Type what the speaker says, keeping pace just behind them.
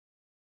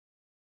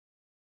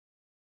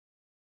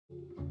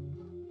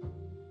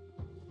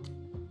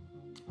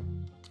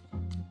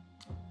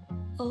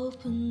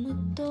Open the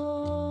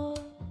door,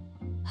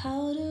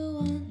 how do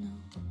I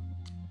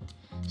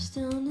know?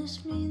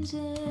 Stillness means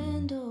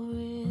end, or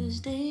is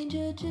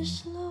danger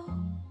just slow?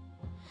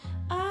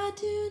 I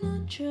do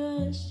not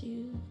trust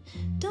you,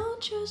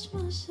 don't trust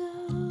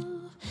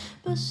myself,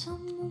 but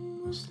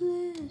someone was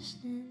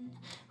listening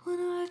when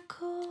I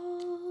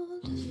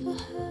called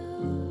for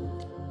help.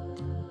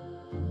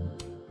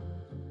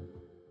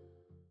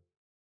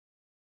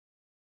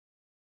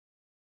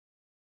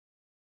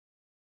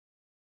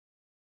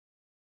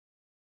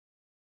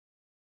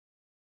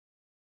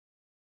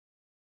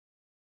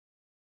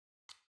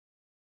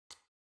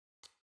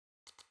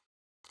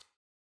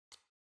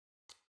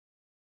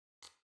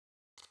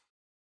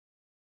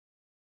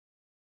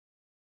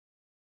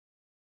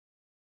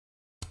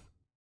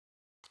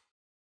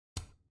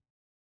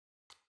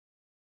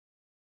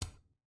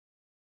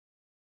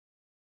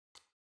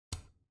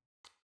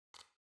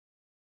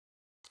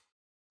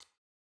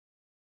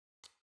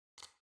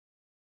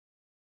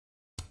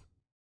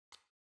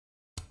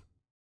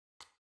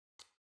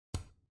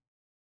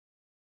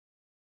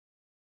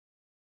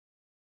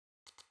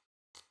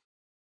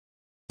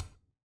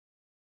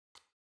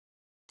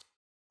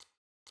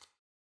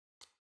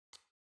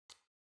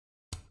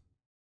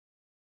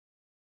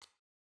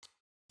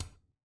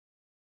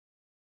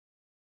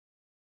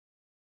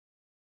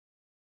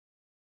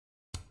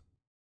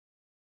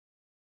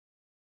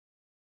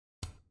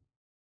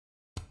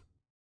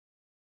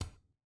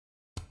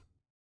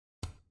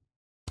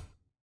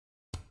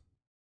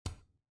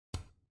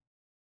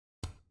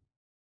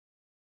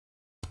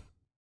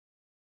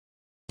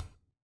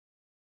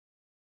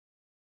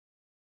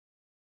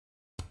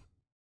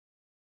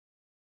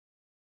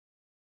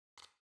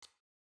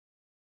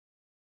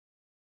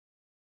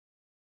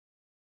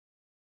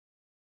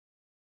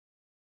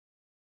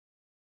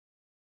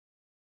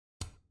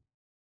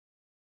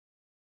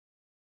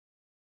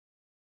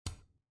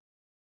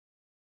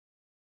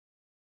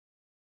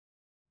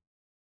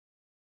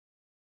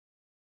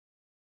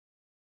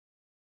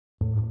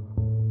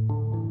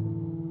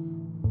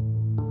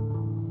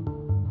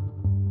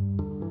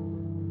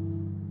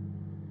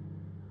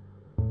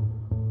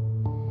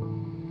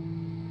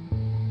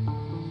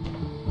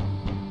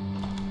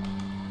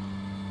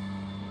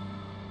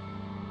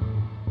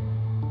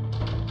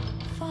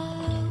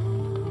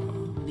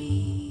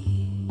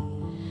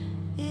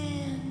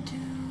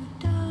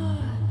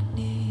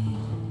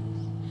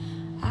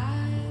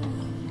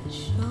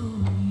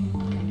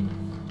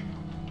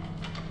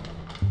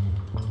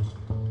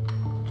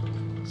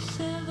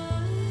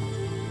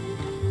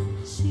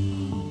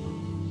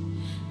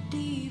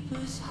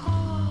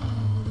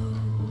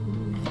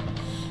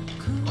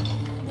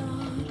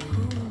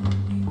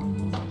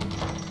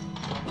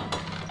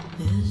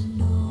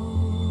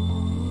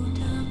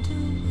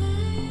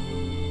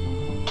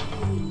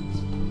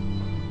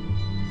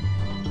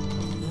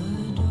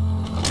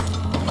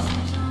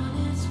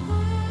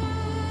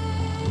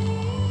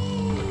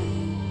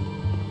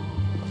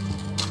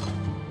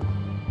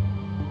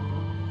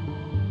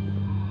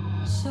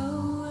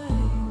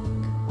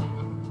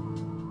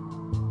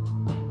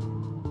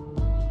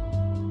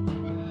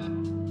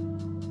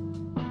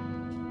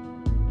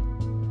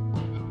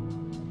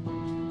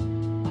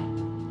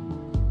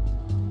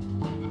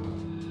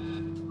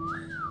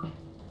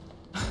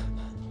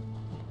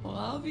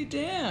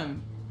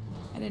 Damn.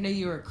 I didn't know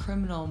you were a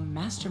criminal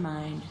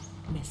mastermind,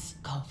 Miss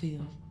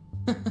Caulfield.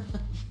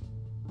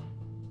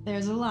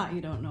 There's a lot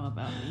you don't know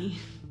about me.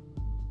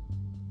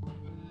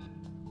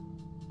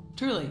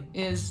 Truly,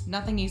 is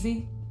nothing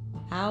easy?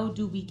 How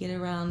do we get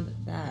around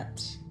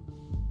that?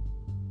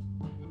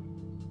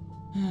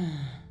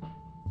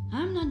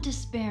 I'm not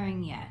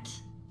despairing yet.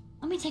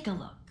 Let me take a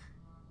look.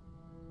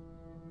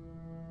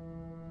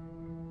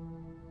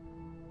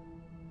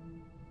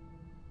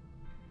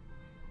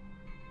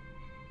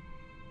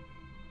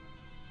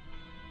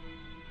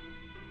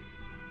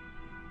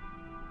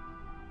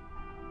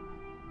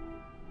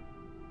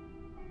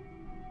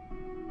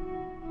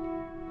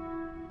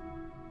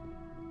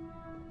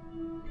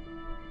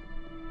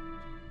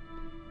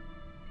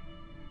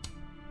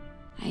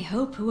 I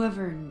hope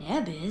whoever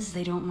Neb is,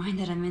 they don't mind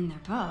that I'm in their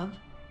pub.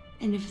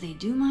 And if they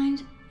do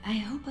mind, I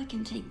hope I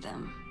can take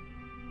them.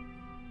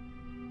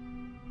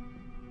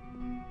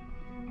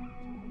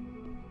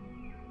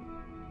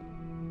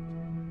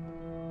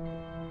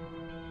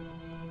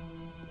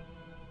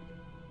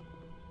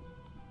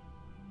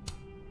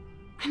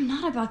 I'm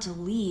not about to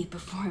leave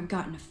before I've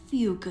gotten a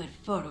few good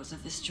photos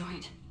of this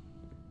joint.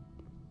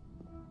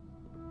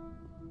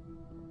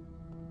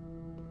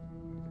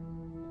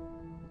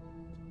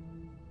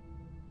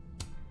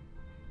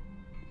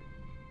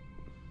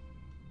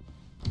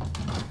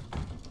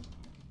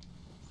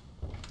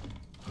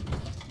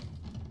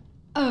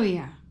 Oh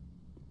yeah.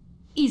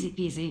 Easy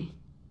peasy.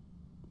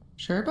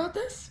 Sure about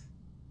this?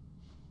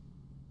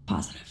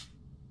 Positive.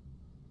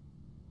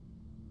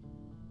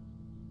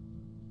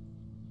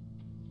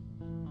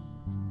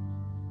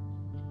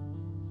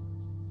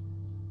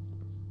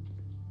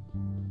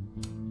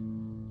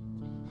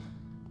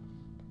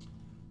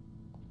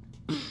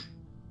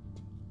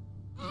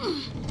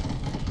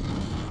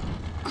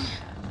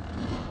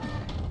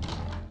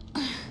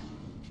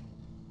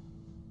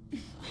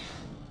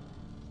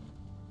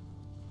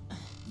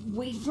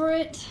 Wait for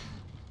it.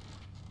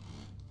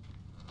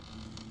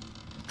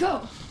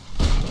 Go!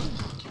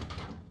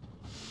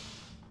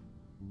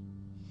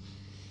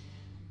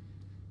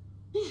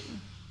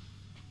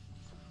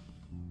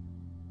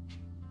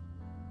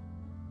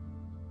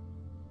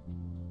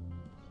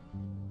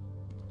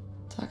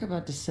 Talk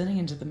about descending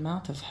into the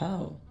mouth of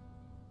hell.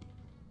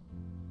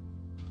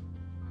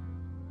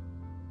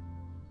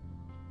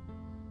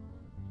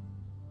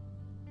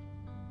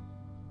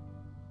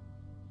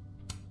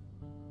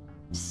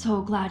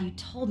 So glad you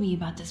told me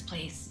about this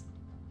place.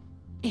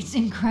 It's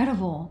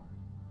incredible.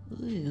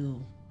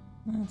 Ew.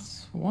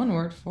 That's one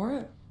word for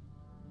it.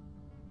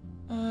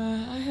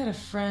 I had a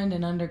friend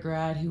in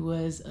undergrad who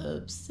was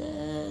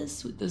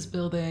obsessed with this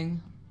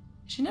building.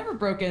 She never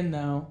broke in,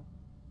 though.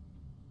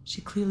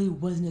 She clearly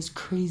wasn't as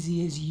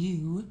crazy as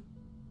you.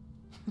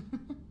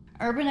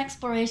 Urban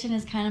exploration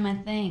is kind of my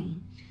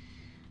thing.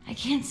 I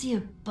can't see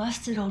a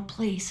busted old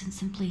place and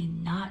simply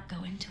not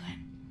go into it.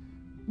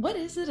 What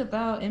is it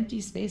about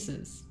empty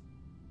spaces?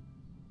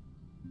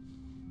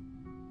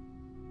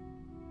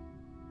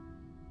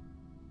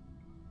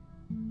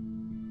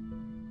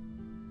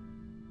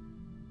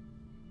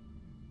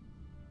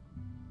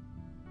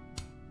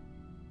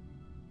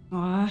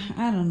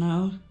 I don't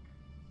know.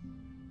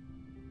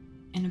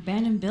 An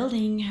abandoned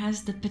building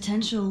has the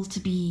potential to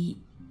be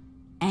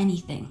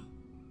anything.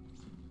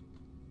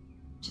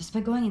 Just by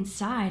going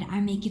inside, I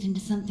make it into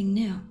something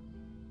new.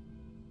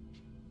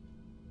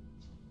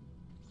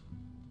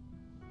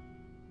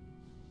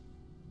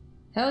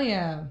 Hell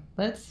yeah,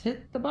 let's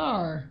hit the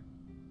bar.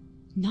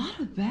 Not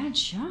a bad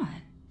shot.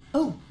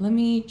 Oh, let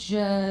me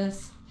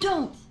just...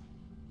 Don't!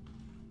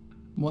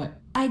 What?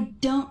 I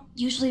don't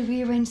usually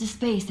rearrange the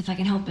space if I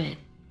can help it.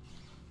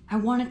 I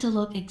want it to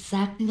look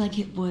exactly like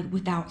it would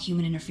without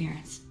human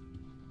interference.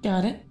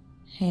 Got it.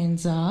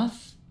 Hands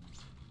off.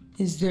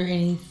 Is there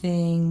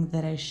anything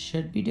that I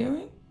should be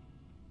doing?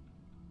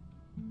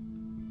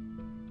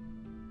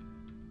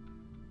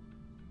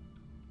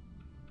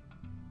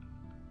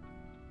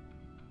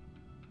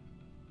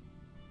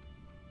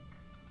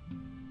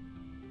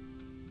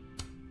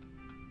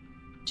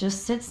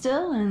 Just sit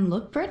still and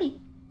look pretty.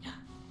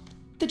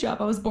 The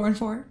job I was born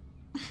for.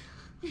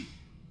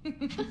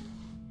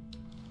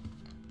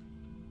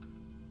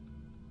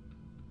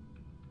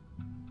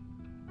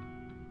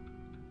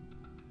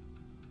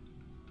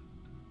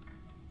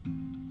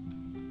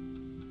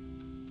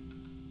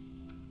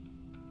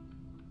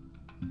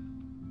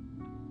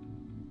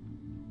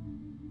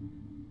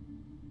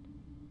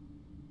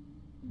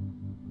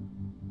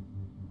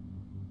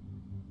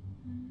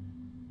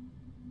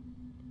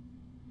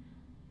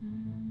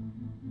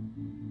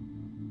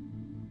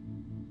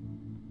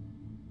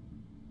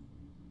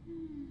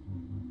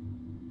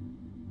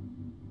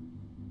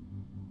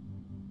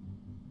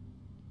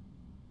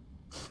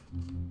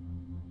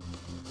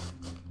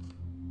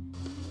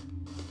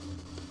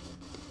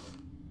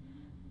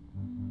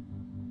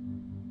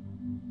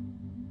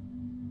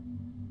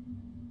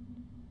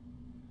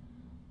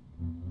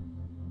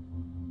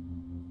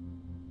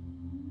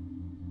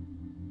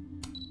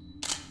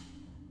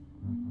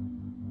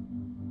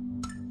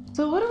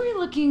 So what are we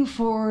looking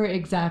for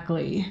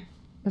exactly,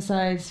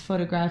 besides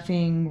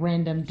photographing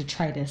random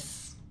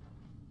detritus?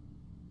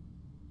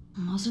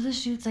 Most of the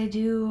shoots I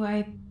do,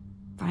 I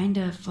find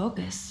a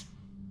focus.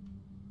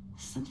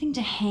 Something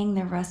to hang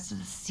the rest of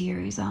the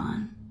series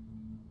on.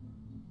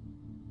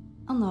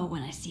 I'll know it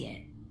when I see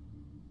it.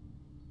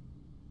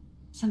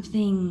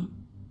 Something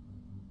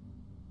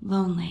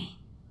lonely.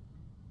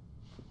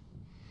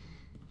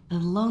 The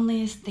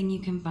loneliest thing you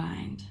can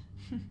find.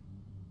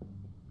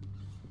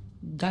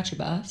 Gotcha,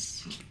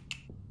 boss.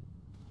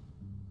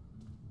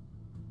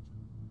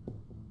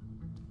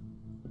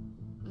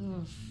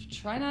 Oof.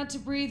 Try not to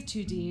breathe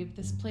too deep.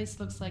 This place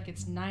looks like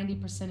it's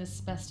 90%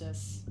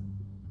 asbestos.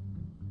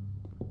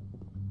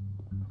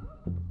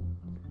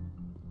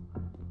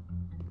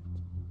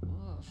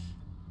 Oof.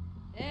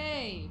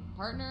 Hey,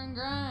 partner in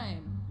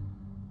crime.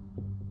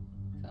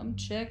 Come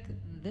check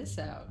this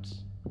out.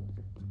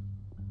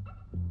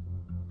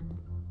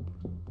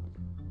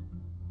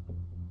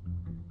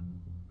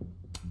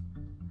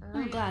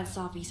 I'm glad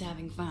Sophie's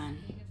having fun.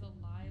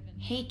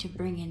 Hate to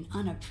bring an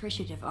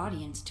unappreciative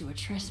audience to a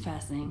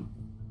trespassing.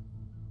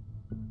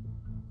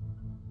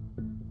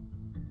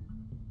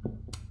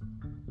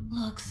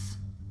 Looks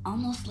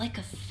almost like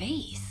a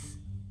face.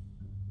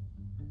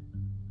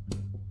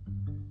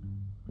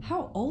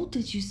 How old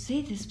did you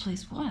say this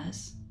place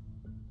was?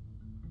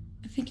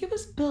 I think it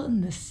was built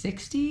in the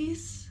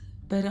 60s,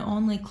 but it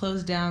only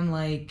closed down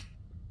like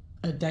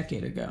a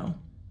decade ago.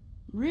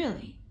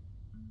 Really?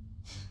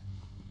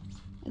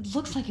 It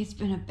looks like it's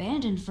been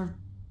abandoned for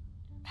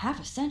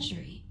half a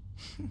century.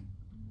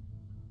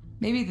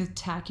 Maybe the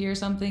tackier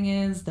something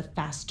is, the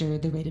faster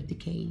the rate of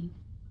decay.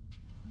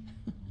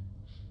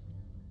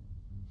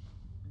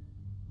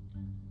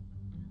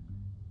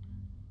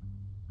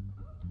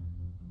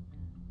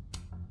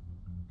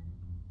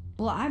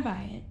 Well, I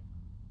buy it.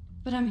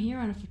 But I'm here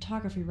on a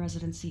photography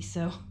residency,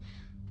 so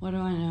what do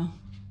I know?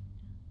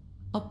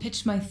 I'll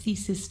pitch my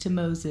thesis to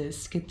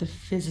Moses, get the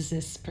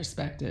physicist's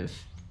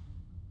perspective.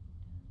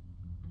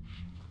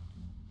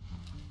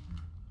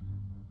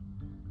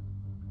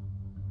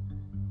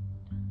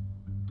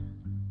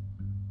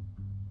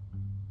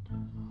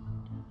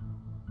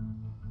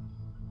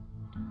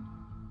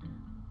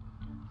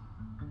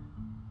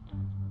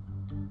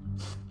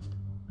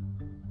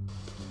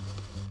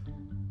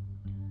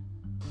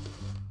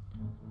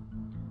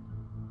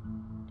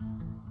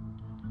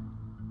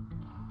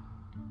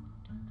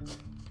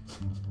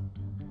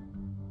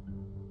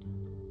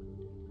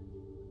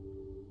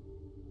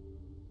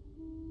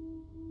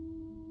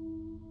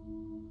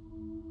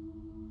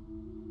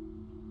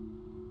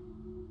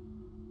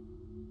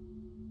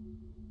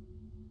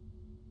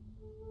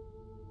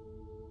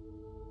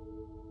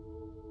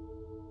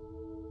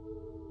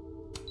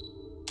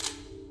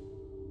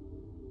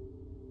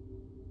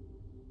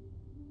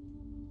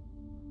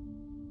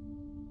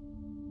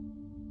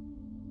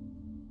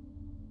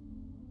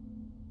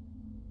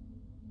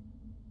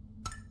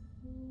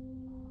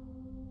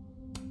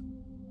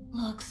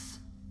 Looks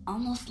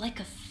almost like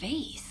a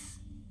face.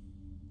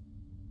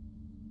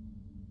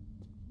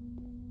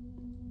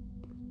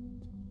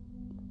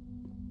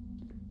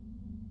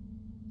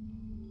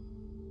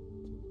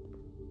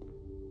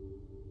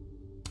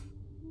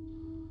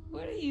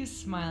 What are you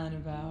smiling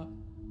about?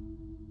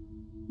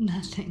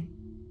 Nothing.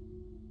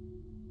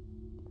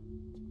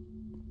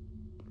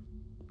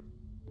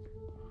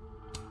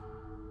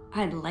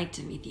 I'd like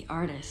to meet the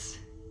artist,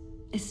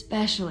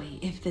 especially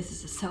if this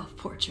is a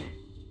self-portrait.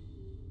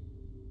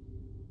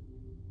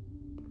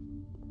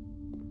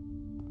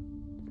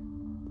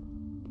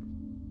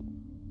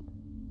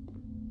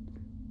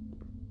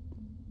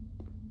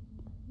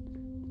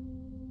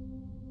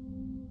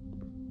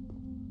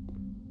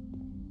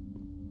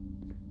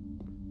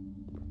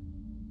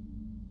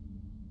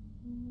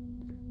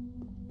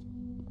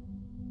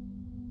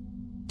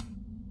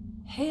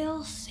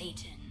 Hail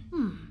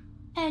Satan.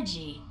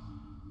 Edgy.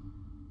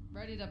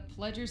 Ready to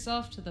pledge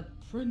yourself to the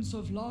Prince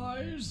of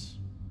Lies?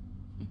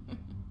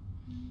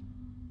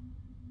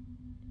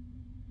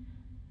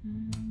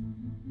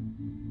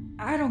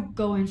 I don't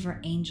go in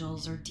for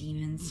angels or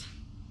demons.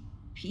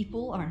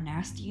 People are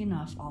nasty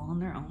enough all on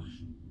their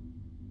own.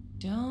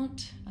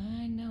 Don't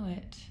I know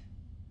it?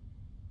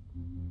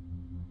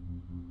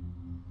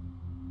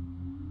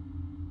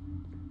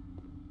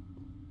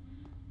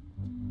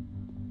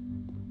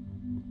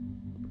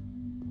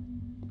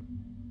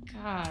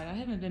 God, I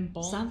haven't been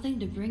born. Something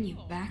to bring you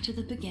back to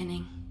the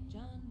beginning.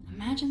 John,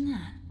 Imagine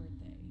that.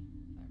 birthday,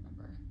 I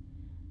remember.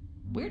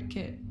 Weird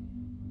kid.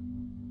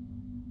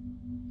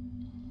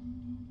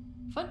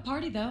 Fun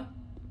party though.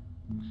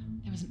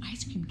 There was an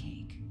ice cream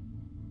cake.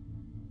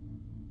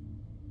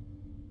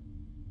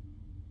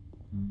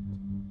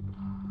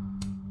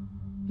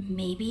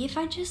 Maybe if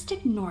I just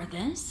ignore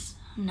this,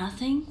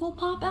 nothing will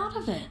pop out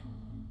of it.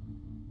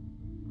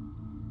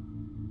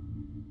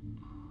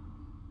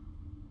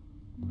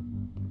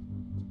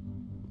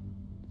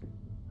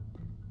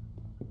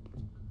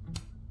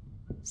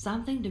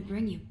 Something to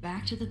bring you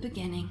back to the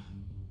beginning.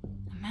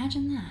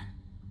 Imagine that.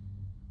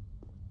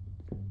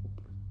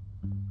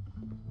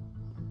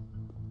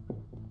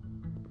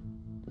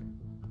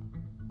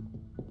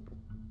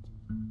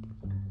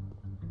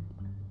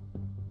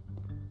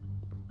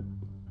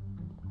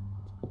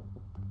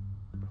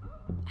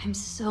 I'm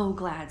so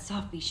glad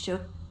Sophie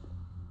shook.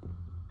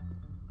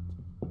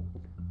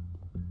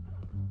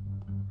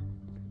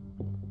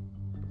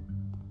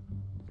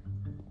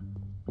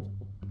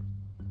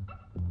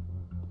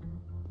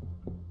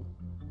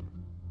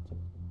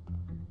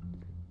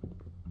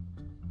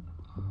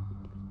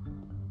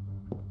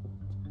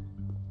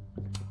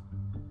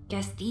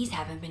 Guess these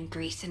haven't been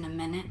greased in a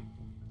minute.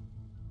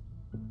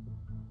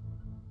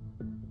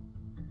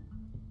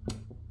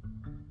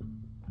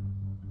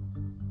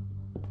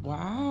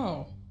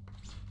 Wow.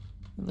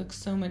 It looks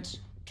so much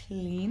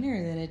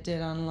cleaner than it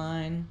did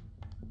online.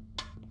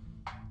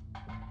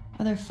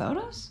 Are there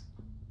photos?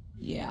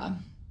 Yeah,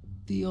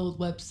 the old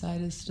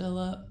website is still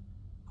up.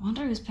 I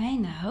wonder who's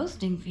paying the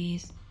hosting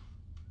fees.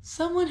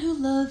 Someone who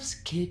loves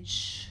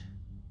kitsch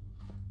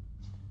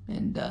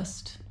and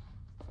dust.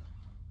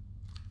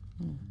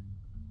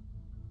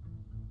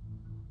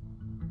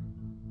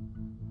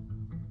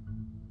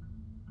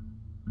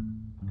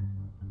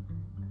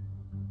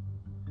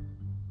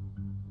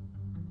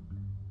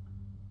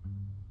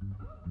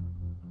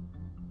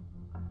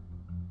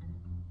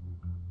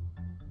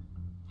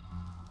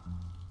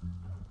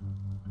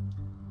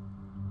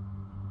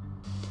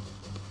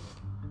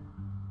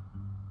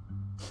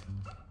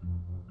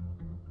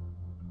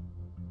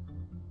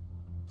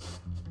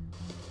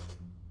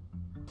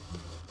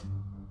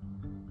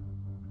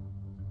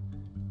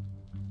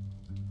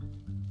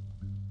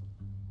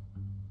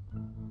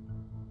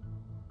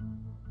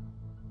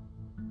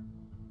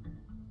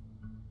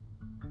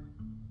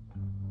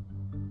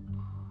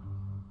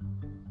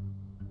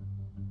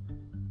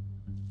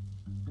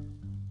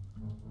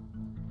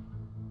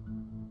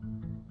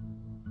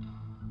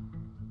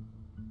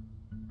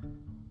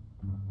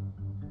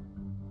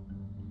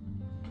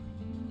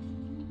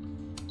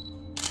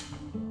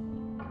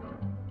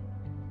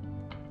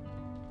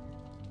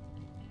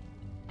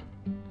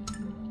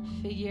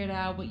 figured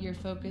out what your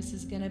focus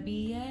is gonna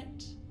be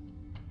yet?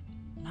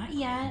 Not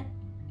yet,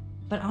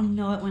 but I'll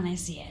know it when I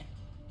see it.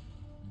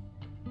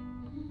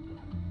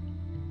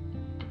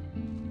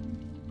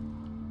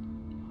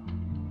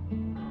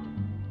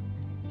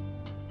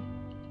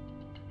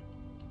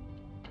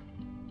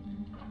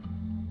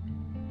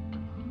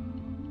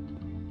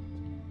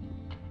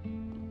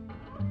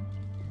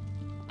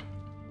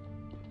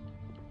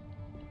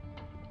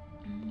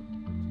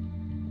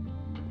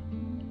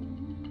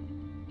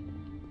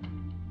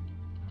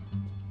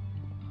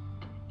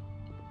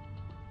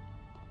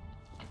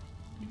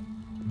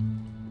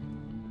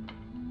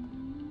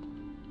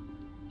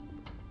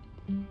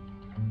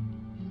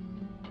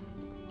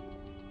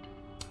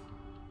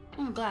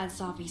 I'm glad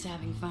Sophie's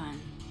having fun.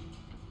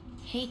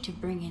 Hate to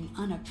bring an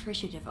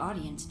unappreciative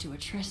audience to a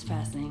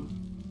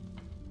trespassing.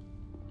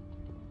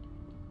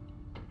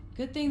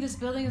 Good thing this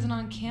building isn't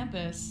on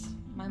campus.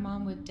 My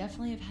mom would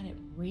definitely have had it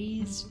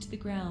razed to the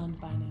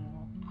ground by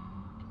now.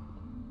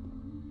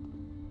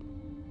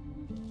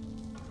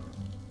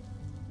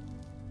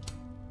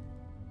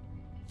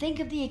 Think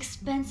of the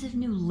expensive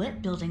new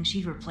lit building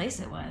she'd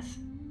replace it with.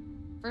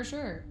 For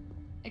sure.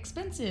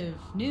 Expensive,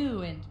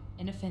 new, and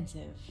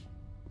inoffensive.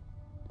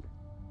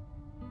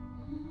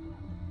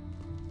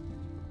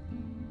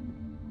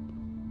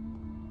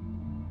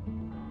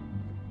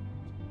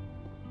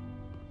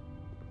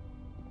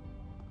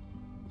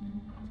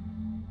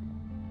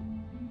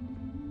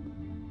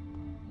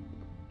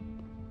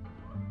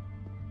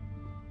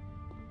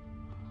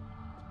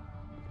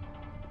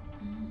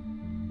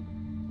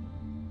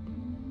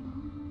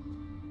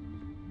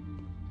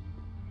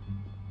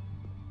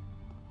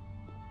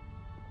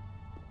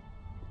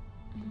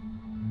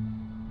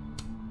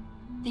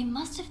 They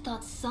must have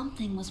thought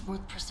something was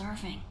worth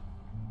preserving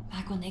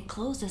back when they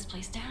closed this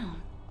place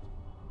down.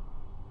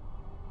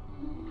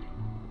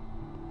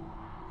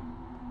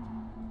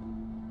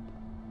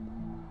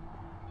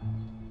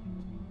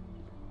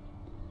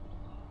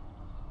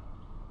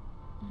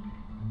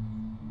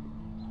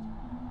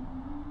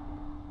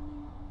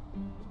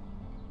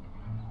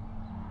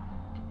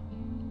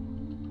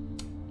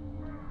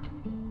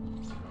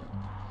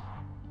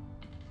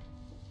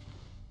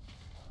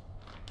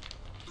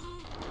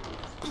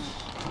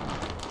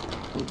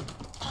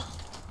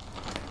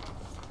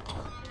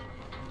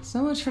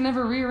 So much for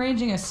never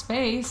rearranging a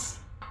space.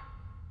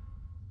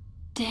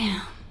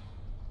 Damn.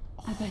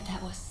 I bet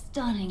that was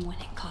stunning when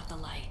it caught the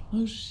light.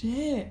 Oh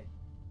shit.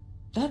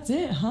 That's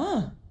it,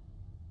 huh?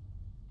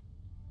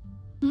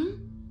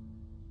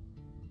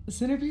 The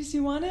centerpiece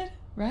you wanted,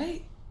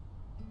 right?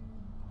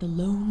 The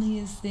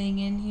loneliest thing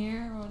in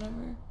here, or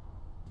whatever.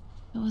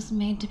 It was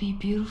made to be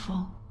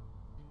beautiful.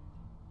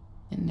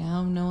 And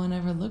now no one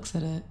ever looks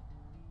at it.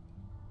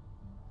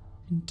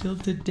 Until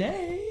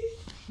today.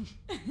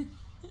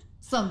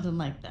 Something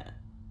like that.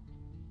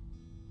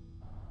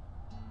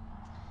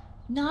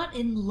 Not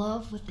in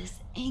love with this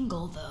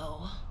angle,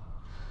 though.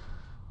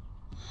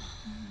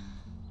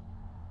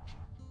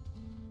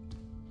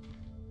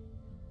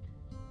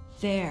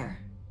 There.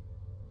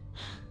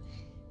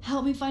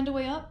 Help me find a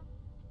way up?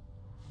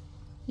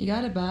 You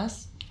got it,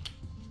 boss.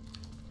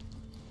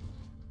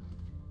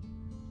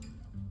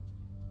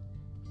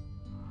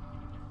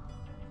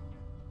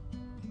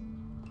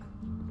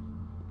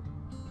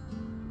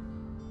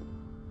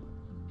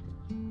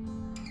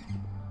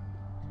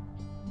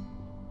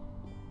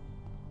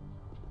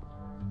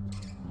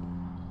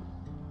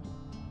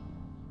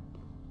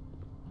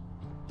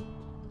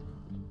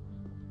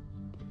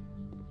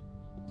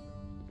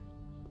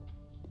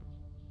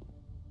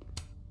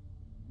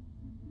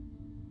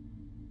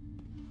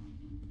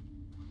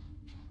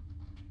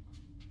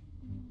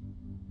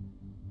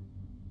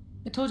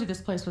 I told you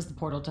this place was the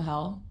portal to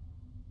hell.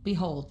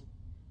 Behold,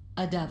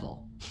 a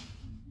devil.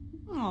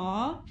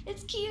 Aw,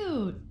 it's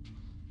cute.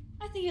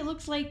 I think it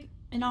looks like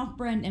an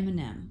off-brand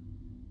M&M.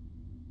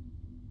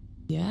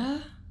 Yeah?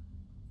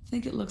 I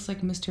think it looks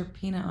like Mr.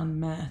 Peanut on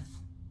meth.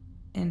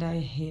 And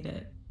I hate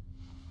it.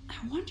 I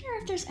wonder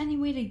if there's any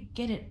way to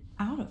get it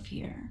out of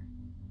here.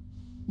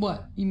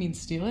 What, you mean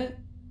steal it?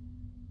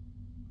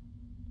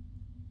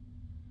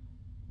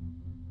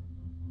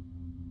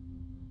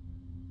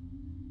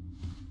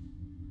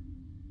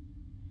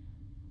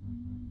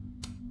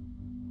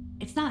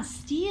 It's not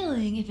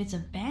stealing if it's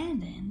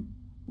abandoned.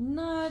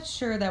 Not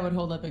sure that would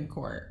hold up in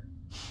court.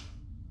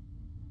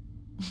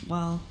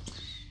 Well,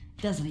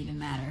 doesn't even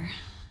matter.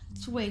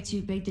 It's way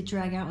too big to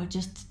drag out with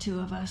just the two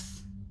of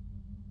us.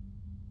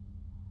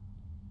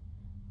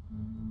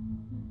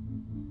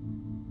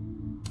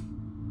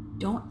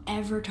 Don't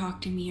ever talk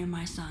to me or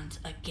my sons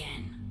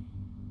again.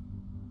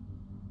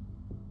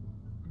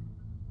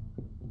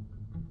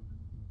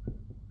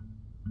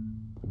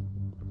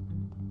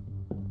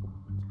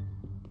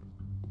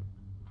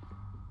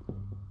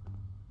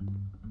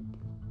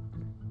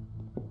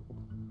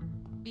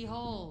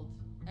 Behold,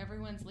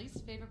 everyone's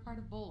least favorite part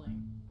of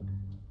bowling.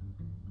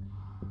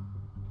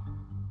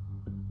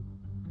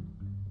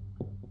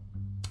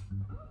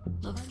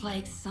 Looks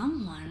like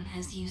someone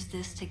has used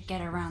this to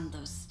get around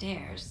those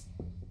stairs.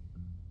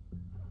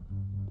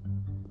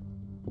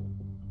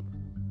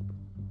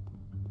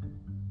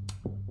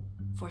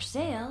 For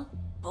sale,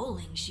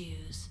 bowling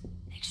shoes.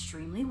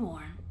 Extremely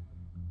worn.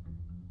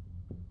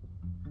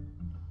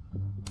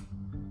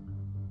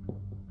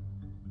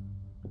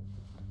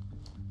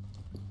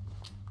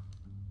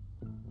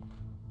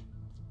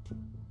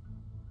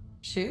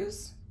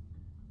 Shoes?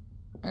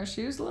 Are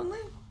shoes lonely?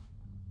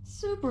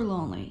 Super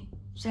lonely.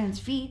 Sans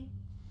feet.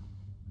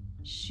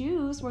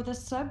 Shoes were the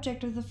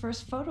subject of the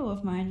first photo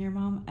of mine your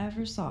mom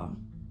ever saw.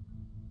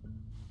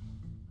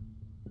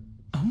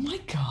 Oh my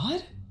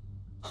god!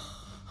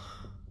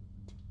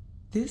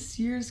 This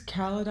year's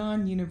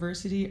Caledon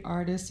University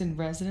artist in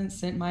residence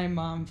sent my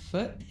mom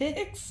foot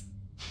pics?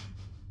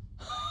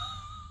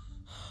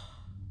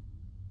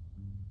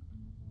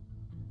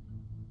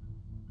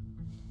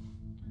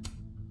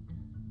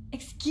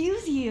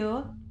 Excuse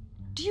you?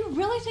 Do you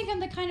really think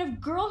I'm the kind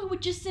of girl who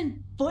would just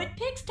send foot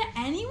pics to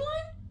anyone?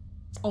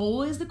 It's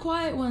always the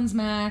quiet ones,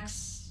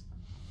 Max.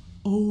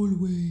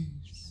 Always.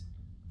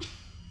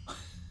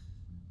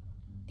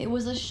 It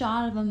was a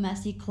shot of a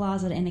messy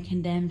closet in a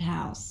condemned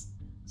house.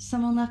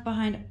 Someone left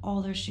behind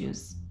all their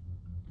shoes.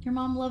 Your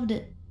mom loved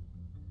it.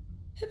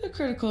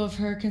 Hypocritical of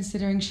her,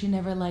 considering she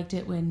never liked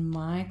it when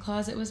my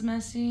closet was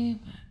messy.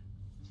 But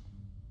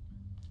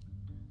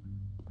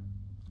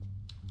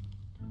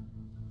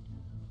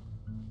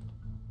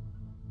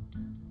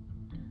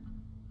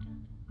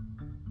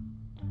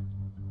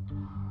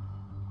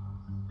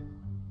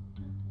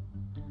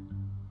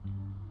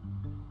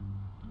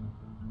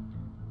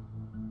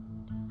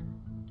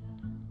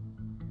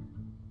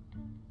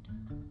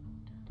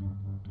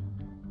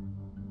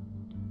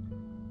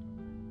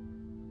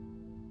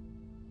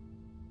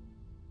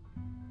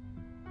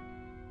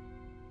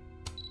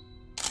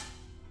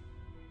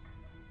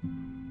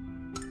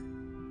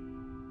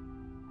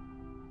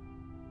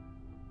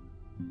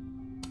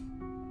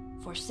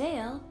For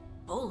sale,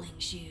 bowling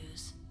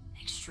shoes.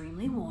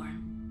 Extremely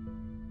worn.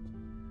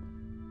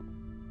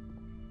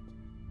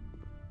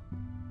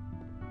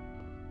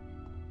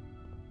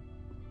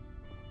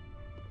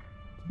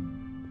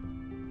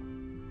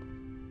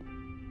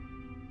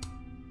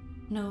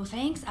 No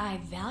thanks, I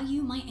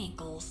value my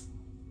ankles.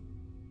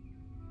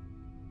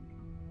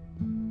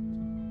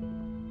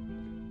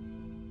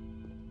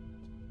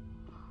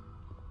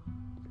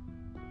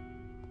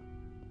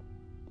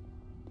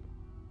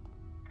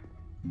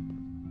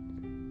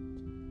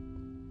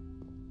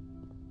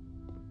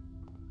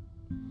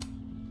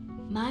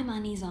 My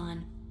money's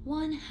on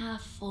one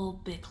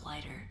half-full Bic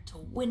lighter to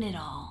win it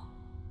all.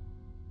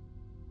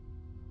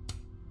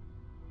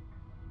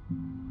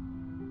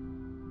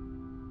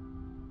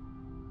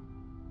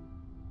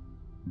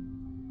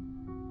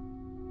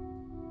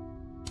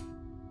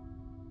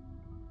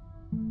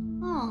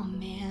 Oh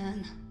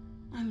man,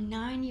 I'm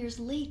 9 years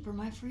late for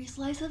my free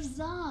slice of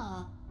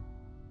za.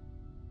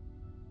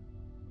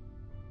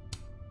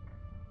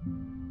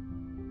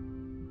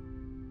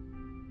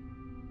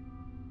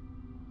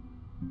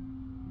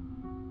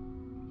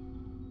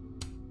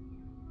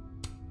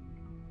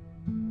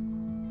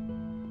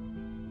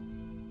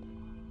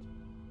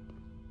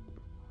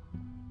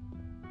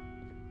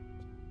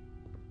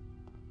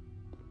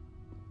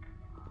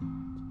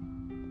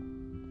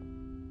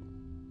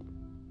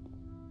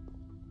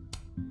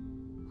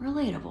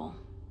 Relatable.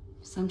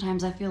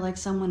 Sometimes I feel like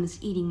someone is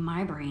eating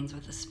my brains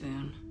with a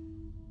spoon.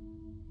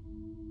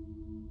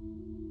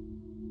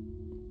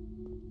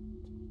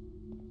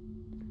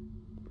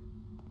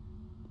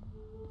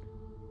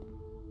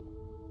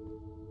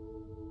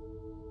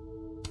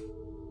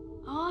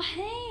 Aw,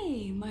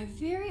 hey, my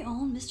very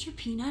own Mr.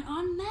 Peanut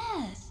on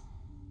meth.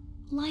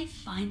 Life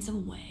finds a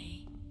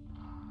way.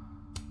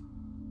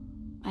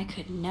 I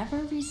could never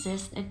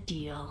resist a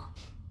deal.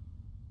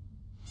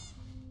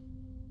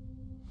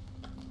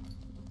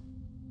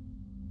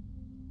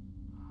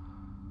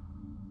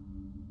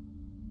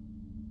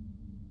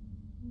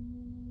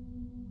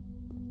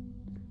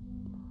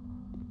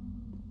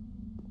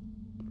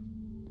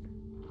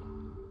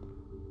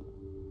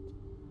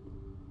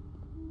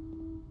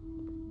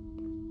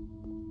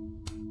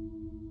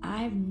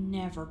 I've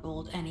never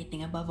bowled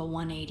anything above a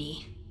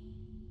 180.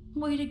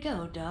 Way to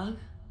go, Doug.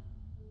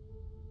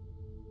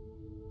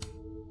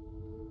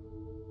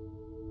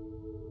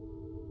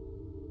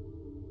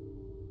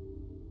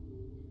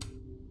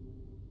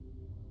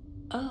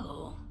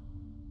 Oh.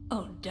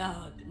 Oh,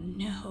 Doug,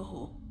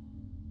 no.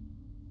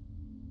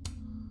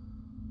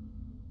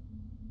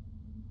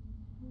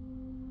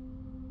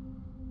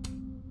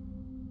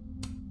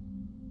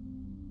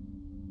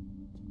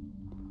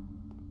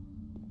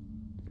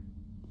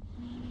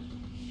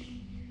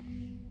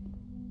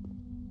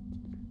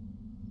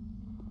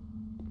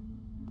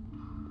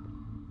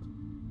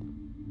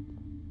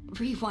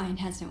 Rewind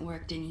hasn't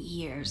worked in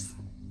years.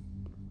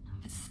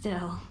 But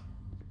still,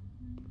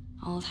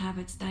 old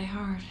habits die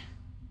hard.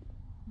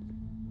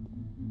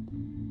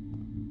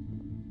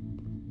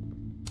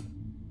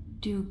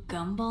 Do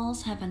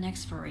gumballs have an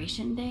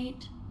expiration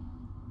date?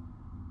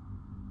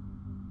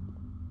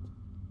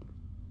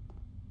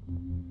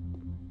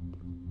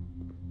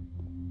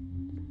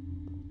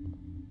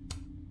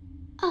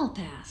 I'll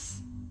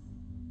pass.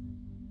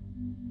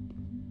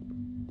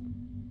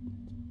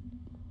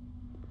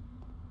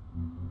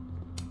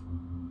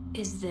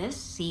 Is this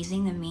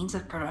seizing the means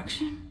of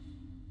production?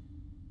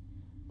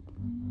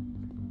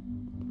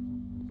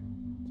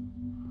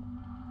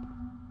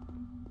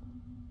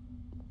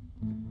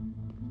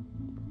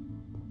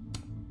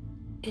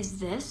 Is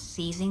this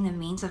seizing the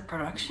means of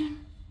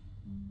production?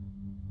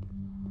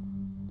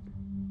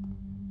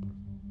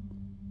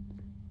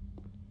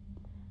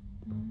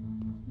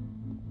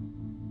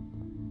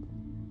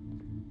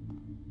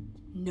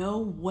 No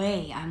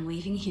way I'm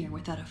leaving here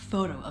without a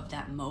photo of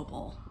that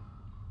mobile.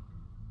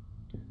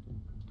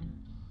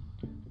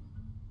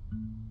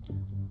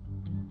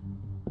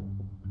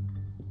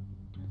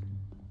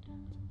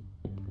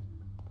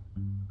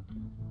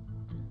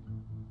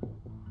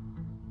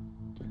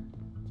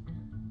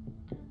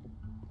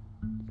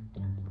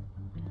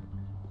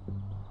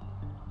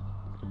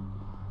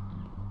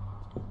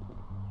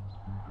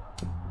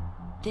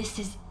 This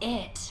is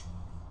it.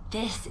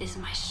 This is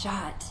my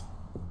shot.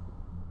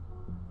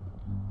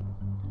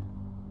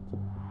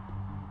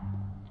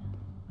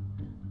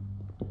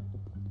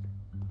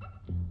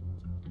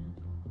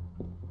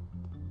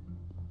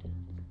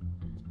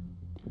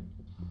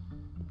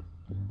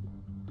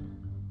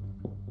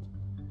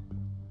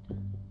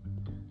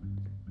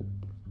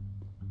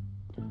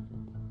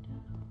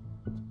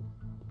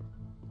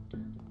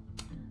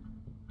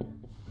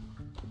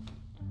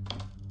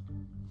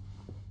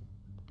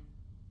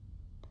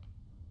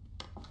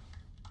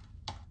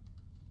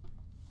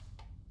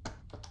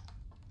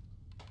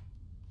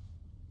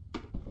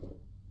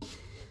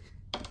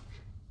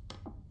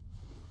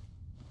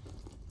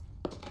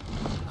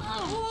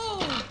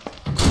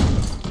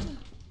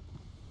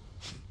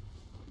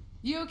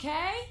 You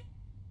okay?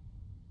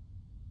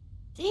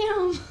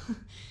 Damn.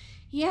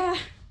 Yeah,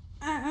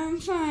 I'm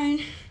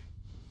fine.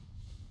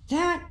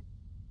 That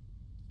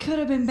could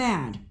have been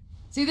bad.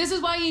 See, this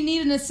is why you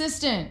need an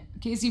assistant,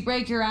 in case you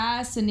break your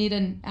ass and need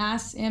an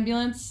ass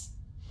ambulance.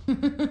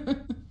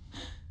 Go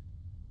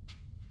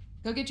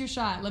get your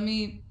shot. Let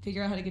me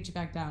figure out how to get you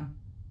back down.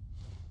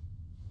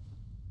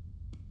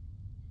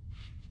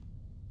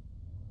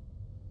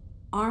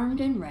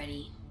 Armed and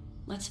ready.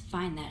 Let's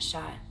find that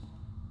shot.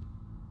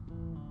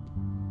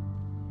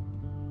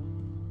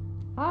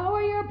 How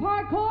are your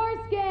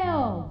parkour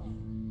skills?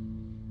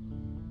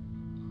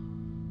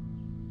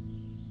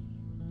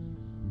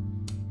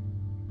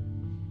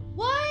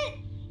 What?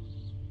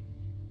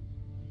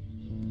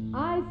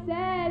 I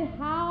said,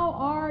 how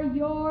are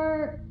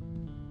your...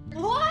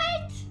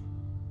 What?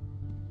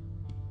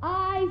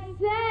 I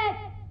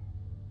said...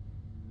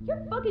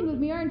 You're fucking with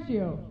me, aren't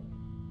you?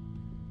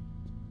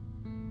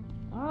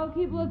 I'll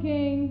keep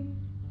looking.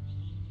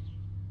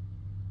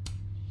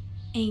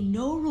 Ain't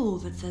no rule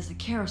that says a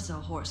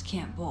carousel horse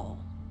can't bowl.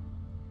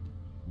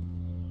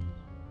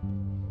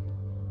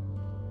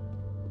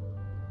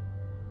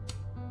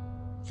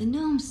 The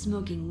gnomes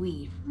smoking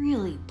weed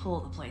really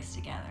pull the place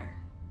together.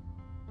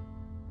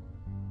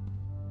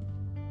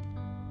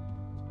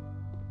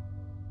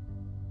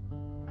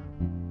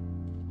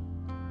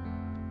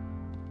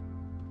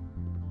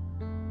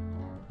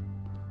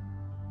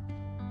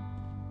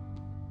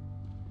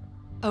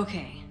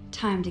 Okay,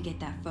 time to get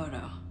that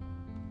photo.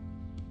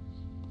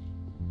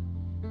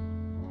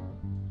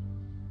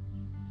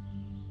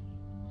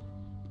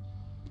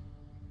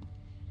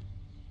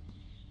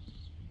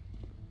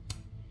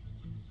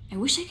 I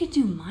wish I could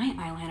do my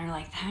eyeliner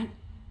like that.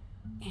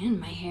 And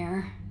my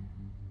hair.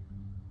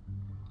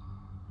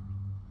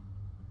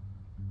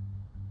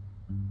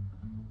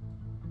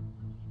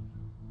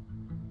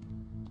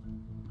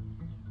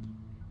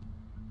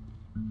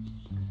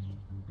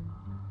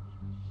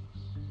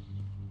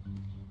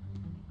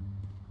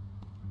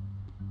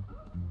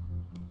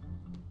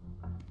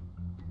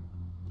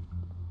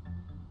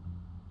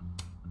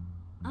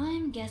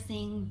 I'm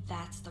guessing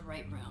that's the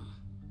right room.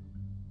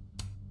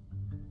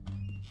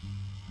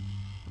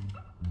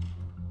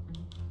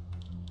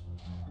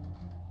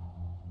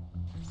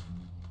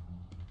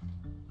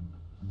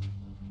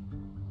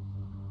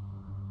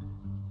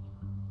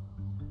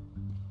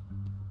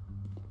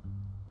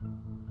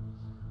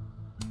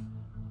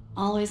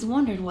 Always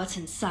wondered what's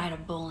inside a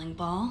bowling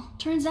ball.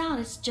 Turns out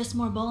it's just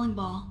more bowling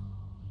ball.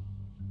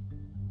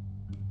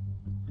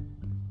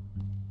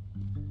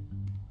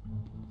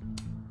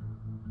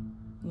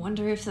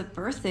 Wonder if the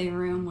birthday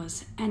room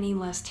was any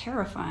less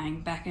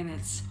terrifying back in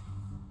its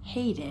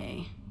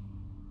heyday.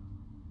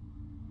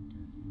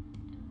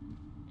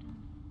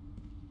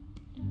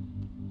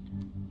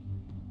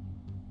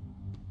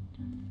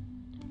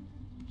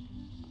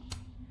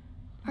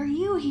 Are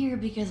you here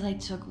because I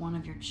took one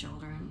of your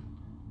children?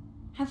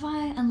 Have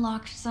I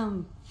unlocked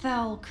some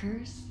foul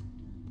curse?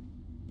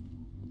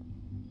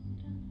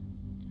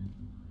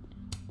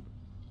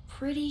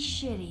 Pretty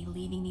shitty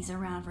leaving these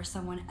around for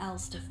someone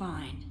else to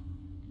find.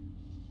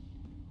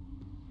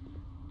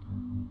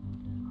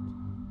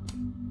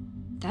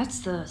 That's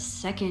the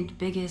second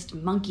biggest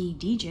monkey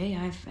DJ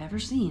I've ever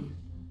seen.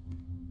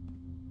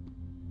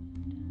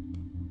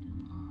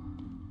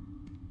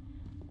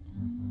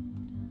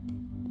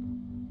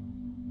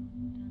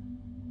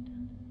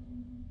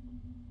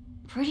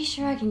 Pretty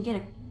sure I can get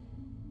a...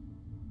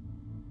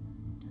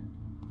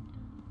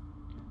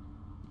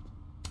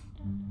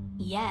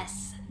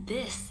 Yes,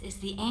 this is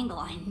the angle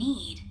I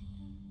need.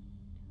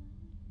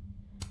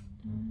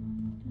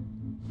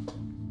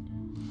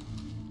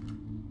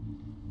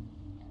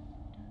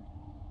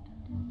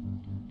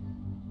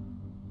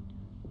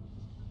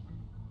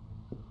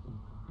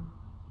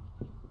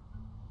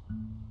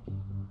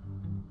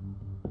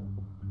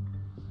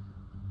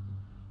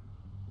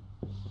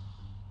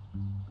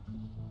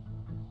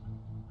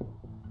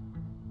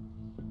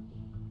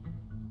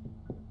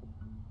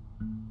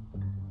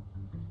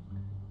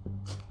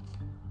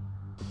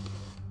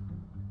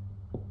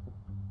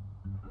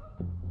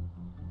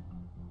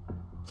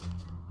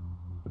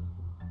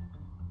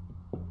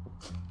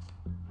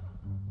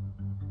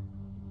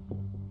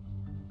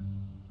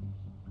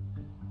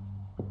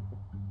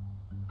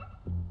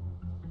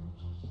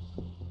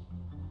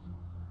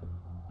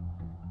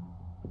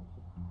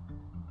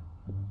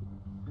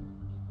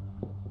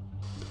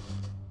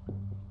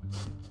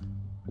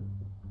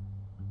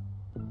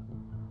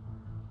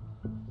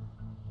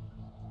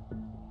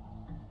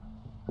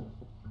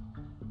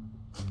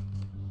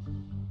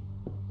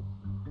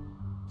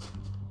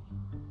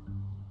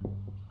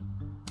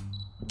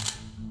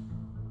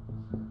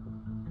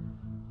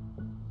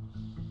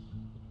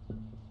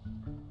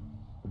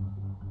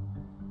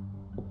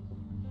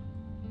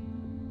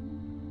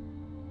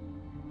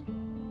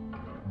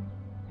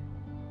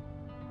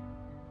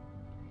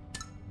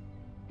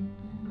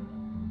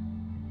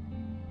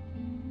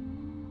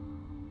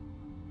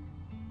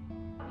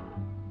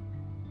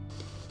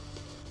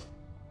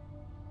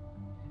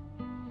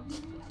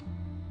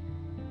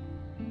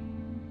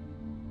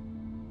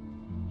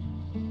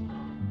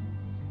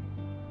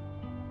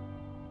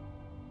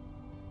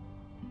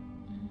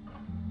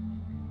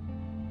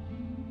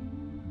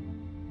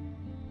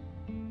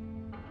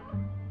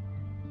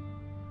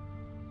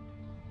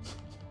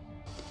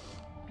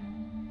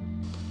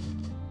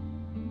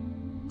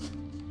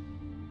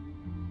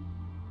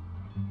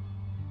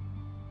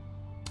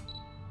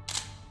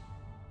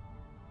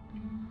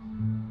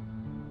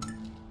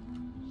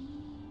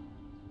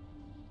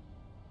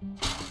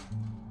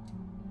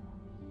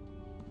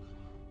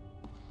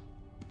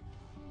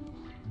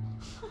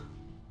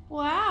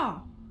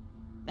 Wow.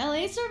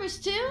 Valet service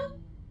too?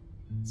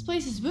 This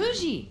place is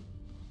bougie.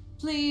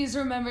 Please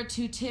remember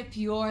to tip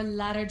your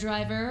ladder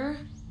driver.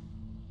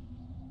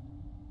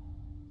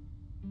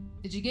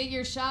 Did you get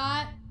your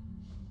shot?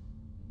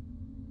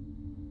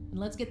 And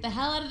let's get the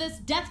hell out of this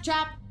death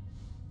trap.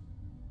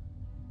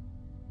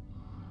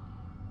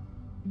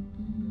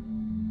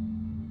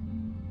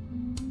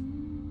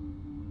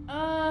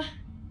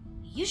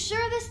 You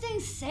sure this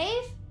thing's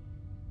safe?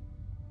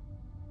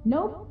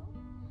 Nope.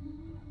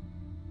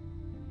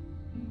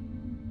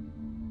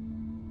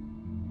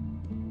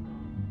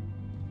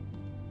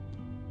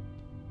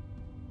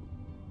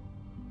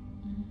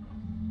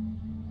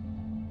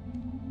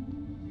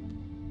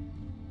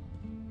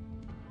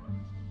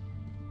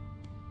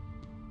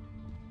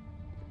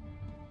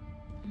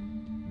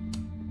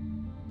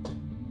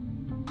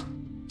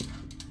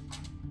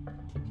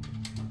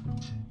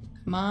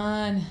 Come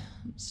on, I'm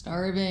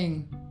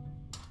starving.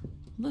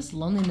 This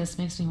loneliness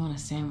makes me want a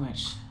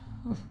sandwich.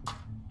 Oof.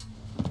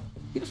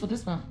 Beautiful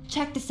dismount.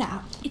 Check this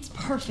out. It's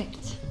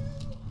perfect.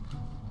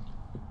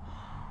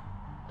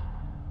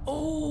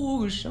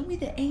 Oh, show me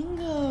the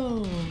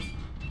angle.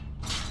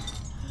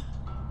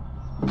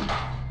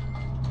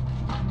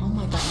 Oh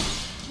my god.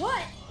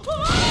 What?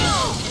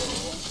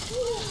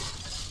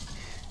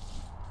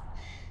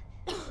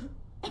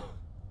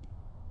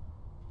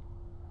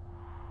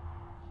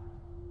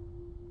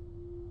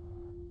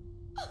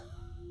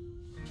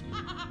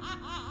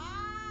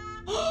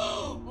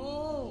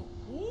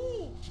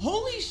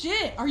 Holy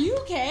shit, are you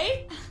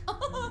okay?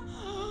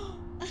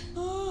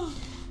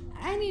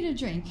 I need a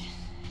drink.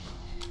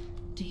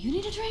 Do you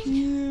need a drink?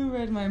 You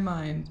read my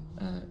mind.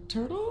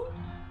 Turtle?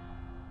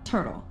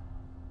 Turtle.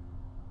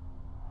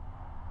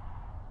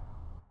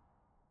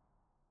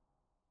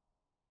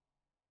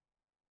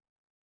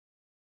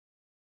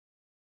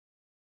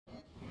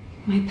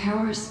 My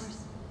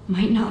powers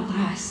might not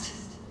last.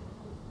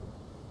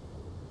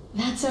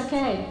 That's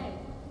okay.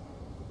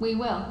 We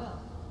will.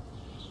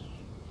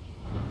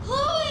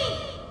 Chloe!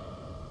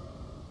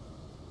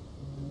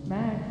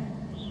 Matt.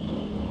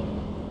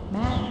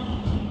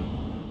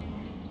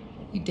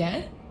 You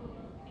dead?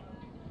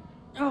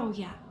 Oh,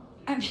 yeah.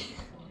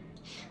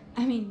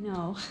 I mean,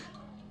 no.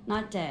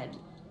 Not dead.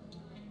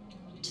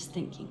 Just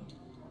thinking.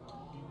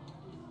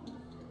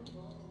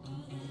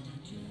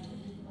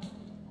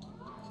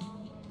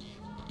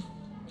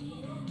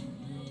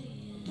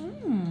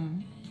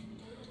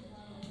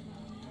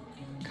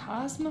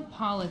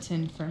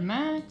 Cosmopolitan for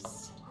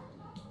Max.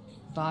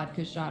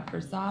 Vodka shot for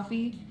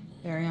Safi.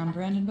 Very on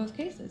brand in both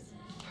cases.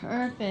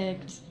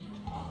 Perfect.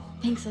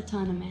 Thanks a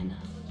ton, Amanda.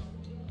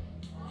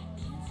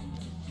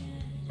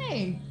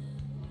 Hey,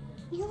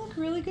 you look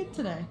really good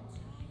today.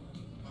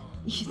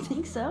 You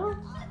think so?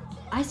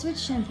 I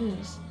switched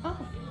shampoos. Oh.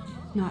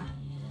 Not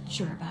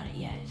sure about it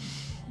yet.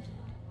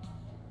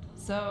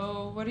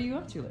 So, what are you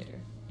up to later?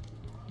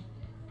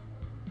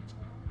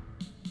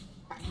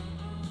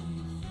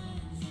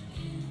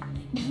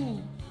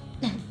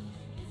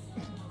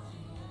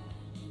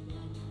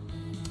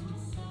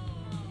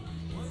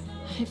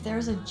 if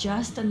there's a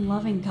just and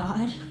loving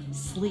God,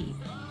 sleep.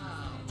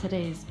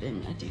 Today's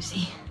been a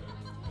doozy.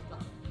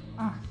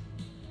 Ah.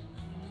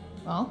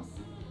 Well,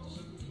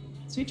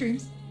 sweet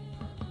dreams.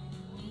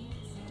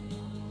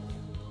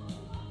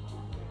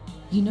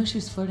 You know she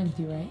was flirting with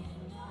you, right?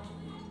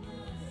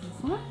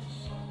 What?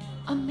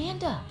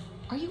 Amanda,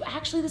 are you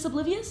actually this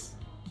oblivious?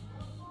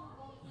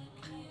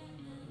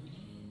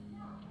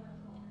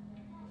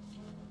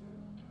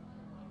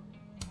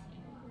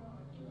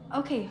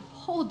 Okay,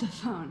 hold the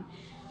phone.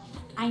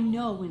 I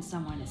know when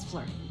someone is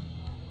flirting.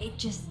 It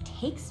just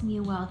takes me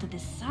a while to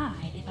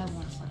decide if I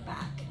want to flirt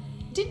back.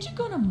 Did you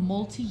go on a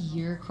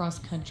multi-year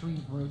cross-country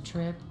road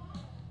trip?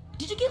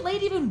 Did you get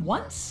laid even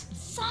once?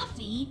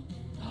 Safi!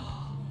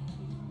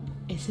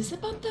 Is this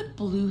about the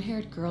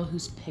blue-haired girl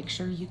whose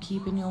picture you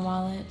keep in your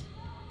wallet?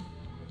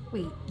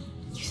 Wait,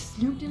 you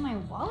snooped in my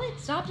wallet?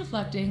 Stop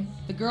deflecting.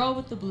 The girl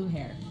with the blue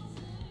hair.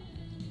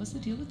 What's the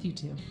deal with you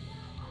two?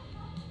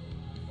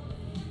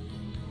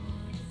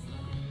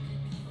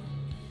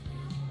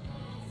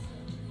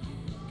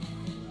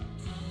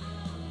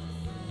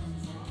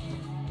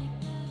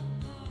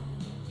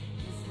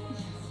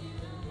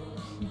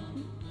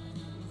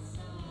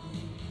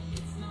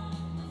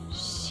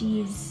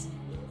 She's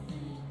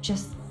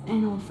just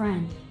an old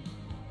friend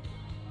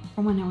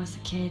from when I was a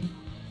kid.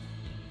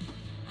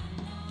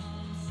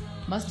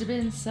 Must have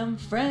been some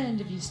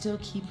friend if you still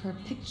keep her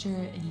picture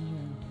in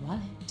your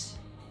wallet.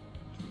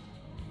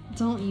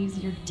 Don't use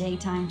your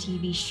daytime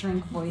TV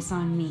shrink voice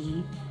on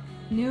me.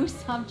 New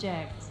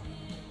subject.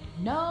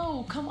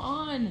 No, come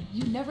on.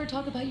 You never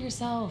talk about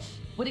yourself.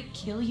 Would it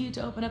kill you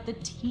to open up the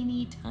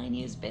teeny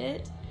tiniest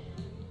bit?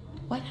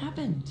 What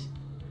happened?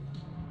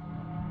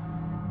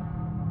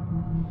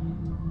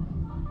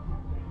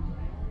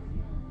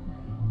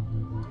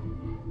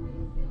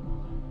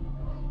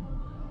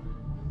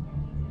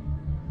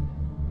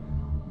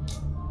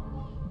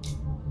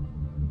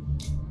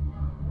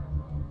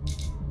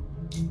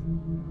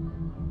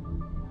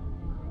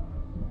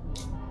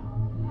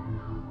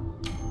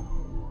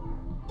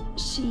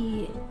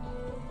 She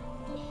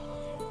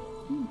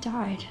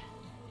died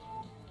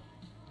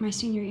my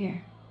senior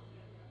year.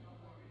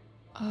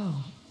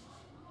 Oh,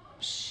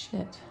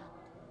 shit.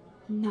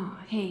 Nah,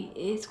 hey,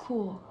 it's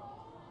cool.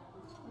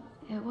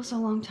 It was a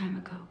long time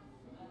ago.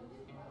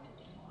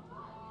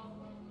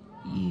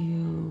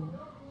 You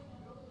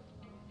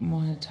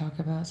want to talk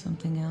about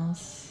something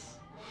else?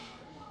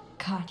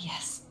 God,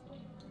 yes.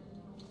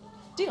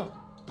 Deal.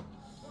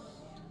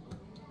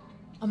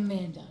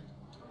 Amanda,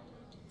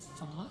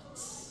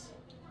 thoughts?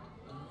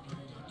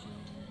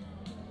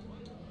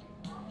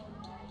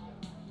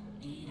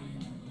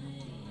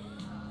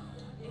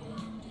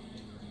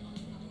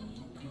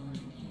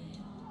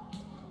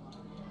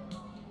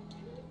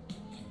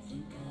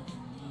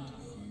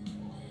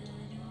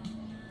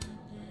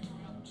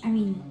 I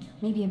mean,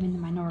 maybe I'm in the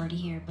minority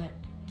here, but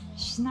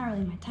she's not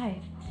really my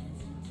type.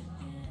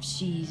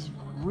 She's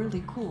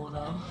really cool,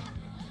 though.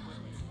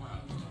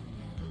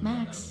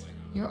 Max,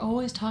 you're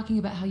always talking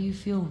about how you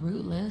feel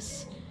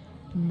rootless.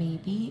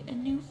 Maybe a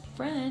new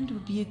friend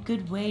would be a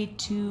good way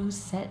to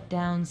set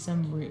down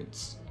some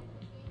roots.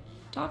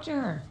 Talk to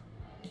her.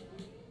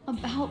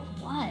 About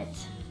what?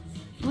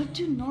 What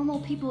do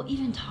normal people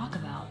even talk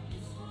about?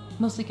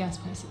 Mostly gas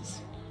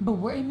prices. But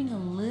we're aiming a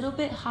little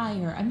bit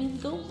higher. I mean,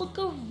 go look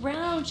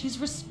around. She's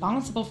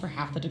responsible for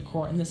half the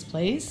decor in this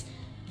place.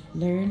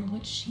 Learn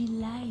what she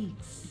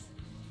likes.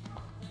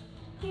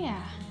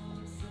 Yeah.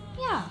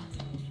 Yeah.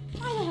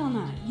 Why the hell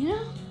not, you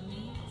know?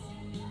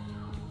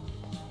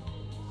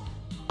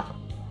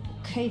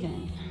 Okay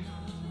then.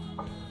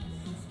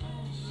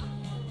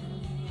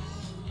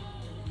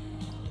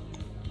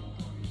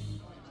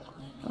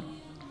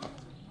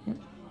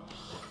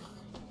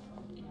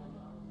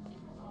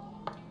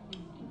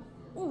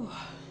 Ooh.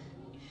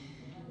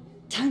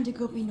 Time to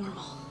go be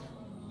normal.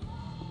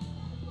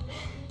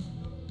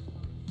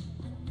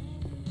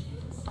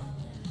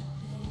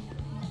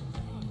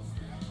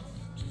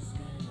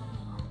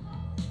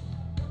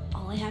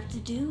 All I have to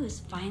do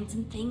is find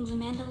some things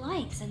Amanda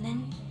likes and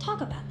then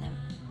talk about them.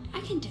 I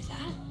can do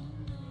that.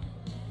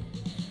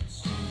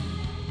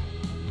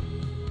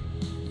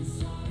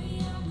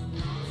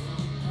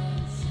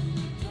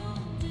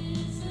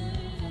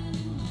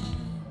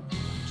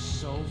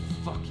 So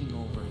fucking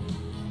over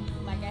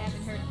it. Like I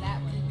haven't heard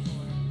that one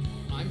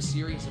before. I'm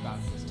serious about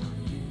it this time.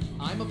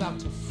 I'm about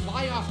to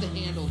fly off the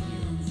handle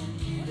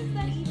here. What does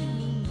that even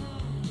mean?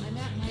 I'm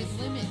at my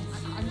limit.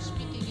 I'm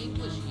speaking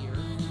English here.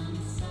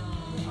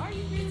 Are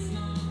you really?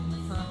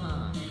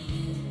 Uh-huh.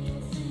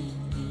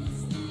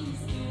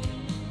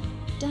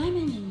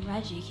 Diamond and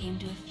Reggie came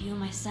to a few of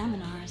my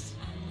seminars,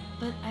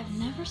 but I've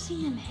never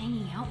seen them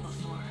hanging out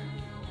before.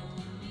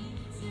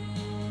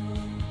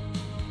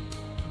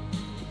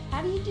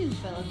 How do you do,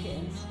 fellow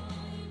kids?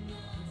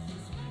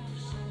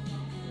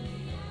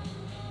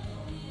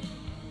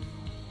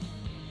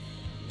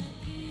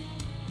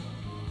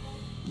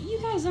 You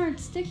guys aren't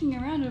sticking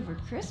around over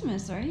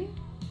Christmas, are you?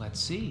 Let's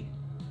see.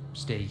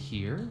 Stay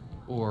here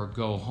or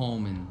go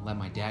home and let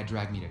my dad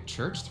drag me to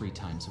church 3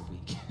 times a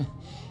week.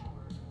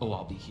 Oh,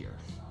 I'll be here.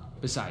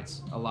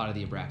 Besides, a lot of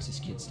the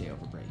Abraxas kids stay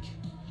over break.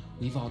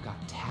 We've all got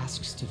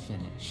tasks to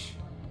finish.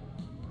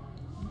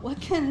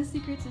 What kind of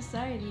secret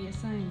society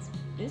assigns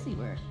busy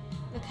work?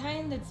 The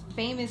kind that's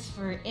famous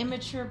for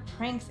immature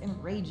pranks and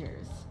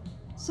ragers.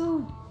 So,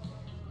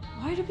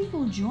 why do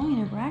people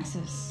join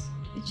Abraxas?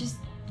 It just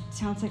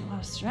sounds like a lot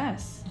of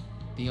stress.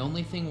 The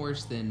only thing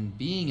worse than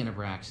being an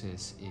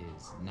Abraxas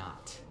is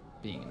not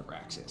being an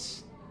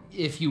Abraxas.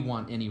 If you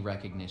want any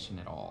recognition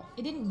at all.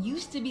 It didn't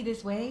used to be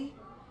this way.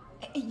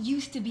 It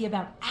used to be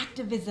about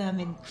activism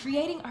and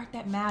creating art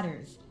that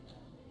matters.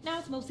 Now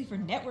it's mostly for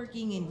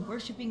networking and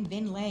worshiping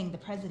Vin Lang, the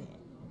president.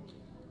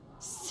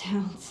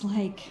 Sounds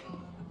like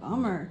a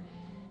bummer.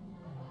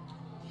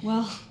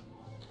 Well,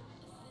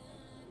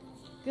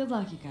 good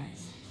luck, you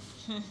guys.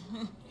 I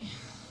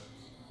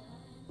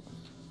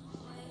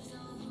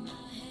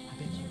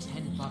bet you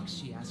 $10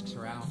 she asks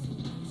her out.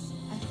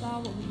 I saw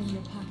what was in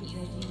your pocket,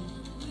 Reggie.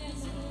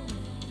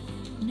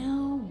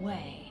 No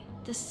way.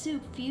 The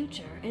soup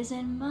future is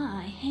in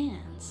my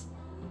hands.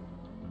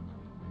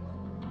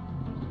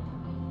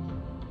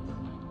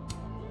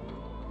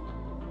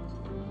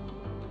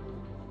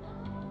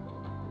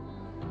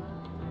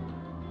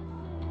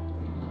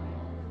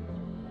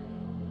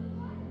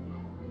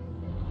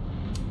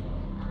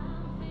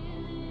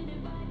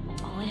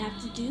 All I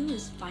have to do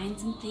is find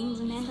some things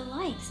Amanda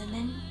likes and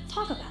then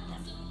talk about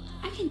them.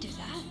 I can do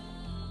that.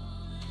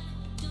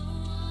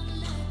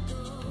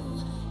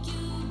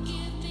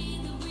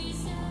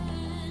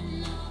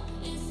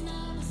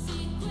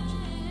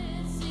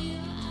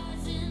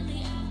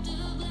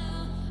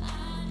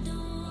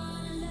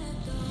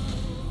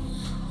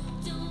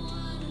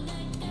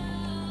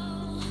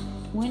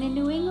 When in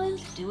New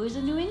England, do as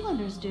the New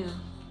Englanders do.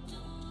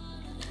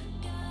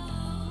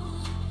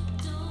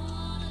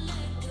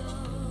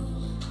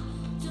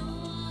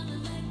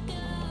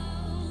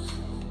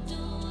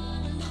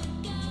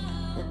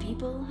 The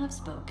people have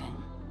spoken.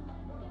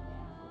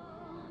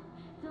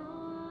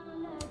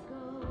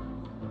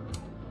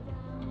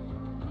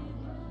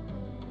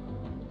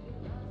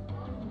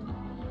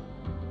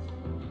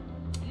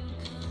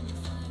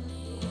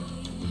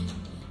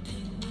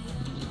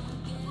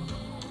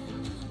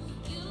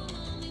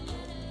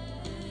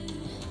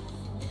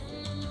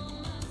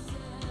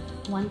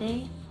 One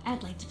day,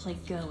 I'd like to play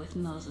Go with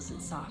Moses and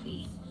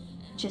Safi.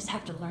 Just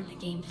have to learn the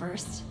game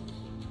first.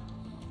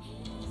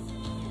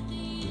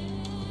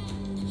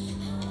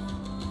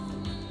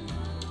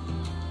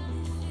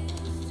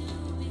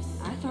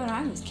 I thought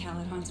I was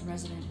Caledon's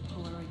resident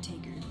Polaroid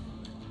taker.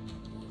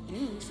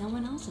 Clearly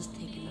someone else is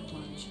taking the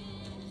plunge.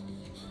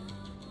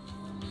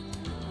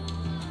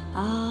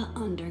 Ah,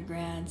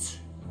 undergrads.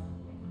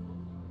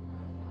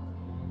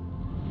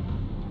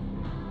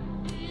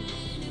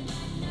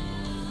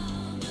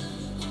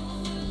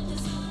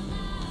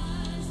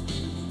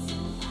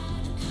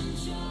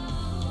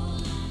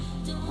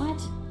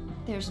 What?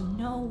 There's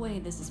no way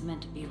this is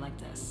meant to be like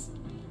this.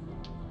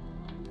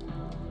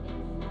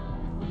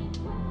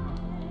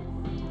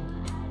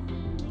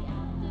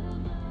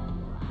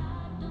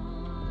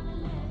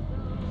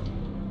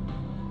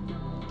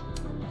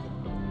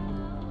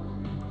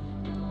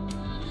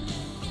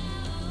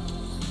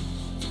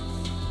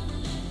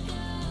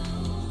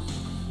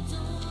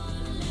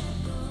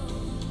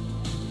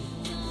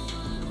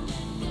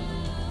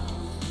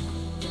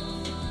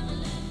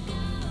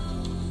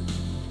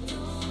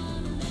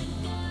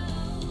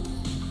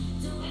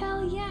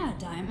 Hell yeah,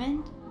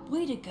 Diamond.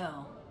 Way to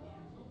go.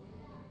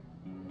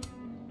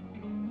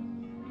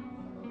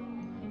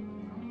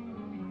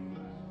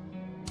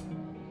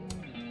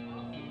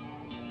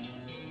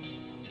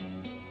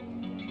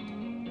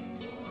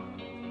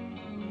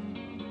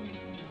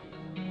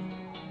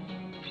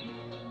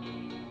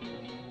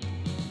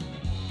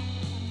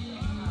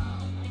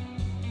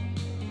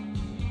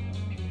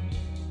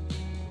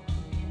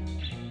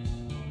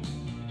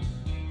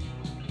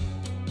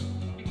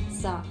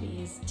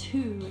 Safi is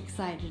too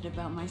excited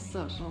about my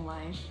social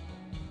life.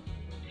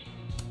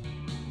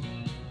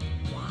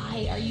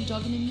 Why are you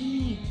talking to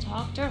me?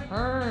 Talk to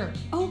her.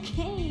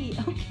 Okay.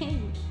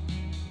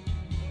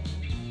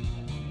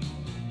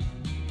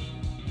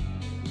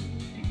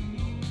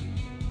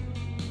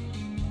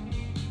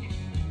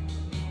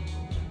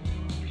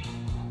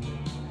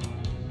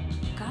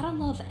 Gotta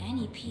love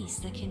any piece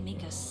that can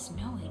make a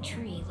snowy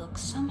tree look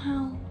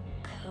somehow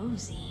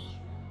cozy.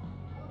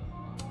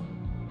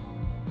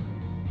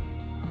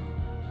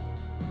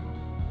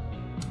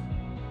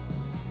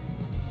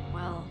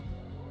 Well,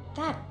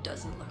 that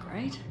doesn't look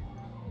right.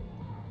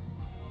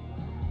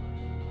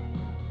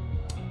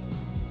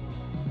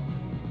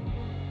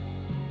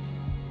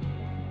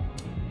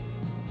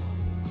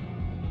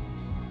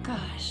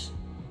 Gosh,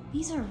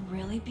 these are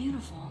really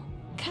beautiful.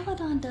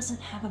 Caledon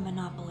doesn't have a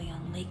monopoly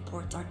on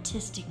Lakeport's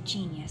artistic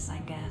genius, I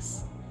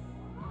guess.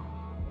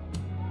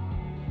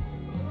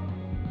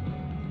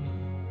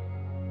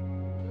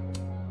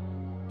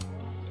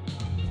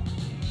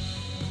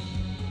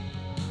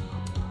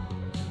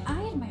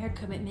 I admire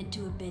commitment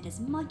to a bit as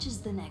much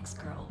as the next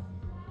girl,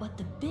 but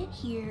the bit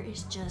here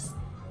is just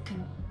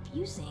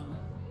confusing.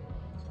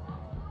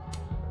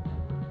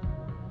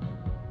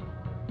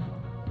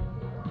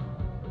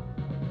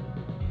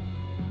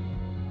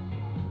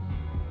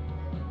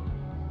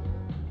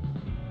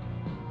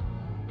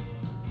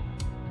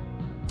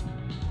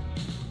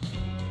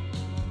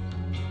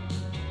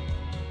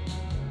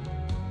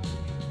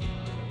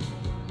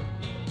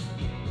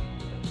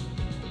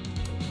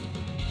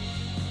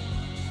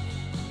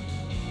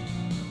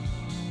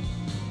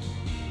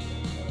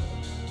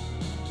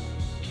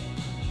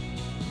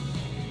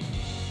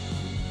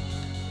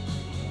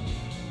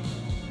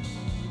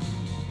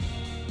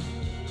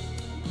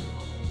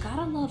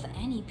 Gotta love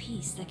any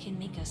piece that can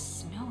make a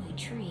snowy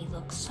tree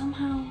look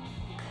somehow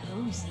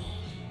cozy.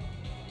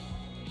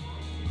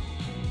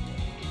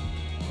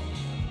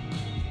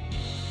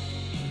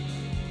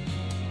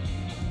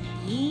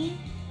 Yee,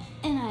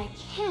 and I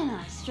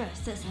cannot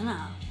stress this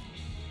enough.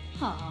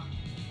 Aw.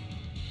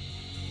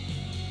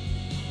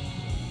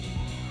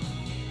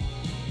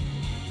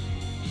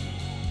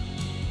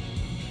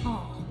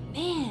 Oh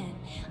man,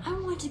 I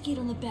want to get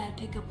on the bad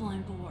pickup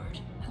line board.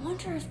 I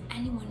wonder if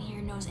anyone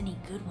here knows any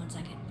good ones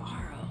I could borrow.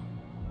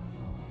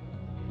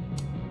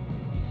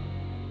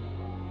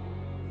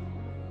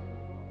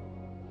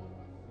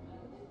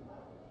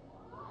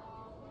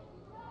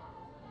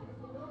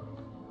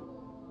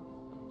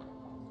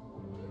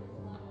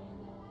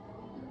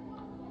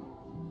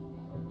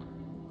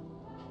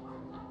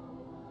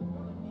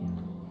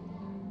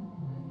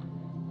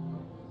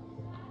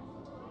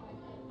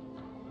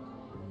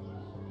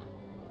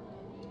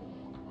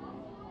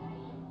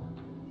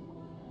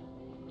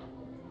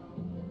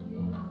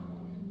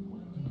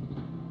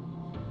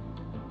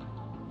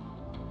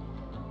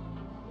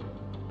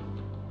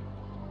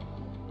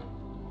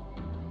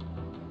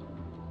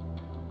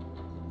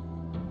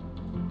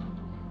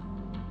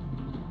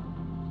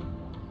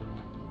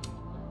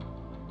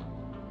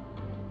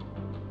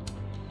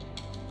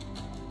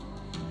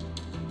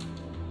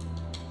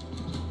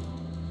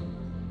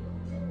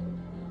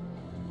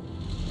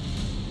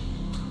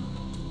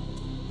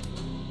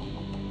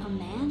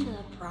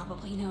 Amanda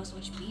probably knows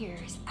which beer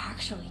is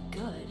actually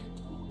good.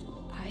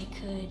 I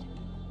could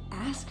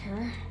ask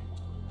her.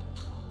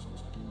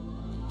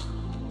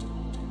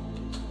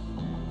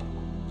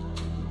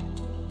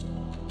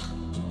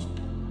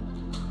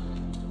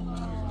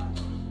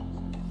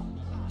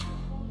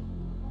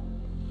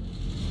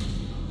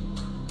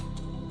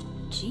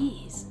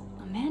 Jeez,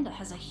 Amanda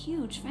has a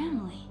huge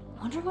family.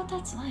 Wonder what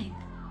that's like.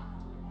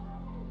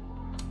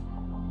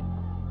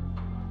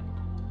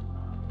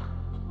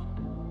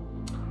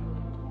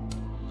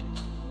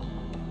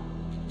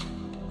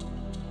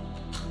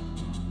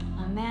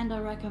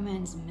 Amanda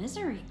recommends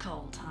Misery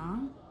Cold, huh?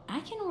 I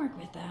can work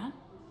with that.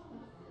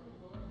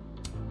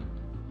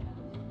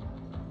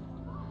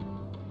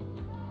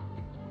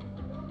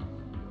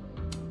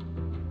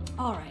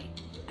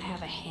 Alright, I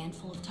have a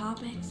handful of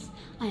topics.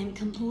 I am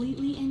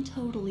completely and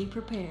totally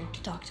prepared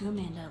to talk to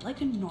Amanda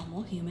like a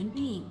normal human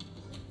being,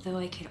 though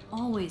I could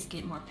always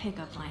get more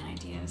pickup line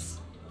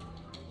ideas.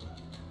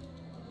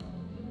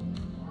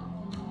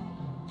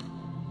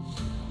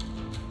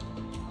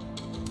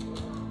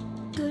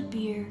 Good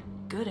beer,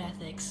 good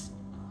ethics.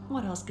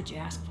 What else could you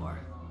ask for?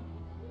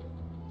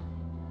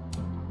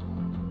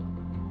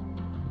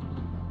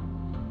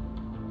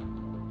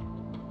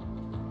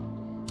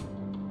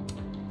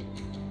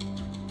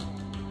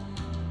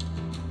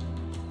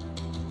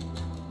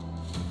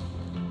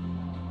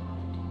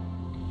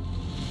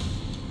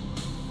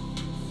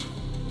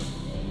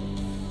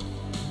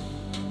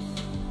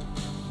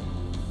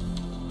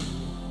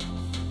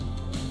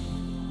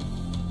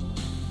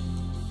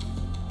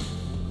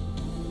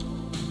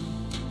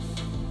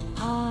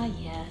 Ah,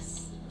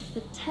 yes.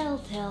 The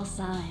telltale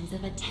signs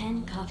of a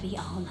 10 coffee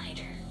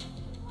all-nighter.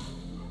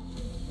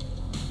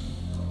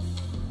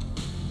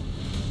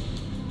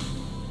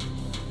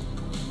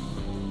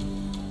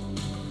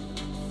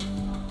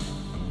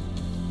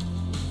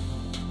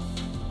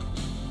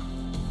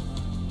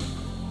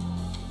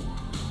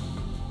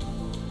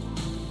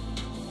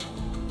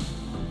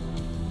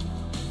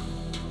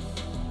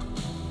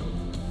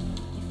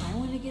 If I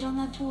want to get on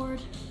that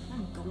board,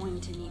 I'm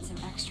going to need some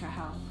extra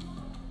help.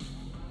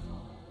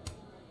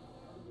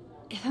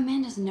 If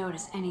Amanda's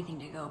noticed anything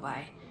to go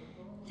by,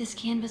 this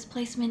canvas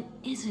placement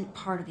isn't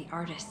part of the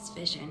artist's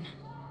vision.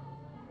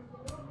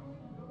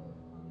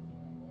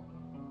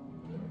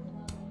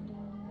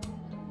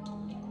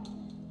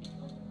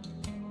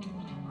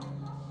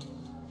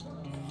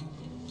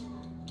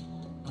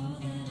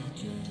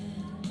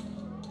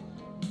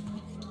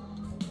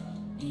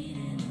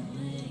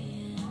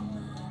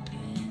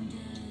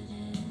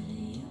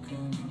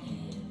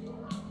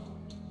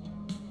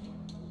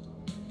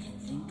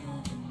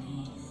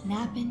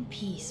 Nap in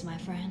peace, my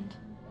friend.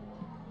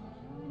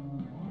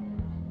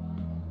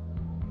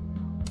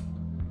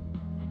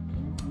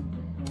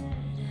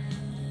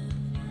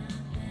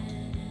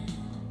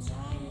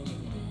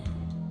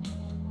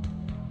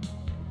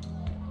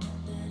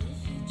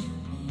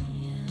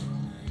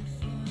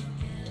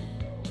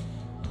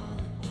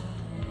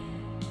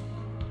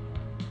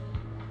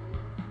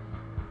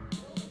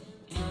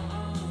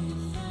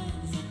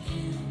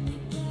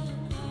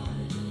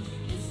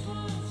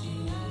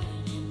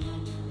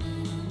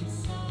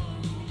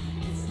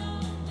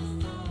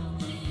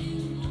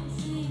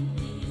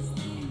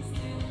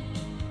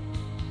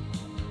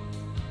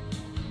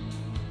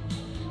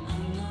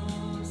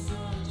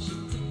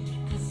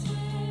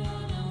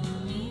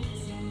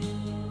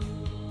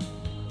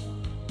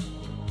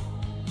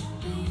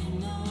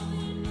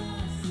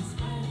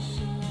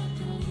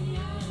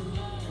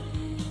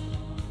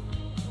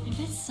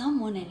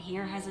 Someone in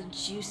here has a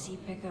juicy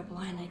pickup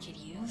line I could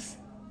use.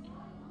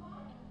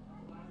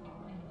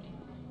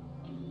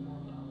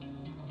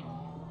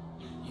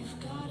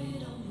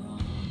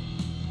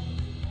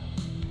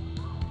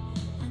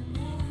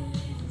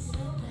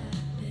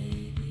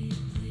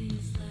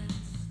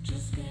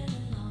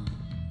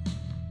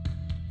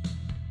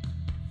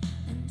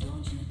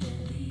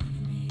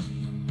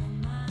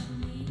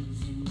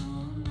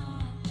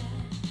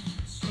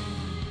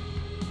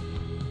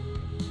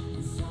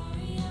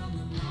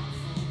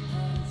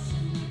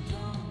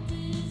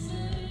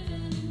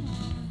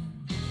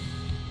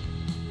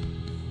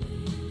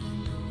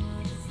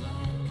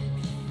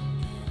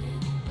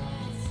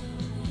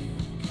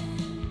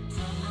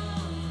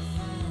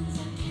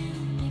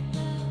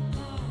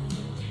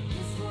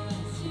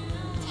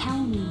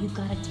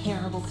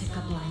 terrible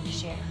pickup line to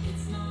share.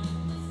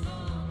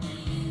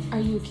 Are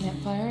you a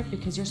campfire?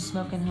 Because you're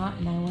smoking hot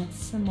and I want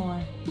some more.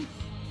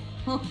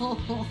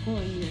 Oh,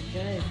 you're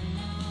good.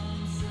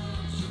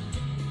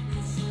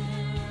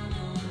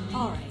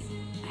 Alright,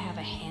 I have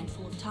a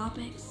handful of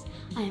topics.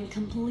 I am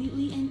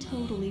completely and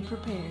totally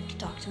prepared to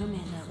talk to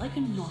Amanda like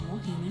a normal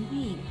human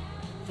being,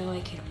 though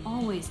I could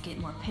always get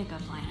more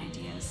pickup line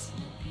ideas.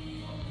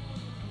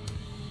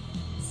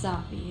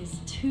 Safi is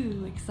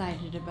too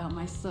excited about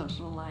my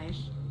social life.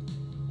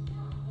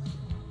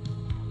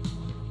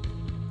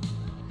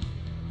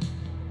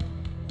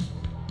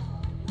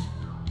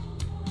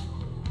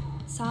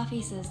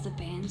 Safi says the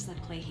bands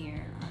that play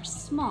here are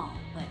small,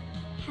 but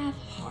have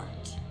heart.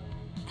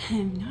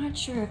 I'm not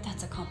sure if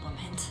that's a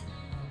compliment.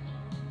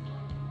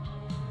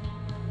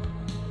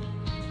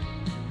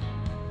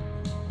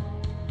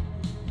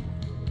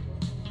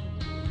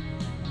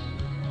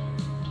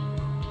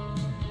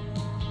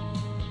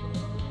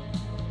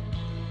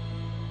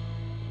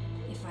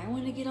 If I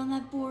want to get on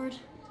that board,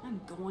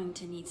 I'm going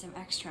to need some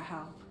extra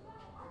help.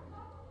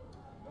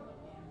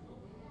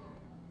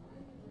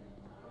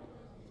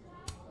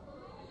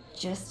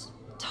 Just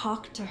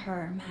talk to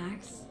her,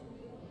 Max.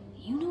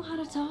 You know how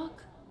to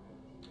talk.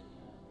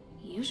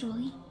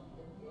 Usually.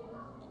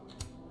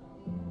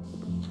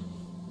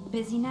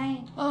 Busy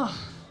night? Oh,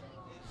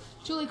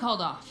 Julie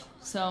called off,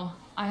 so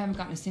I haven't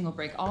gotten a single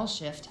break all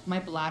shift. My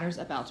bladder's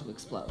about to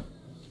explode.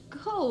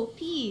 Go,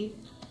 pee.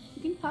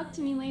 You can talk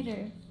to me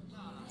later.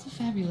 It's a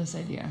fabulous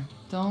idea.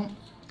 Don't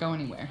go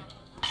anywhere.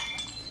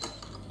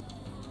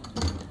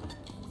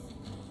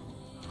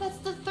 That's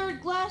the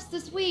third glass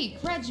this week,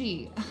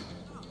 Reggie.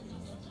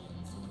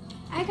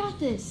 I got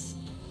this.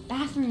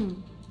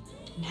 Bathroom.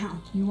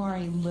 Now. You are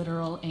a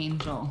literal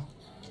angel.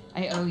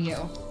 I owe you.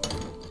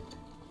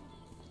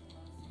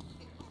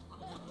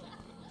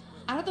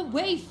 Out of the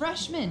way,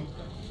 freshman!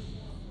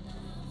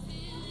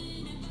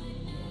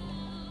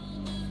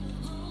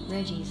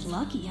 Reggie's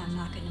lucky I'm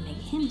not gonna make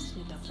him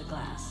sweep up the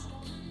glass.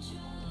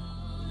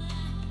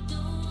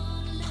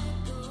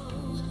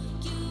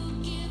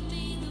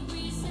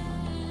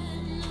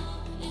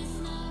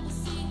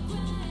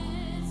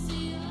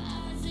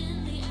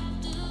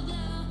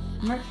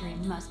 Mercury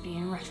must be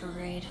in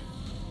retrograde.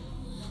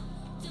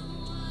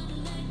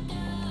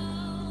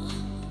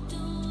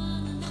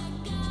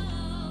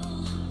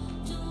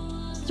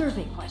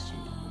 Survey question.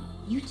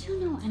 You two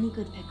know any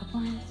good pickup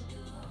lines?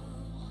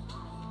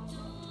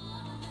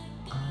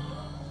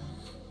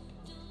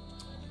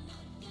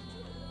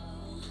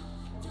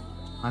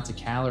 Lots of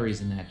calories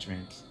in that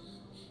drink.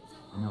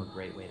 I know a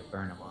great way to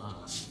burn them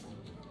off.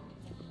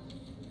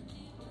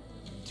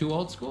 Too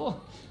old school?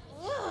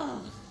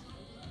 Ugh.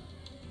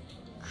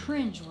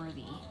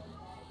 Cringeworthy,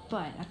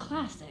 but a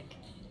classic.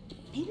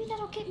 Maybe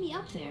that'll get me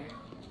up there.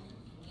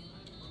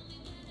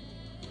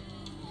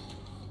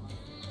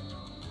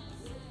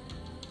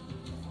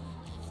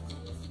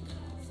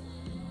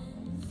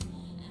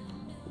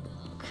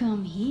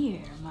 Come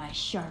here, my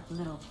sharp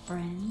little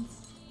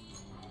friends.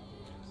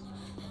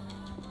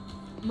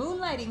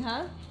 Moonlighting,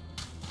 huh?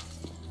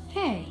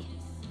 Hey,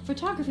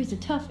 photography's a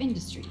tough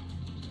industry.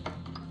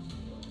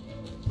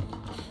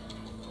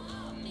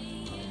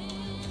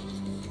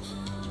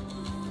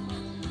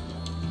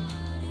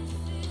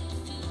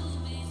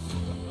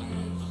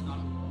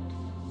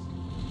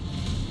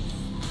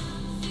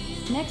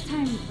 Next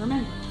time,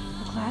 remember,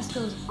 the class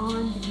goes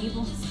on the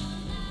table.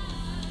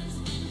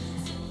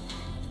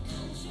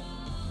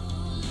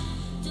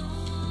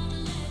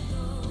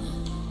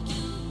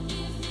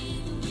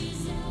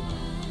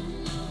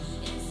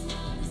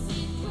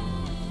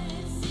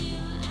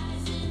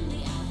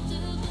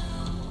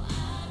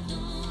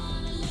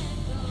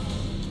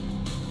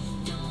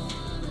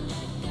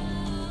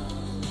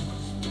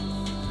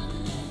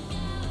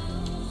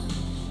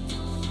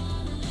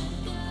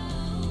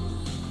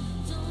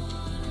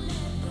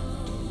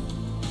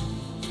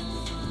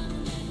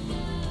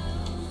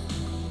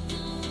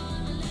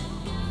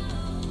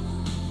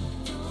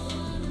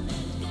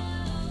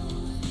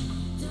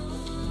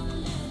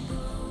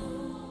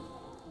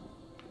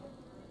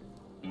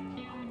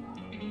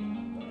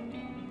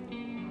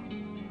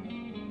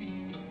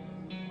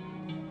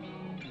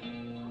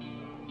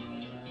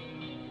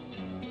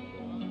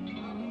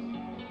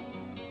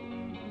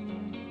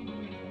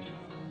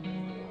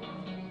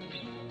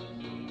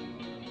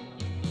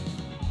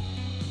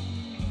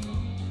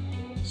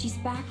 She's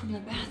back from the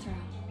bathroom.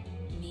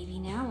 Maybe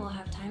now we'll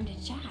have time to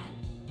chat.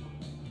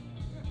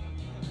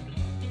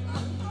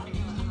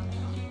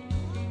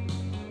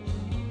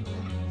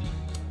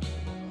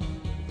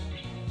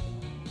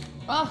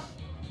 Oh,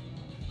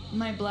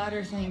 my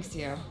bladder thanks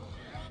you.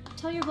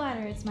 Tell your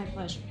bladder it's my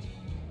pleasure.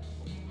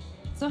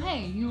 So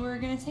hey, you were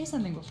gonna say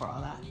something before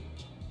all that.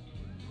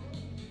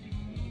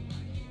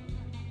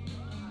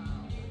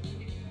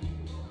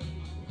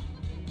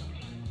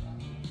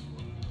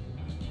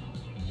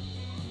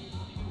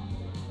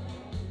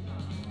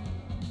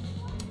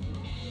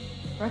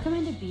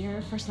 Recommend a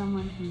beer for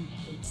someone who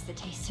hates the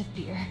taste of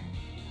beer.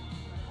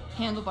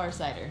 Handlebar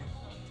cider.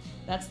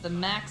 That's the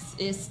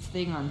max-ist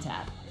thing on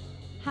tap.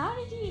 How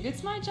did you?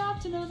 It's my job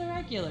to know the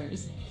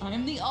regulars.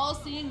 I'm the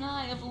all-seeing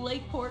eye of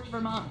Lakeport,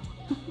 Vermont.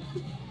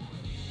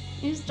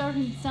 You're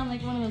starting to sound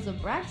like one of those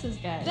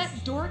Abraxas guys.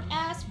 That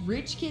dork-ass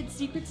rich kid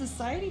secret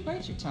society?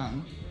 Bite your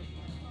tongue.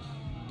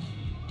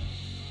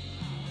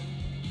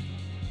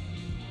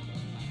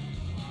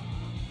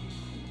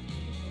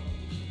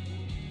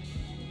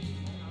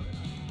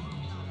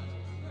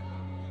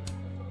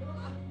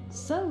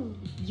 So,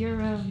 you're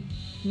a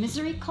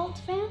Misery Cult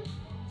fan?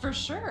 For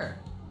sure.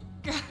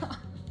 God,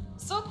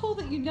 so cool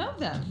that you know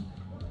them.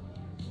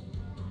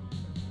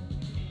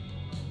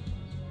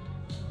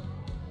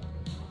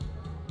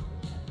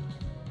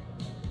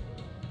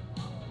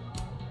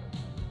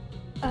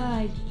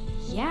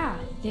 Yeah,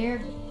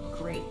 they're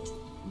great.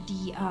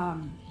 The,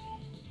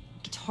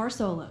 guitar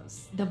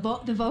solos, the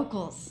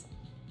vocals.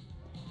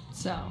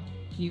 So,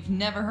 you've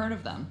never heard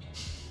of them?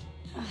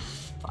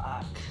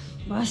 Fuck.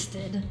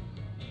 Busted.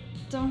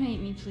 Don't hate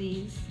me,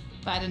 please.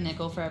 If I had a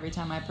nickel for every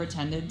time I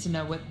pretended to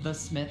know what the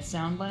Smiths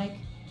sound like.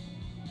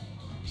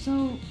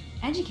 So,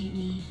 educate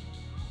me.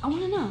 I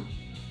want to know.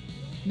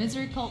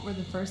 Misery Cult were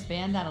the first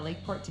band out of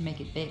Lakeport to make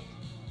it big.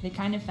 They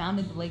kind of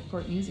founded the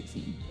Lakeport music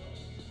scene.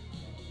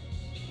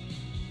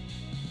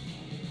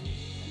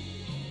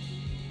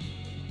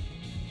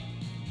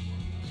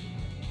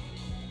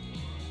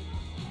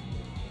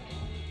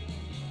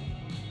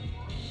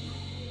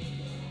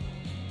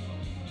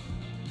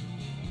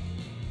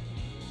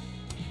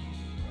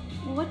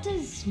 What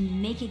does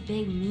make it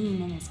big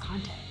mean in this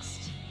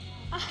context?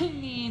 I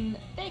mean,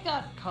 they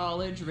got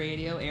college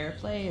radio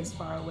airplay as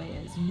far away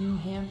as New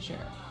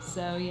Hampshire.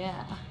 So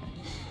yeah,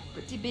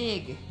 pretty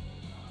big.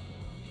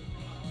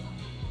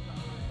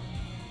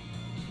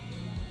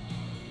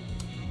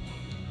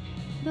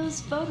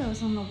 Those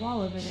photos on the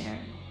wall over there.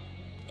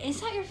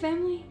 Is that your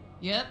family?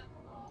 Yep,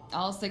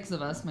 all 6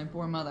 of us, my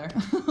poor mother.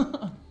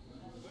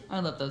 I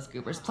love those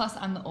goobers. Plus,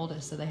 I'm the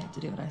oldest, so they have to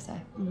do what I say.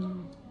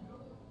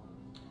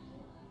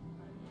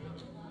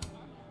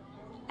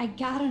 I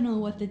gotta know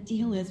what the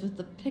deal is with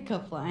the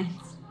pickup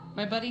lines.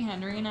 My buddy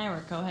Henry and I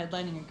were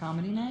co-headlining a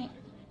comedy night.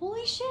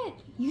 Holy shit,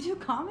 you do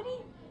comedy?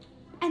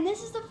 And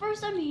this is the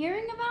first I'm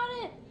hearing about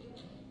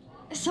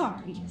it?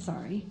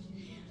 Sorry.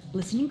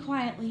 Listening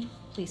quietly,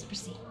 please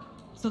proceed.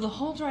 So the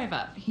whole drive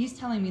up, he's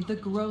telling me the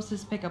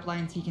grossest pickup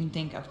lines he can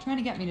think of, trying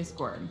to get me to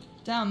squirt.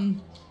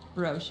 Dumb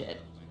bro shit.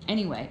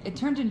 Anyway, it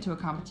turned into a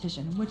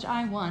competition, which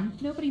I won.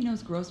 Nobody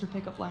knows grosser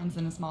pickup lines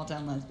than a small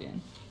town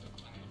lesbian.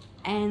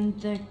 And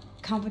the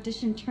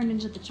competition turned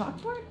into the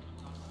chalkboard?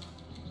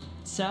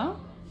 So,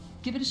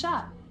 give it a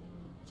shot.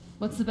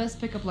 What's the best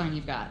pickup line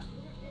you've got?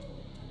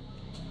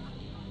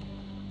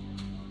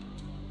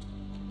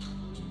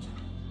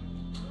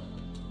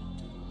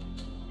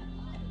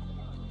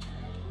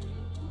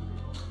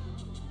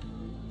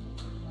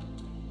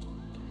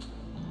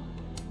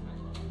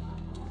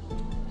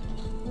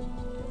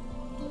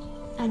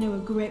 I know a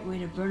great way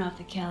to burn off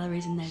the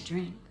calories in that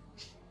drink.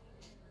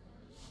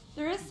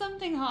 There is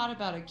something hot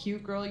about a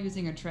cute girl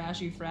using a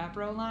trashy frat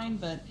bro line,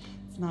 but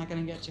it's not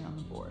gonna get you on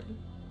the board.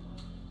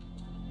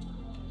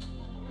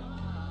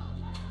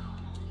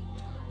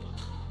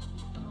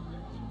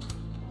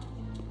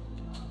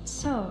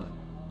 So,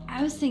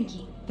 I was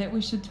thinking, That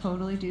we should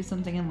totally do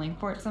something in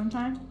Lakeport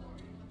sometime?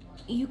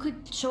 you could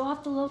show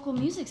off the local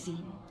music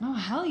scene. Oh,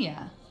 hell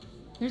yeah.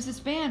 There's this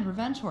band,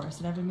 Revenge Horse,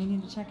 that I've been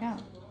meaning to check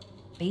out.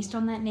 Based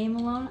on that name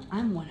alone,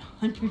 I'm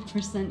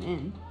 100%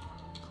 in.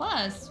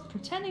 Plus,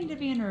 pretending to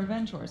be in a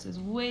Revenge Horse is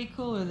way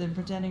cooler than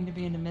pretending to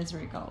be in a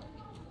Misery Cult.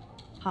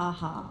 Ha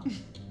ha.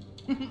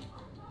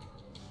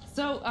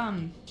 So,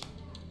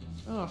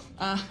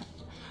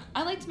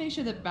 I like to make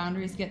sure that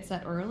boundaries get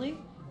set early.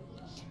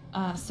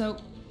 So,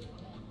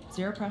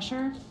 zero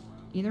pressure,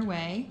 either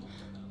way,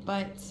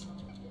 but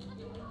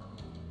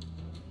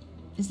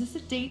is this a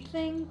date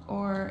thing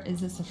or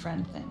is this a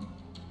friend thing?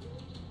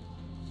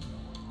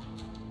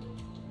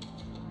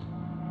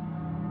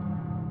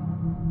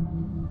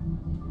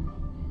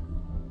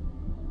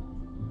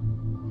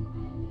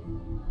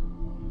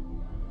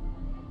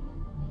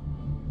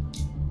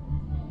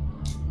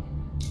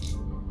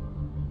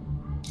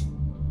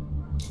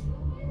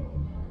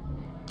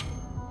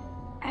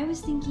 I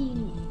was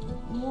thinking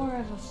more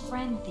of a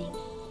friend thing.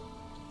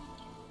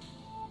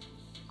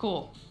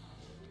 Cool.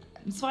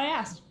 That's why I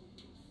asked.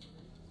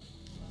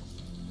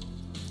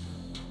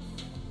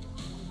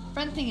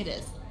 Friend thing it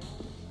is.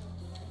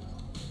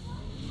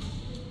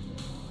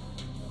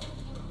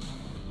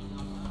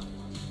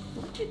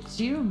 Look at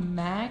you,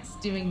 Max,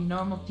 doing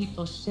normal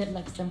people shit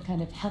like some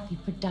kind of healthy,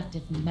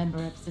 productive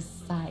member of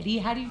society.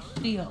 How do you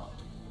feel?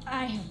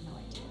 I have no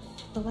idea.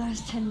 The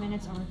last 10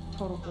 minutes are a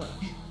total blur.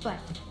 But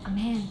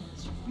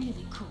Amanda's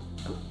really cool.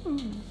 Ooh.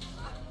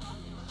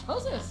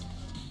 How's this?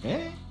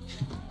 Hey.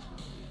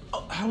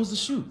 Oh, how was the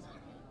shoot?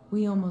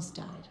 We almost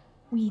died.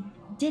 We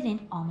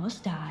didn't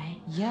almost die.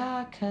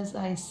 Yeah, 'cause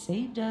I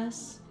saved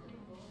us.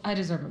 I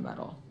deserve a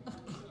medal.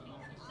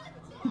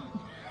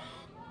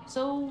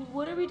 So,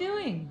 what are we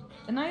doing?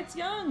 The night's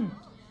young.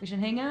 We should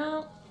hang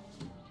out.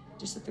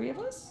 Just the 3 of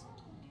us?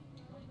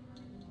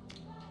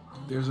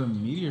 There's a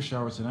meteor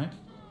shower tonight.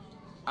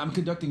 I'm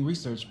conducting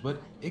research, but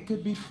it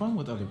could be fun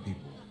with other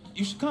people.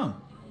 You should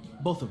come.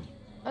 Both of you.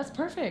 That's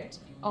perfect.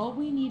 All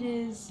we need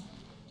is...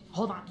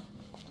 Hold on.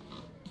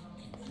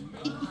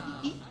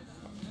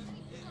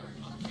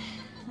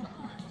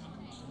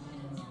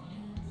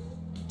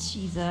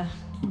 She's a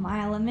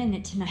mile a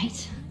minute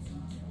tonight.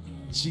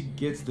 She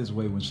gets this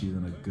way when she's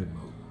in a good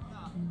mood.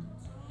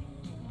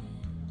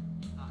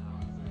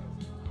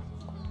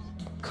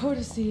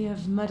 Courtesy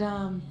of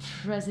Madame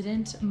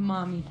President,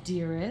 Mommy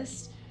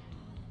Dearest.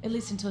 At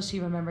least until she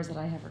remembers that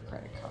I have her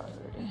credit card.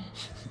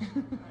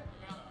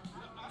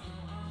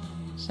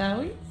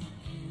 Shall we?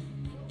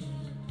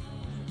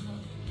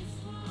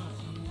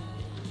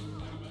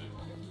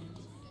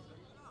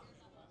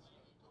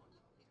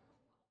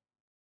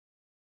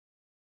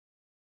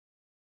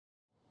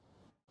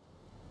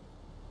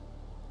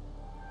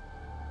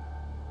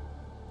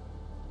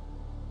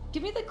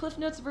 Give me the Cliff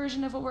Notes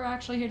version of what we're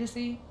actually here to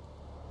see.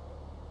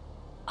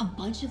 A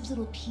bunch of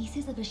little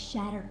pieces of a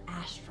shattered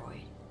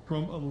asteroid.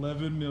 From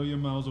 11 million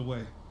miles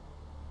away.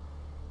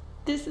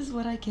 This is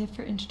what I get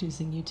for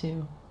introducing you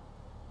to.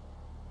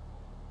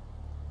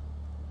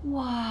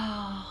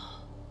 Wow.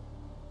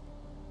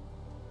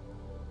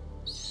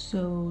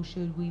 So,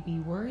 should we be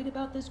worried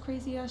about this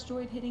crazy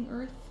asteroid hitting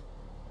Earth?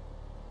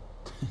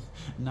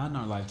 Not in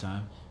our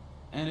lifetime.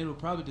 And it'll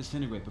probably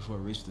disintegrate before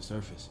it reaches the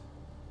surface.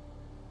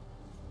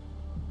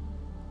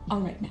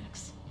 All right,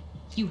 Max.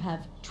 You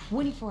have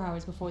 24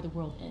 hours before the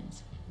world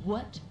ends.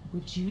 What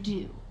would you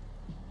do?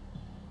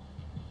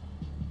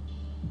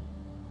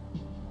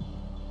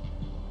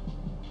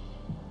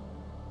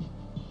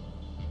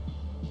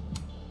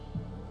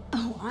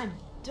 Oh, I'm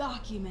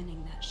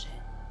documenting that shit.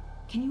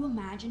 Can you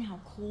imagine how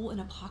cool an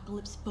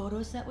apocalypse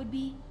photo set would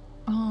be?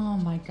 Oh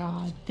my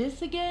god,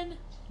 this again?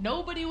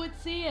 Nobody would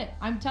see it.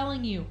 I'm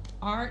telling you,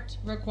 art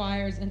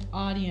requires an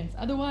audience.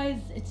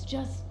 Otherwise, it's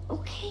just...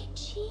 Okay,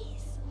 jeez.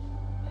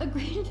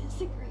 Agree to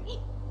disagree.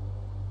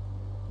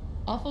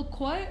 Awful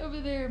quiet over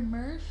there,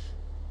 Murph.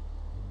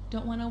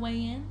 Don't want to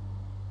weigh in?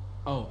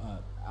 Oh,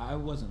 I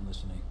wasn't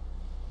listening.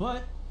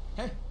 But,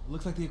 hey,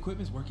 looks like the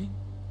equipment's working.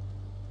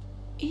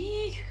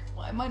 Eek,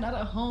 why am I not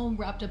at home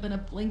wrapped up in a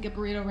blanket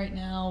burrito right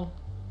now?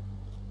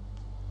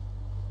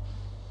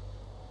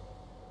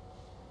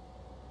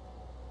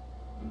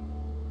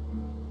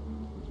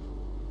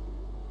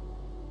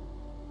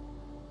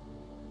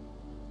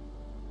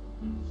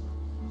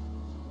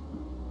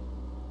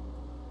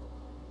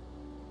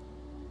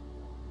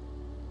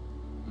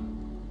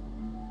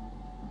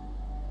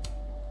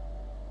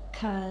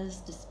 Because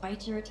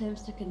despite your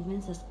attempts to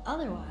convince us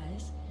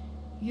otherwise,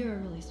 you're a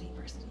really sweet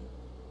person.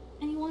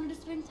 And you wanted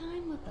to spend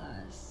time with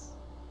us.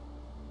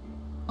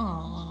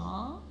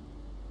 Aww.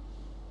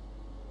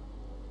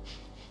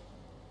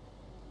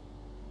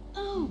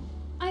 Oh,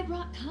 I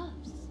brought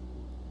cups.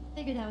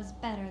 Figured that was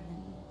better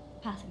than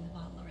passing the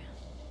bottle around.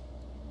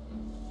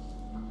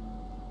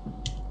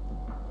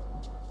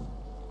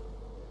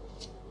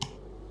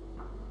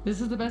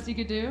 This is the best you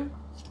could do?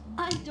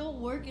 I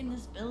don't work in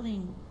this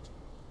building.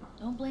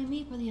 Don't blame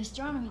me for the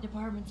astronomy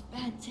department's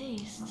bad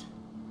taste.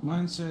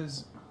 Mine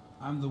says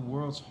I'm the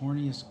world's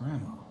horniest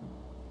grandma.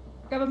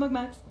 Grab a mug,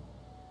 Max.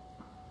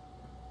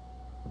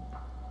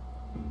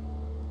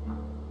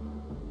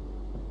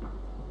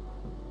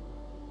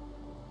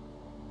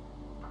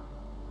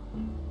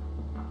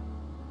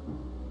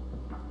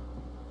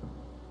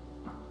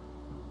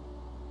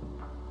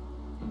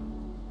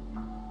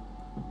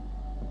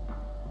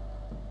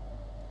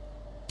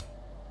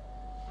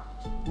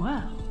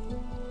 Wow.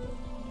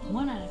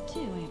 1 out of 2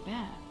 ain't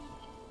bad.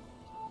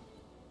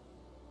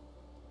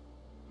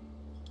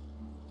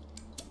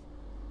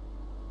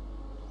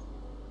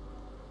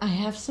 I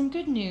have some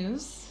good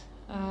news.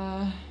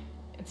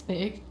 It's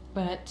big,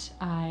 but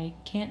I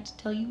can't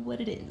tell you what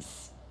it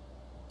is.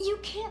 You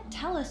can't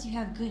tell us you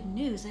have good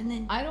news and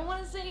then... I don't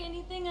want to say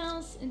anything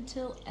else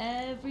until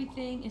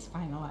everything is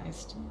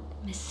finalized.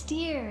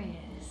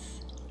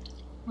 Mysterious.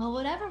 Well,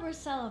 whatever we're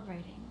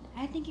celebrating,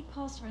 I think it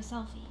calls for a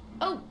selfie.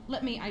 Oh,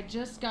 I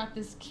just got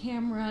this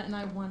camera and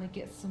I want to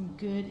get some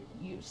good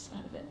use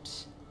out of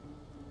it.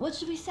 What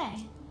should we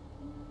say?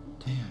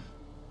 Damn,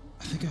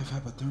 I think I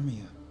have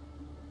hypothermia.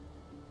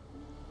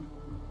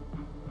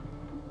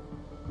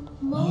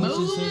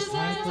 Moses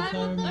has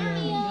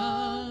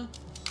hypothermia.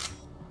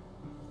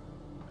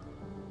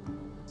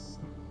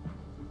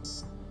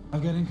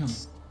 I've got income.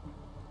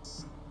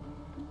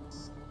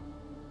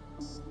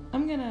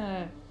 I'm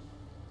gonna,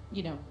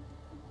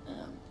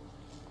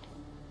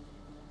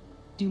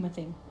 do my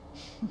thing.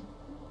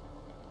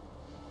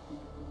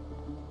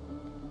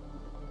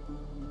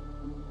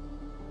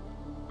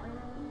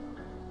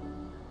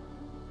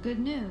 Good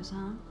news,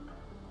 huh?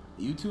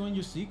 You two and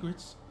your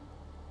secrets.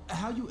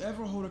 How you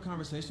ever hold a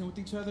conversation with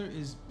each other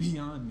is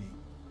beyond me.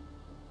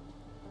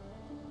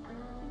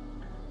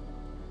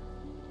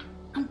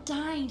 I'm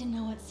dying to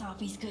know what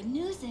Sophie's good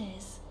news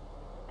is.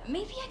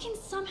 Maybe I can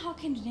somehow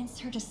convince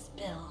her to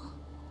spill.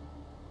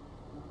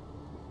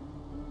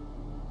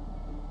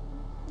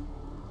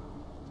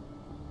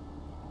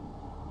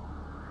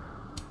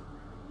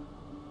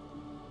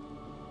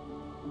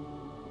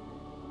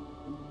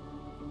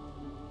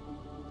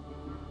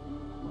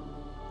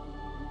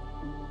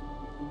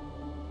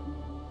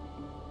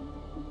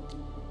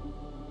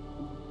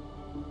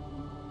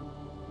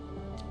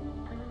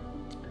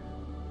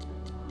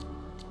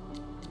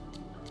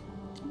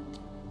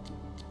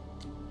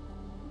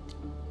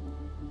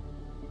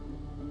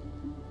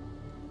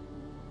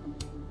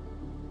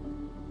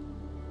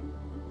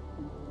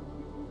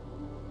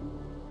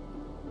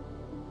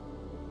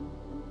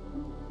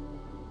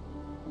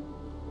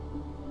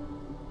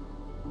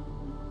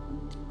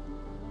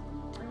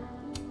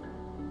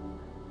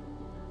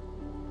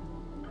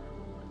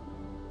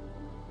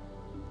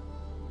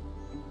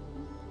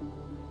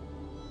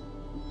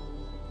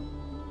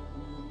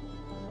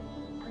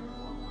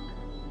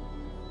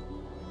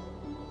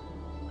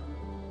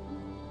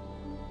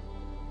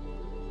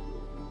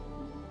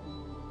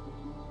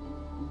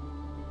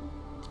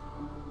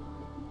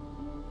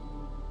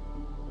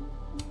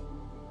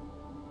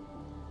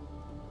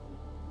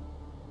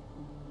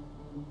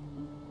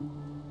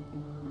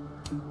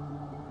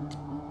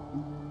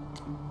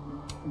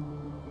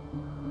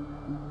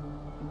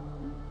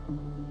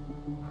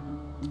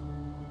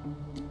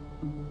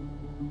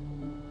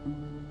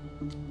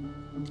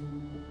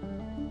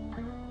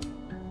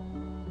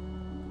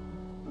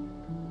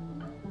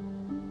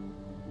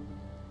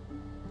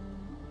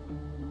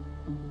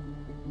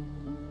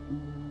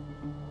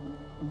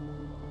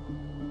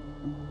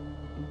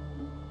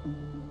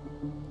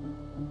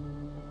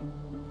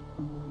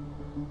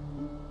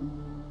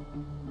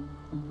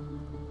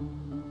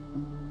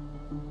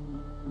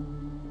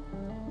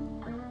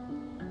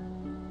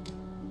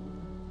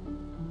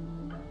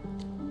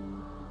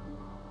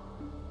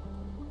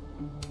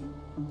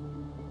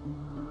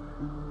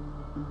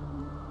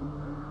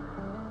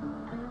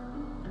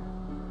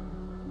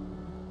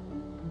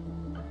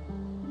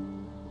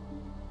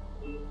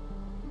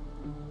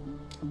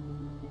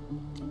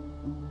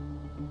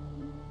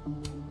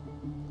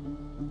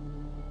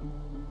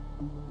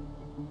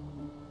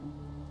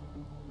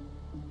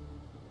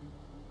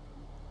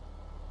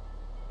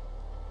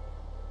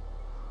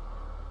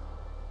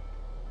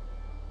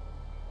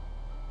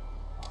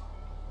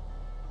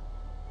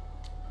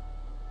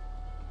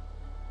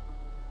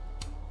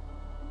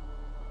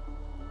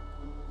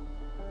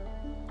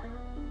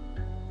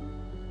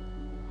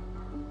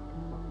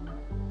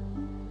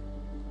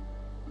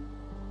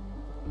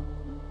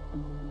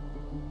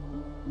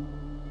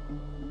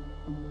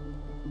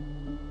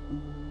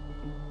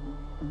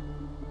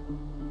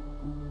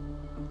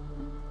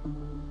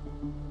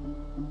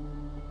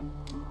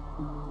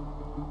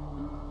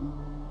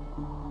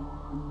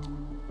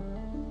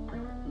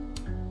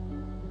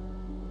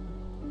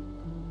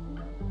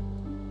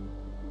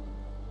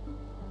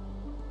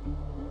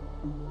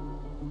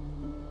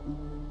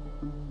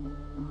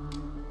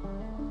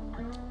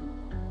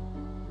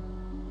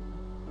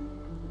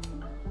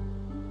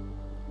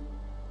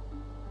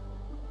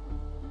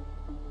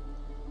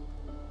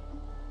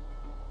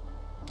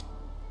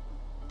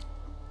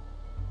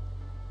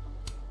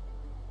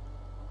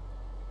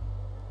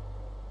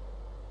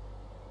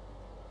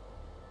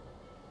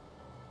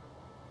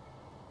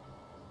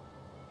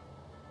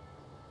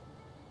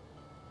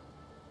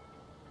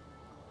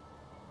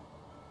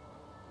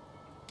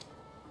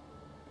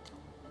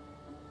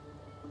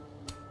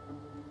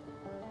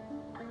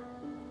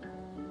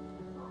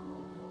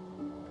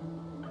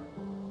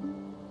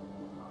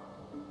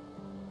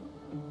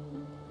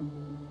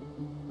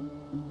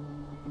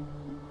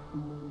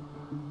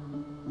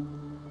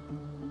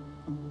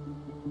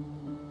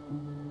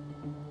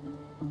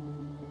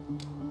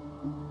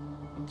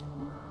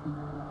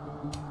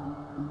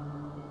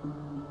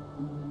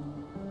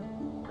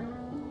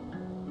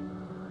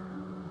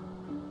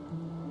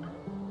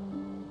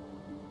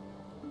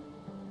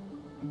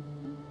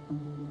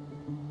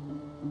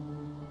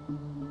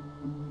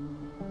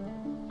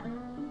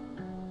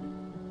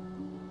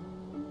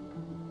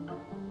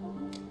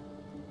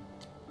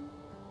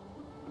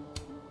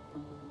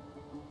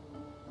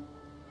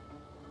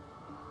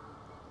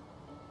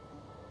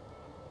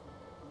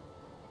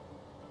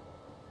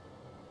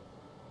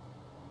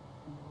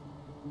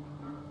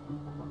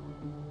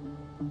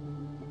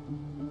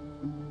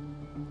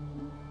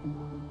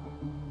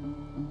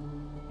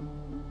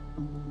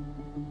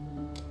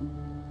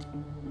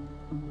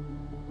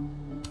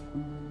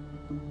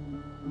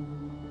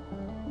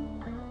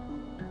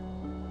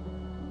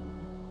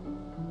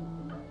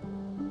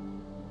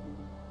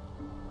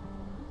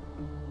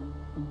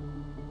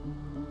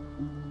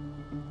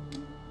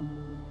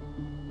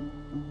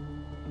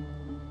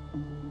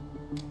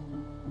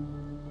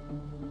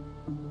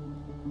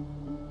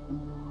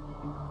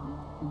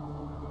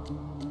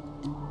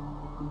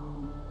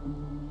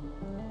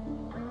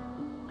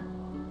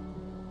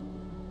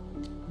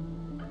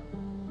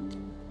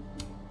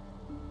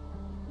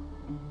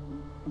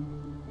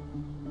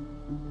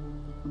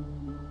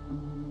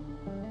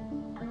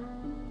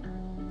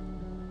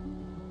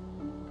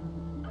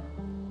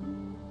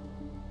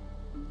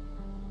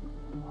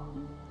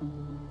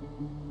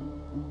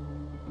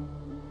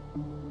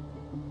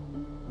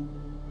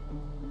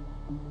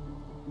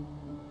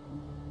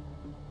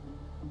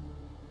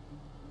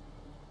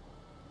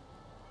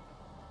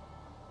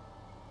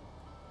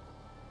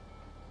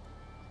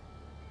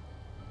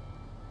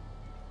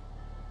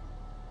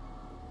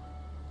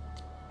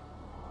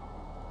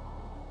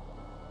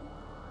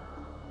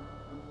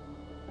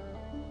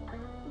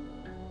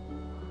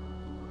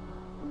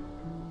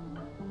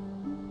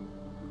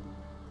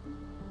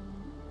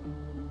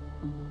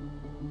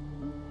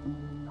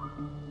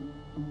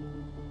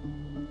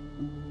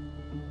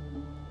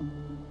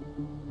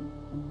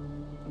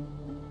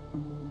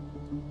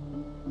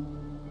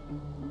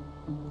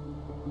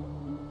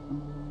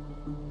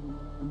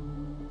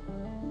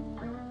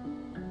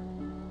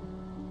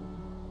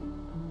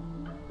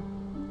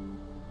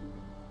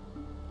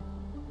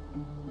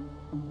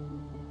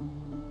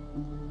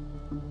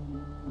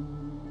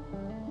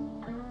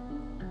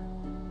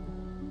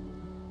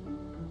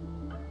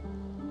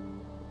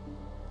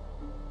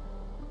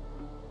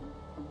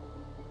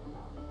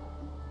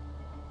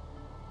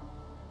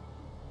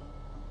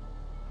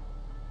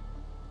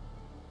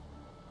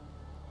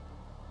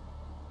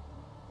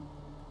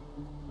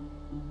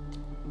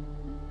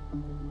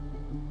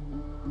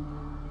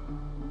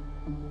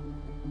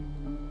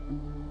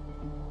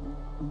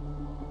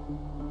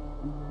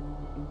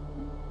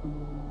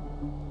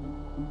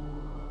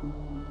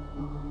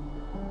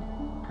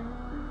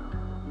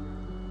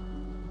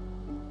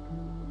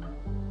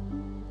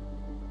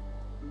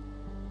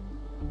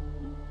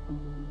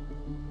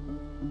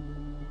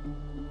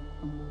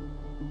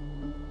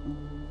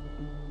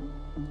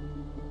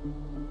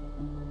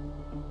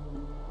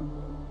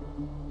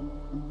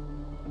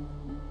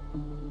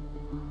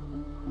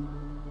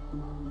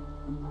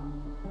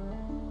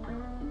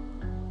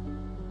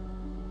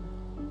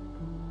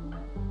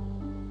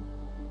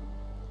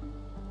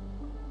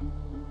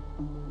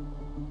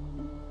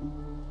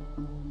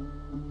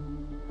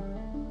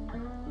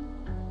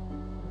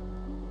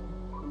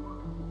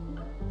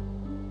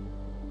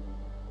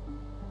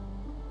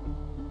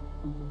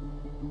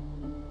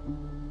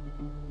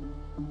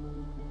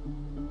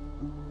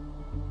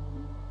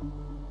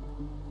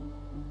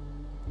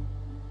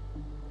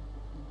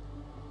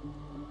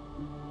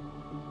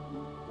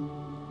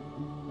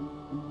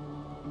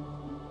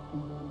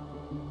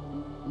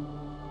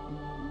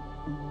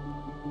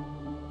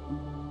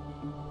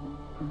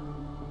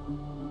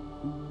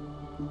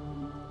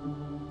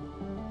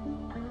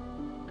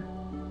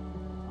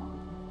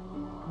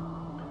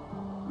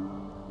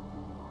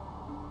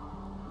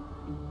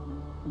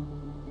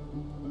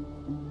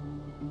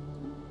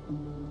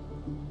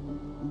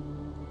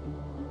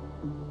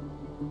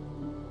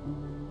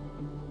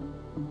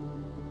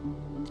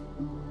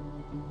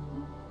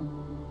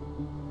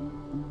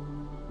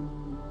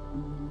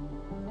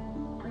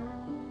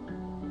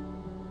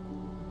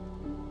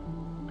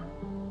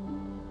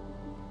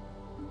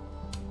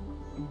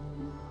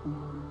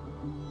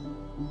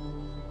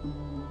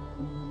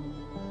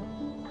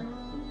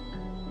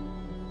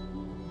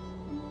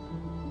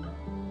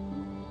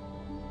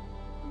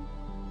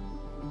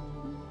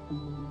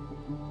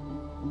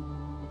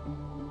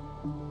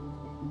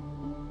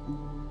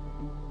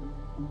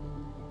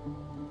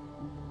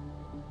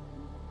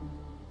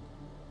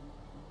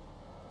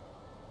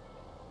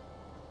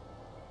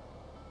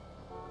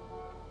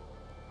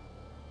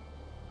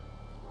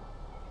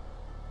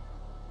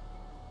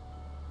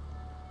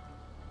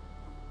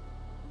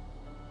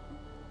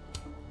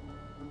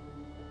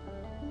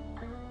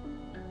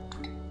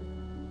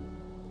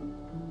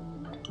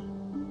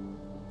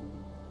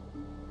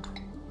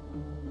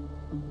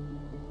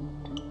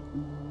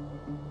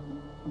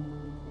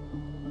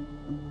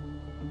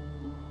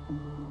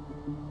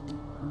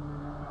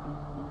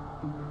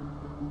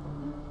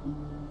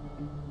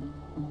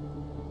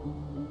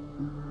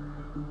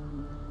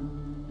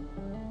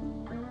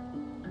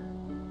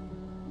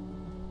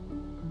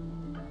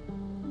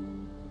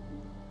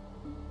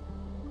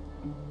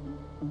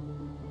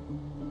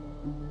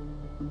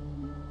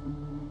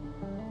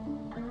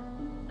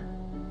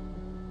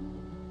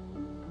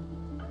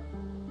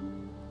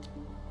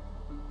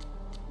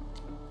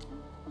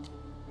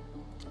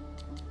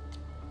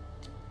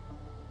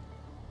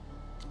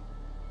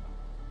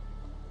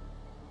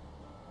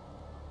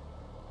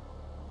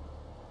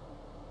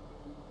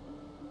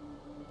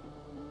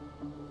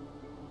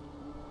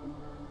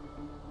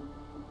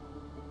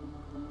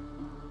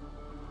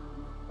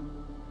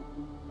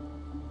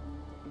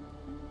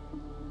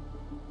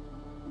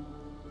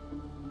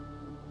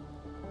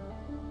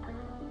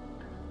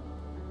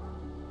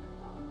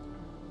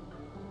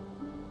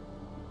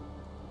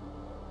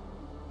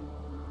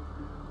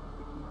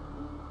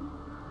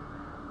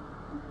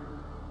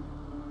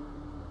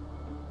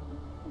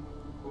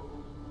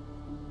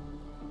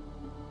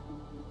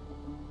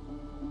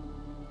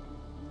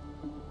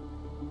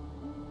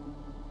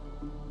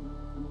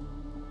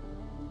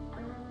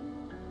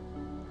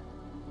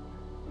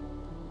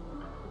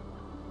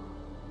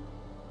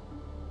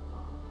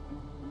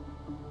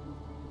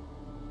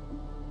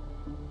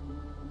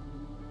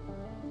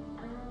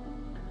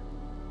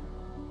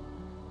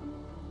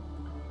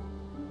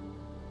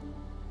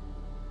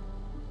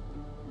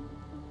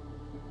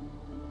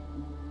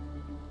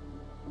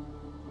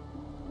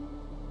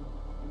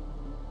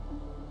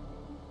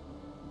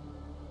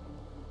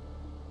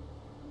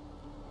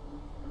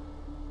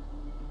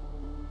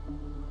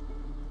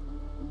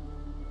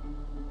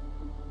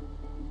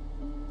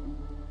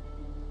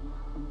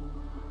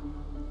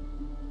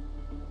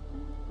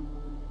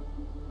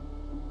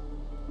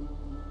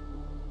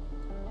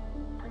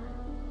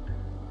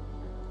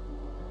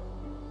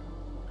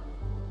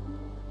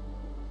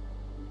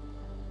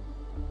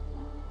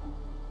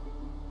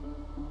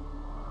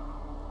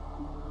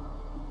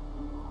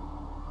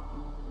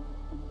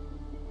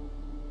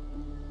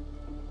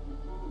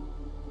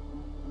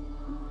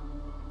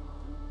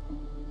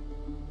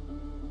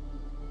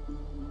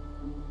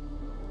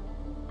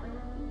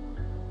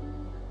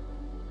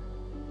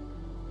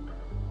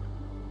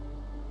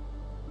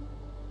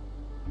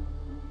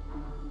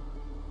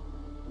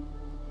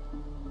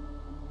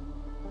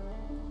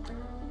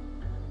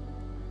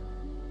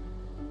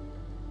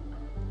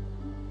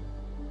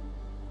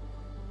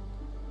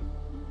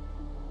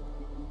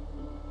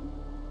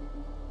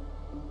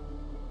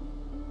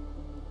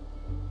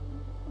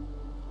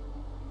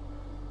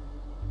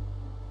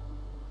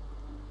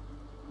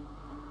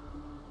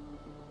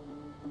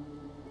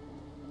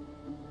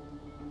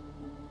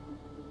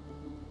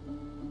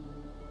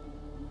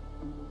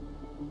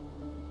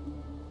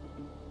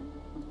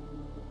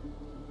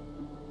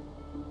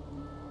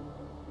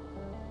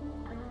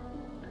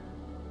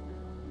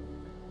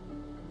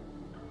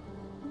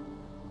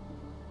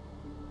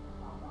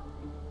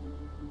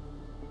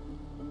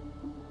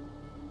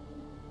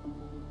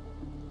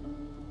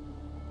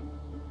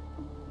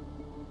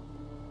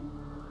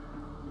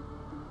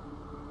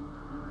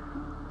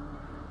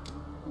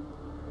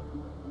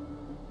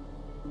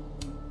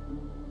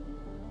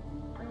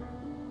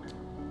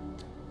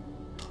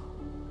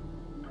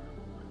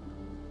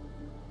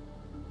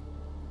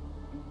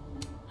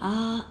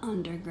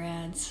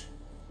 undergrads.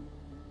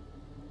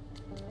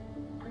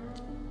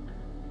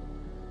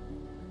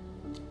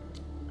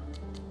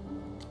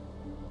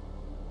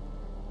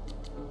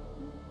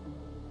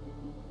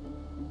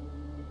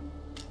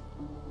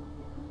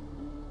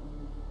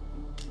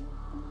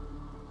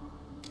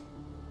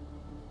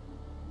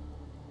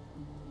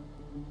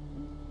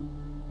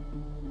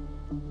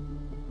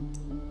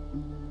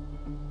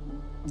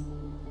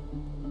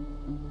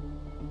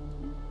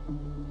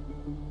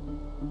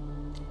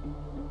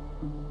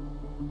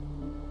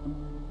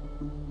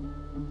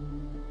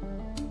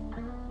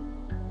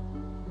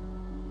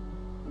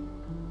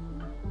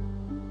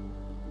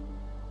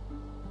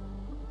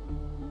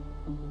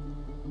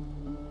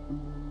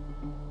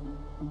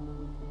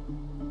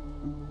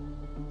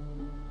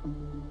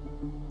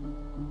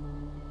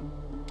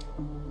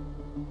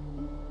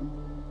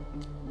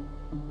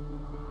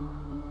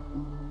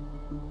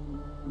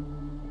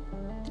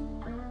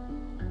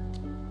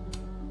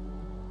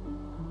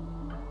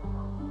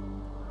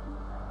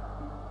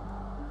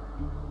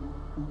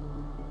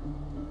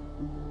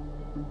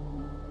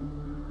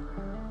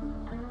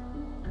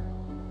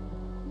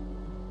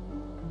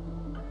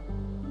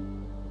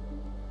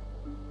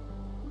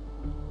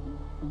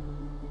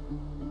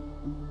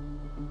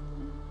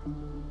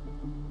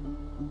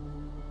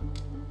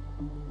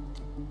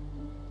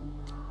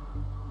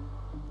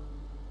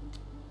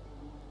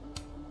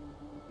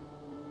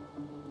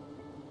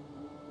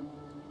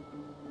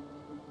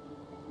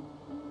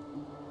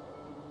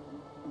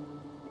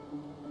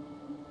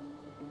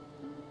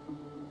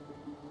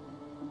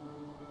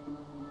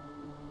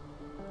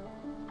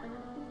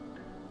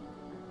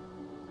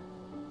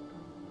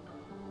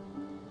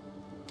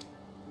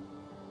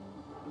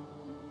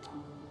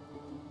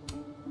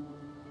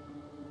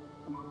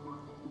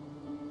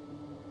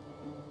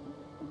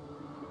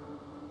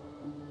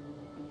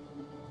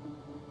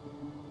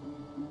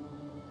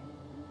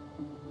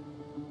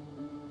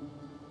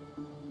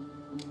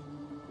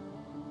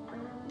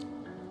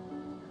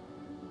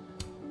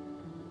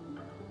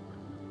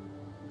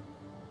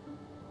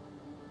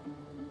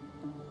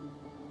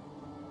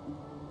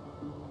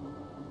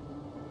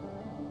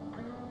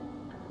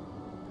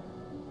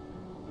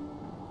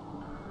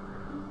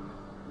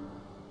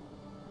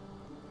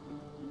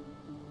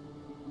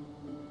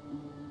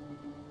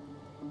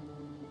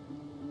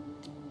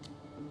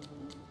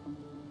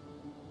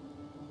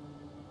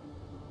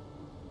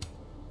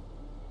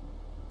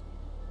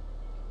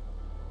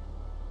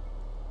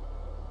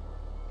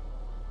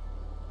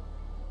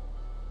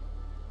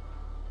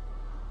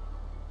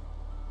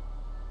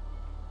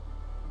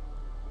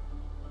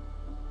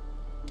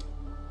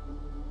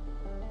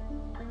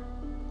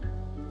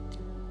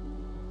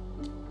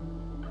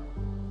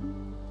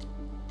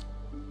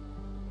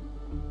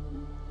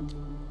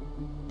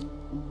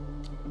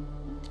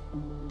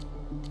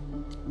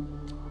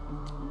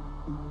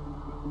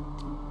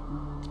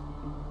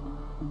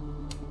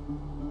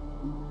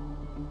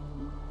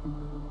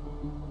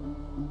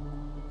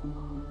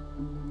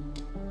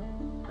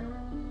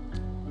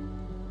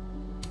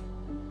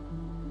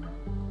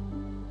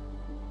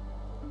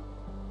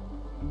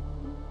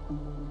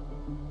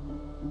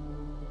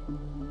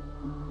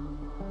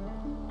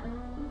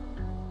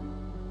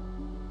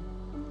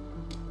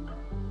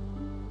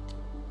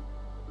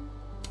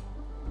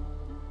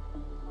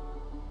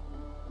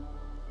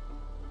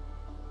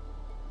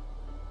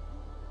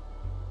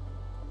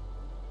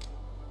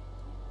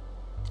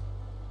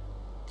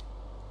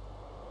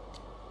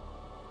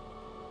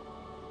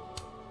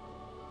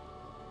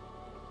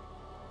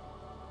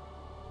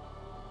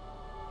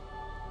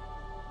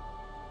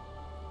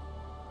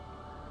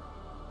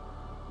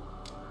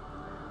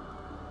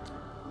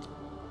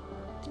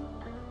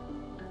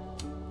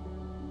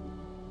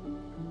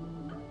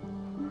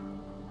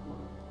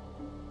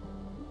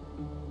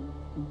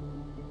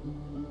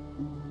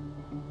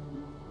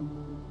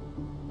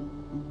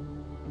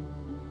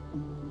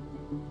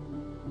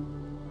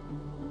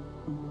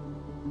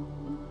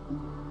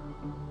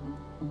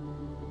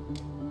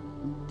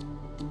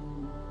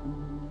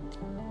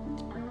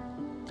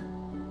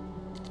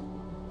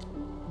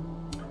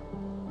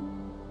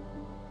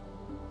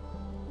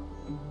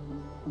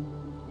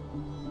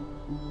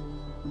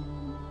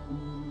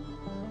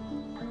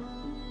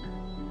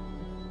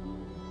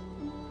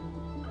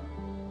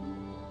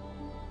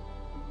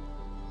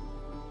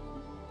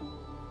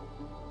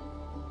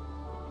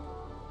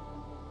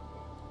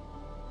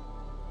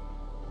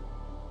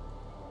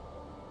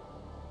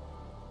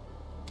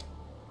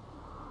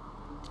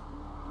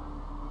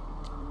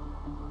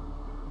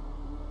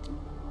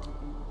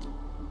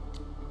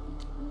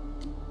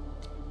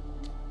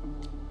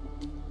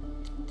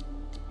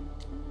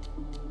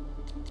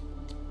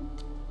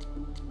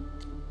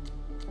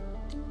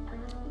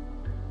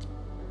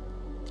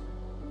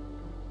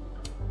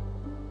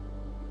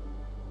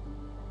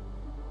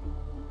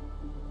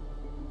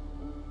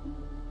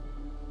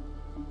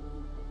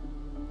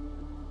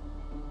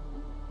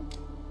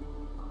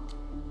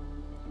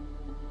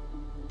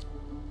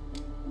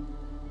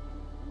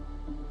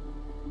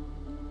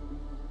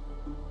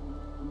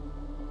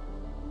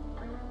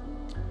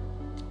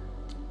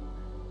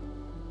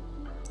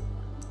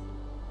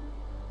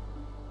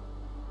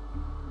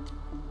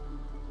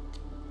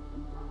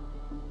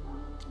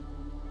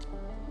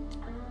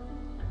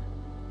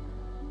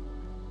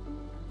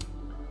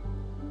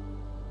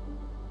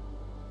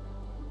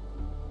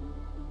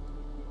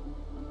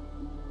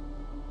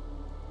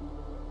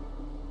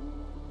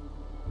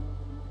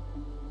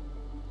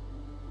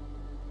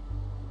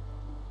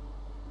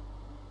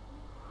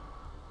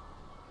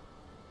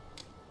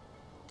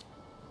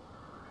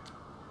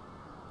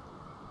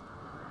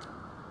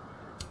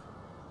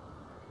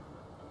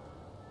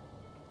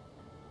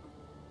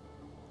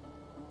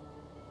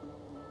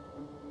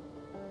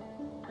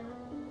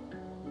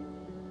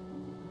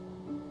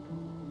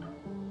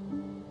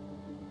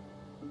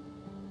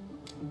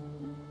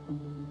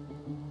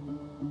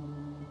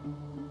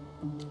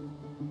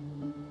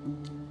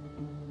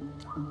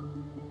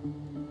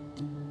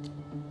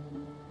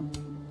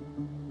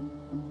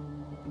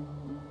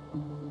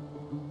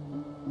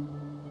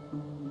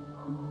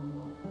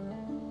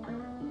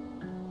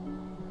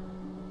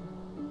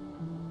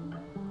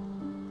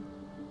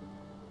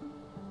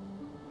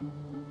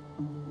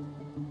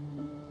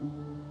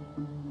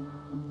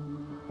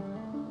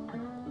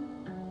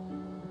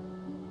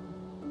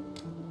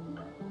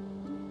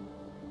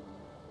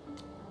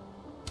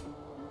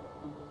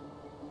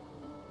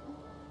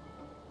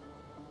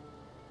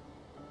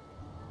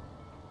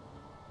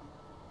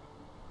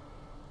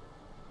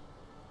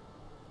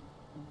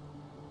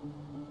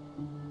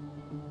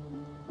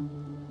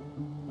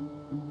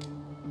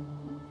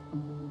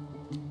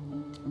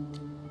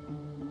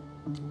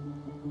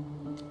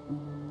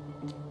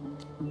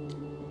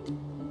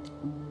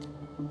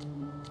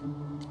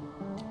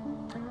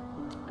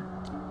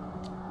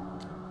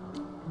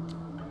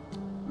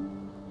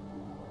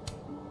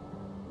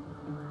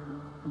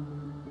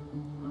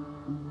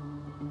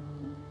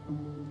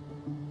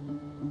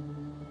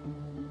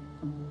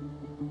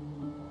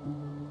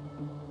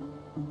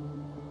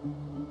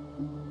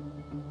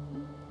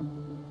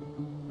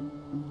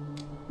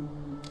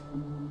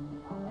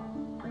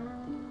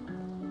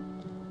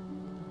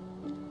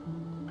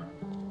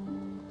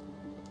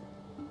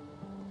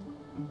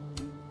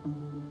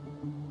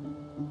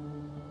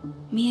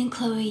 Me and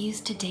Chloe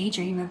used to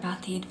daydream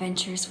about the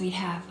adventures we'd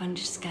have under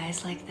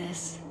skies like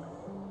this.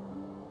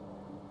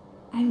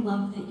 I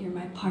love that you're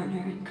my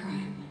partner in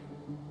crime.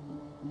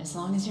 As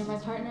long as you're my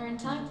partner in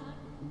time.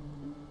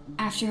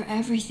 After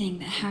everything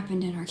that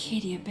happened in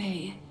Arcadia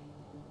Bay,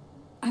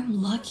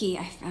 I'm lucky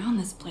I found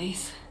this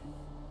place.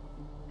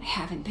 I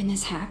haven't been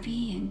as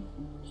happy in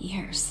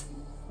years.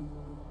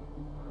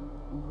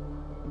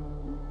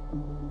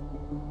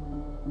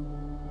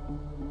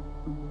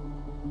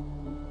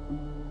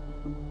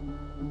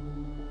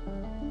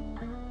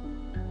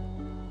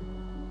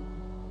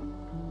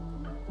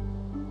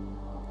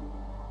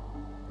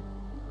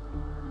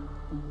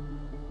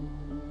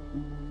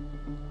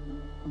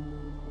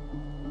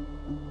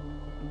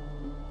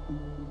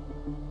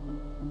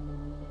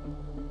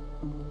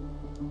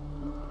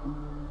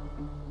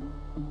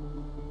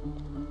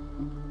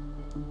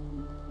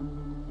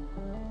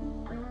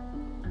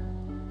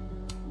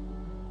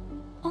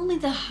 Only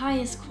the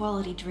highest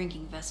quality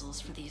drinking vessels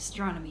for the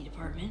astronomy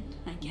department,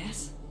 I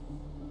guess.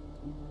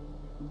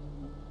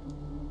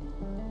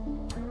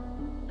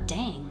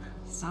 Dang,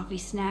 Safi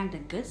snagged the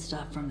good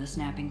stuff from the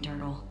snapping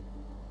turtle.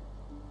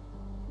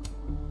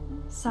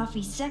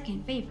 Safi's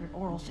second favorite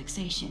oral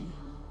fixation.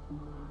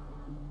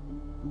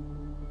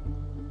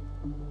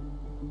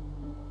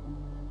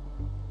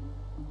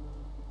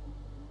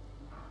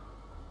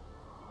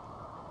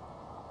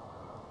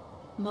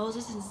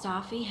 Moses and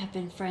Safi have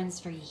been friends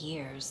for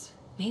years.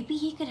 Maybe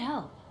he could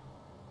help.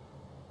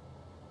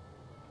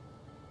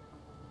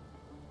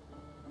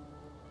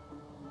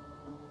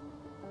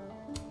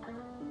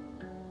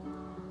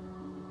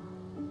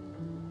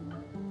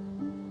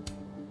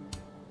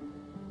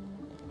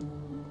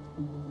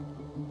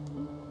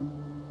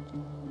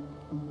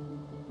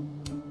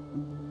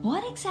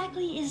 What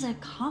exactly is a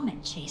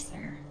comet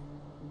chaser?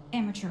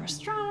 Amateur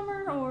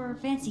astronomer or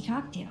fancy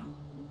cocktail?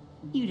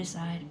 You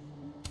decide.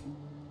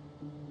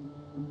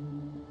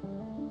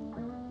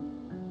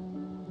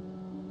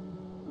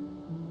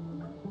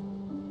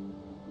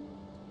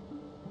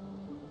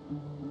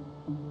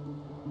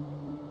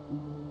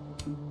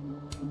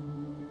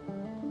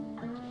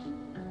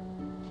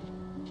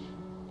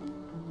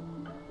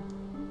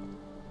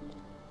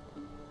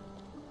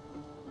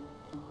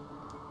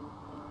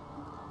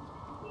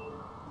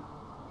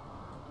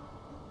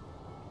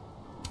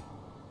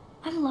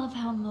 I love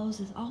how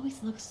Moses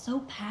always looks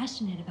so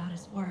passionate about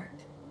his work,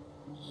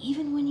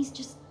 even when he's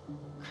just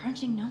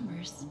crunching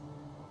numbers.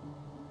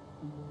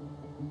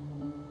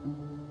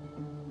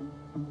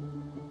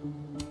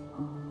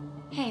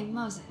 Hey,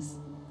 Moses.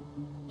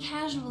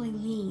 Casually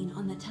lean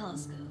on the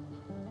telescope.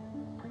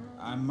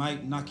 I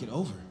might knock it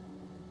over.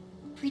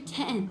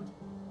 Pretend.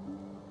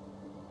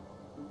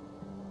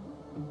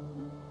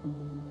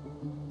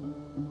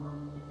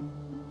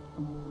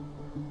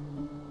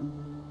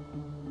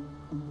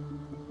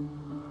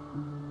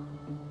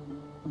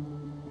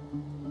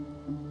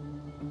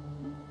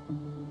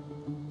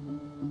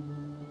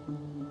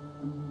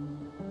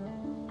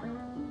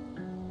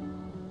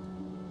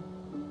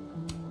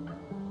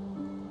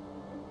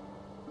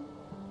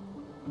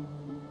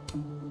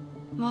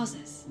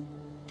 Moses,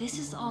 this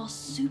is all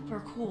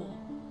super cool.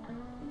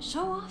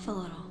 Show off a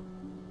little.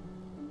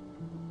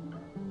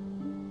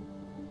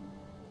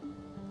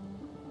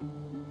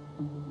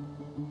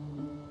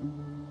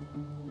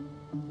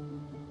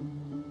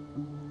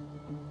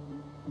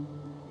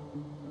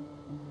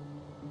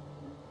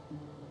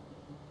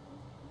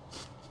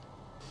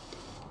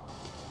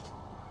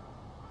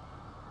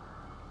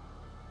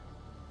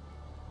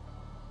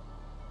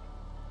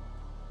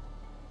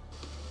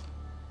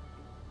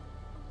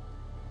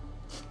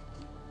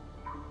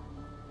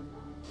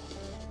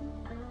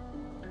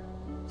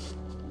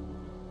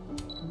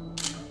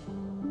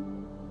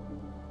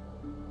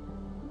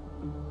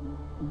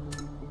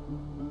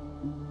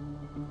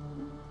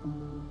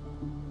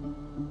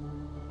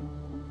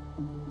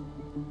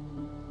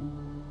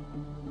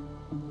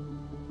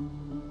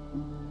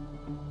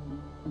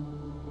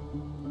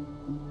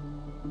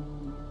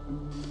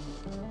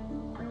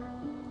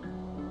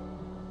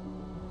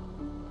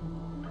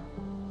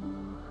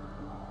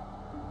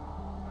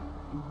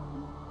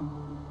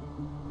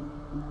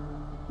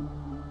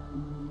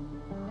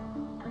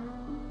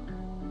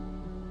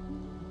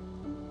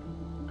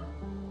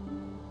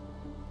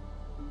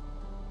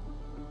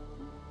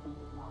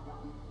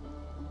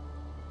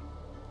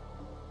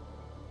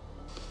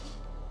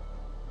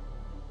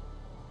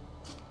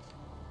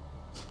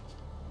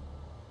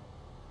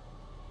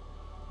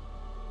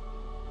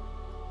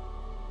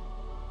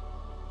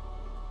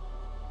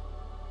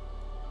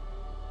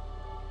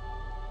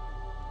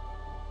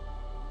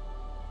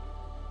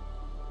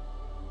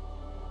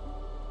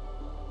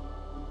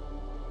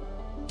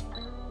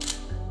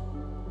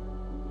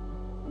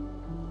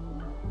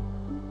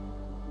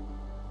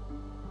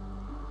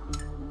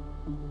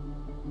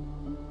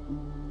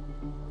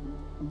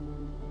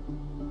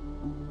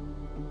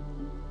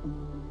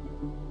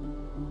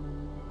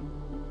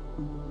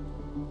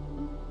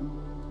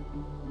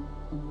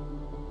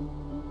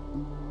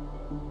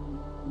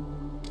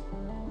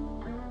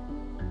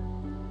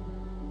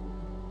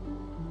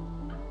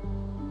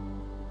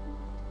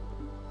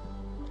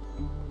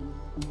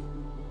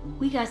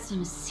 got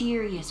some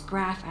serious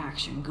graph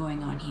action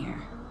going on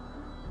here.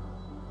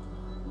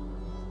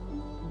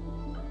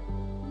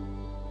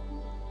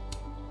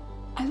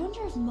 I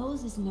wonder if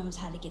Moses knows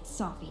how to get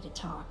Safi to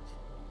talk.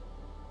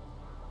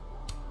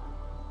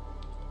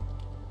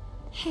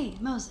 Hey,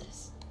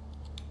 Moses.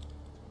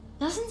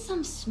 Doesn't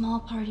some small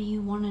part of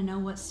you want to know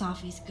what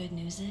Safi's good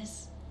news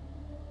is?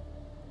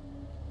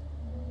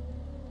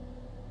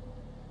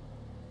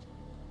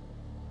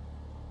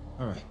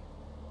 All right.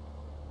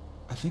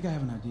 I think I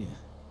have an idea.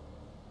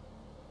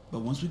 But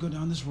once we go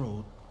down this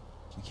road,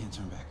 we can't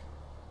turn back.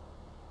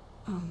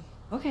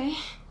 Okay.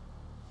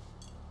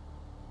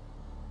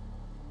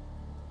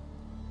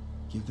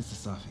 Give this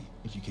to Safi,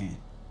 if you can.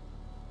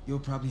 You'll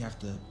probably have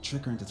to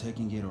trick her into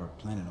taking it or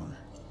plant it on her.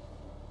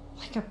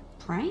 Like a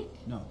prank?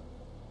 No.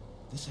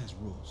 This has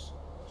rules.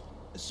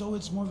 So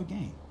it's more of a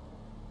game.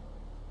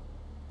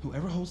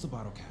 Whoever holds the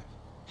bottle cap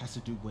has to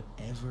do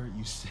whatever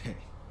you say.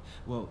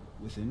 Well,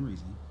 within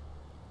reason.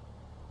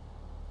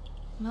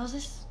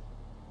 Moses,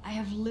 I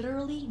have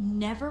literally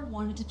never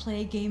wanted to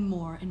play a game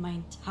more in my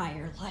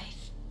entire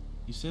life.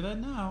 You say that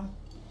now,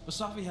 but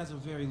Safi has a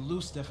very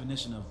loose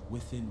definition of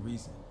within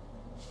reason.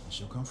 And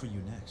she'll come for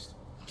you next.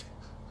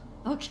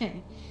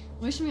 Okay,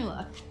 wish me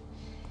luck.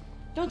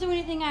 Don't do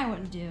anything I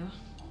wouldn't do.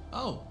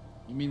 Oh,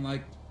 you mean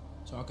like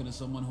talking to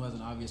someone who has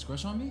an obvious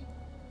crush on me?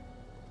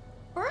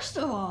 First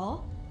of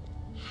all,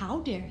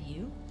 how dare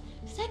you?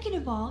 Second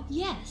of all,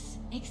 yes,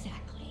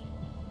 exactly.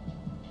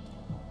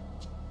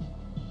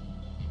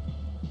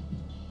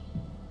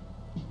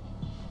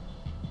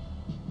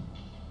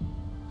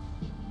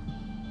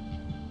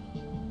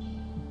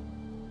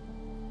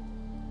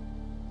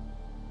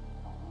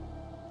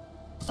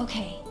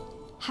 Okay,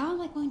 how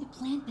am I going to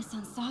plant this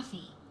on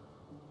Safi?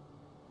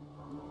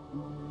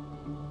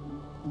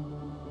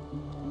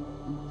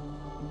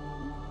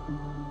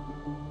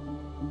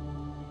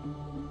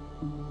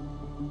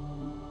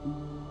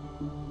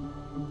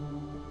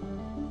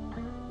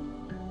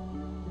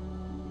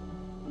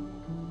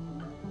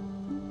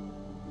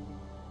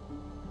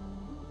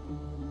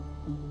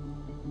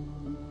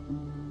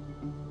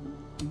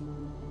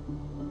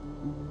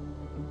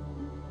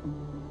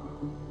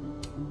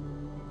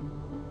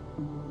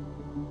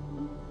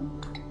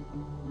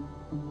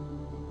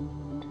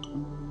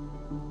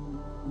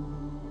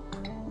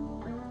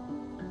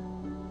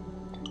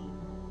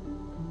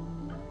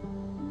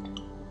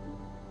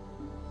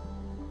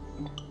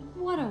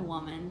 What a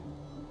woman.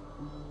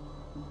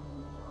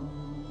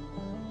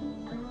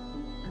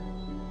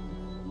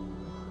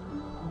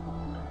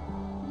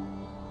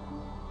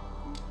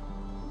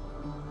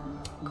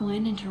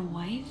 Gwen and her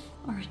wife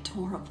are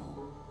adorable.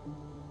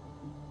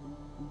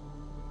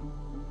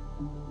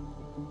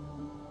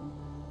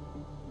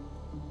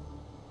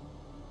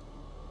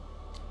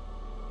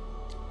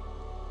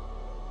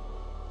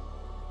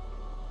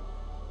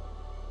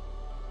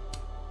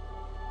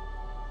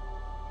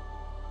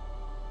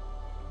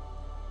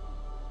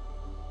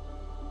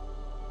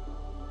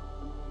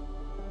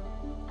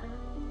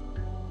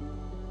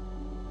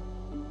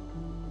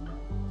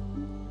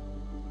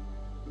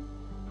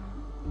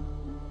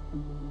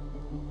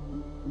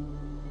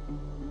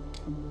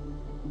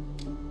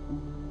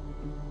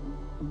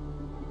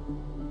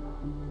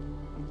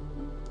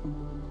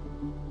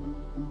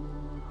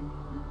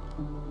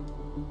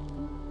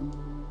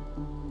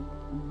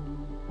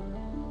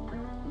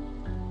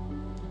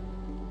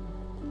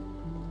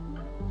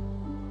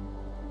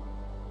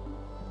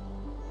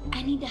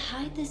 I need to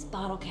hide this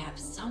bottle cap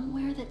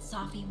somewhere that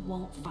Safi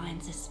won't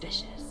find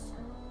suspicious.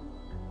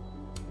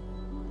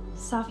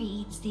 Safi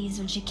eats these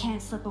when she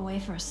can't slip away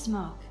for a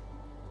smoke.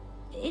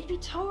 It'd be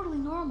totally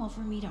normal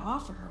for me to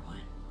offer her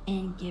one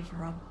and give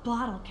her a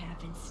bottle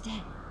cap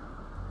instead.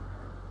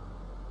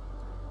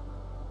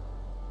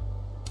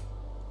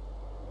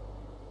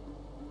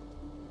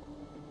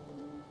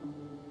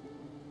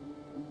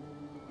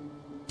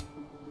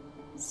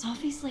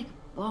 Safi's like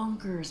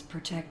bonkers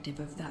protective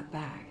of that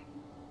bag.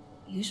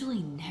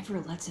 Usually never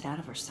lets it out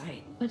of her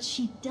sight. But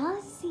she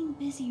does seem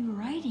busy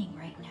writing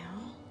right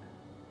now.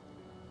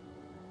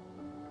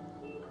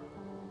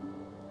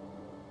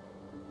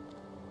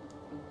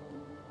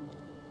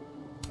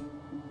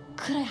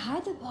 Could I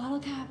hide the bottle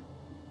cap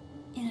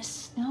in a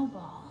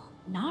snowball?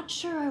 Not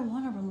sure I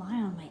want to rely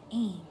on my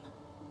aim.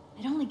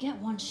 I'd only get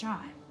one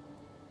shot.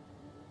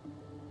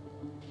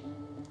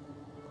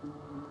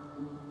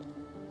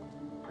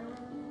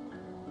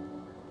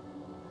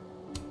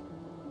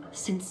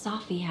 Since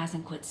Safi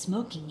hasn't quit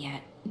smoking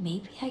yet,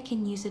 maybe I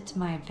can use it to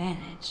my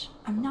advantage.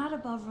 I'm not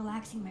above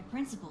relaxing my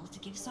principles to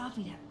give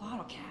Safi that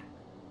bottle cap.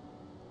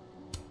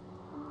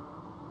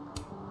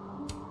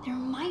 There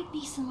might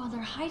be some other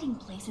hiding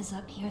places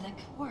up here that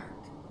could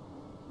work.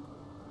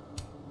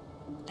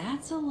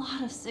 That's a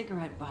lot of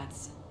cigarette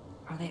butts.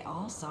 Are they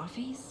all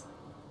Safi's?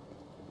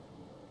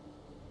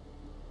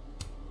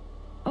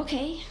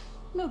 Okay,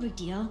 no big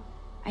deal.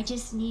 I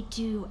just need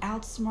to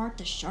outsmart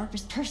the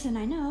sharpest person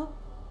I know.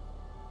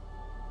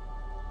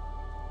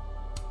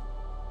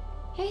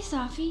 Hey,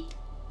 Safi.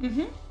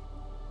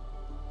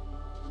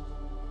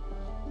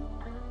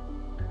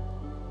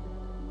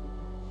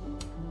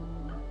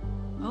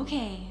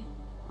 Okay,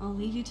 I'll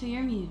leave you to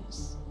your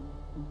muse.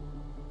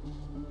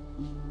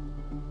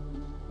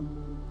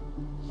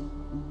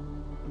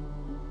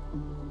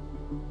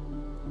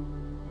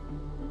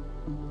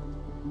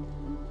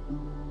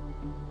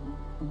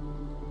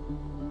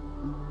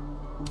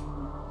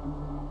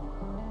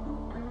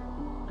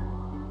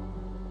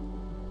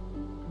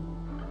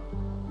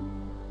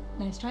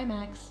 Nice try,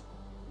 Max.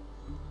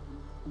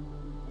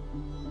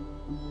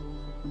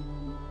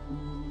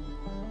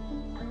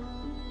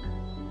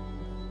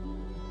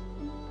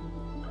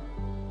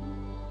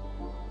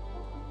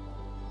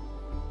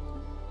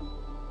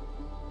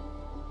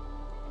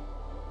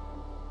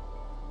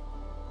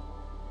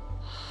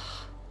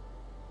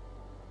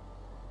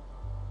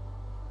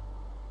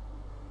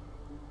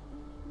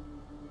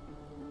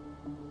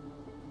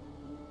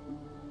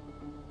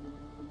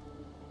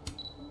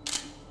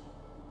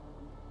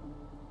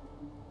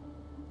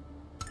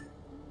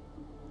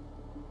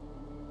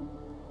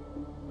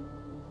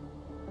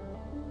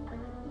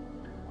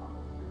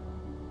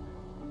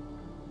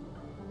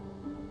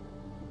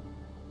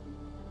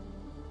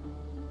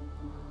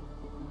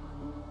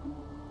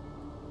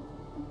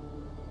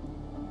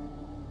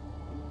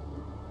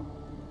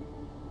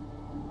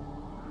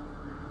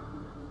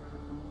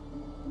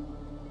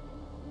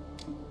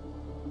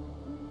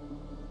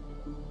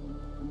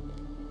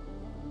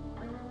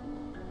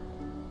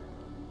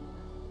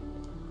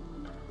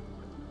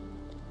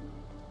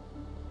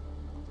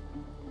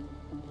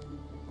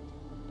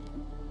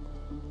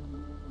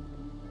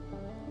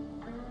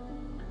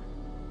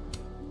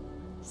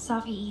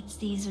 Safi eats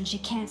these when she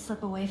can't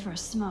slip away for a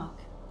smoke.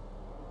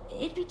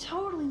 It'd be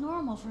totally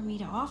normal for me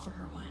to offer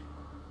her one.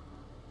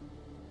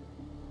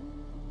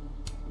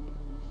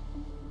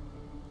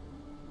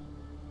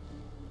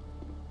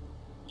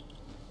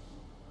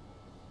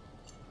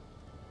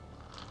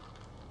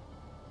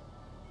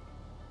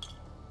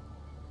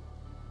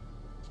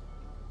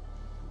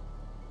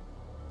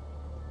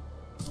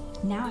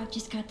 Now I've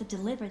just got to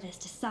deliver this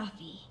to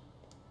Safi.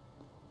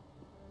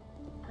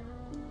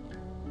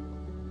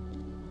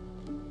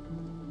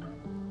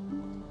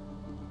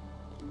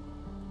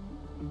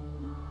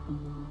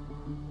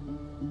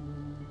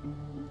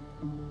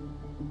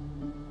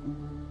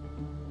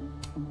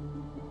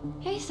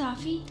 Hey,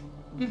 Safi.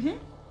 Mm-hmm.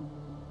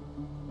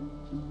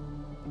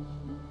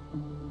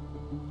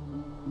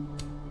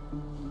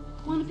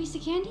 Want a piece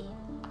of candy?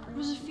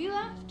 There's a few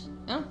left.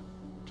 Oh,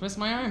 twist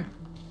my arm.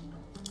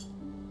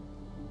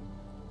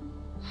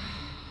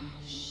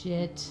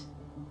 Shit.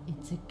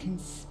 It's a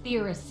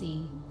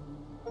conspiracy.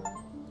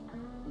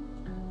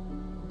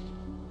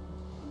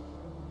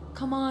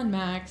 Come on,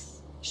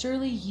 Max.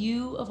 Surely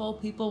you, of all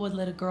people, would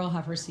let a girl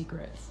have her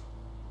secrets.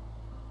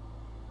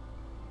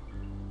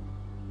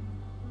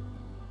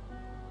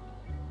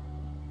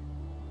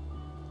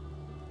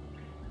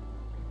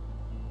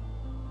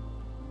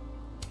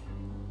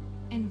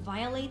 And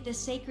violate the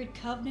sacred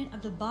covenant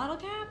of the bottle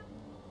cap?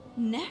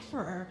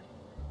 Never.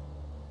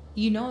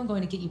 You know I'm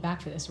going to get you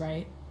back for this,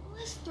 right?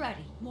 Less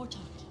threaty, more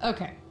talk.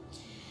 Okay.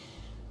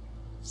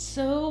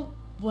 So,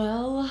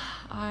 well,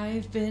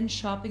 I've been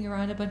shopping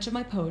around a bunch of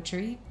my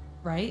poetry,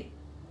 right?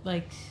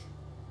 Like,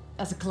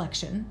 as a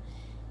collection.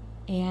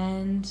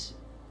 And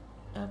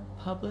a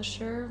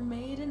publisher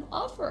made an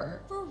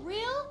offer. For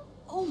real?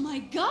 Oh my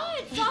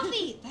god,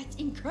 Safi! That's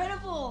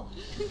incredible!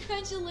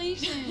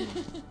 Congratulations!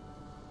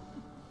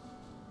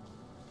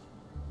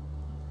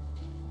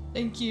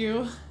 Thank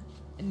you.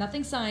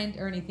 Nothing signed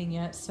or anything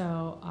yet,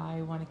 so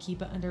I want to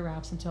keep it under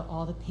wraps until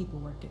all the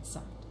paperwork gets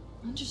signed.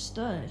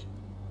 Understood.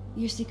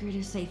 Your secret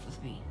is safe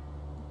with me.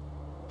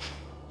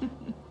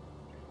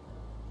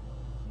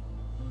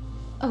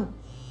 Oh.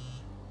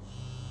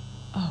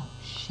 Oh,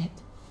 shit.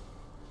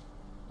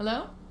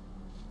 Hello?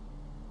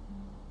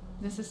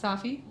 This is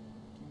Safi?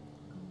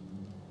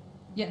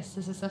 Yes,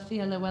 this is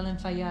Safia Llewellyn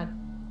Fayyad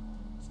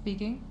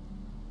speaking.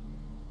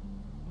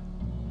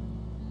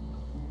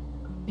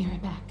 Be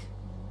right back.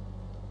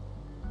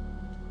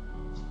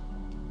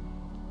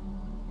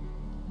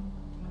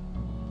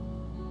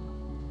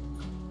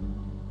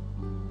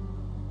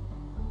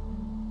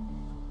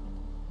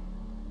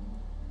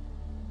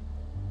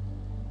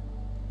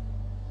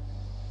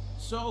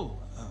 So,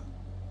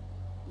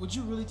 would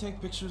you really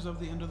take pictures of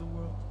the end of the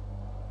world?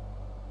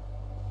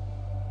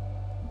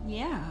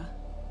 Yeah.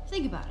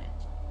 Think about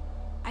it.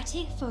 I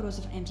take photos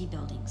of empty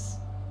buildings.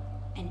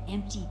 An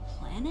empty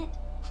planet?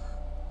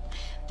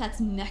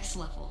 That's next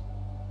level.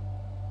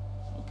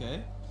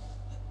 Okay.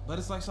 But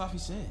it's like Safi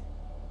said,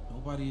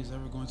 nobody is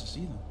ever going to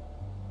see them.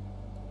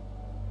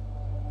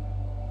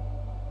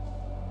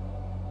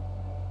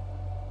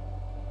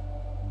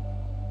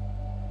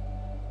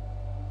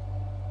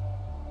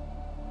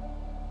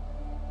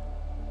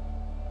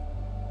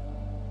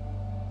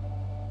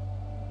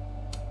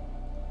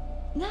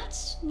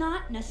 That's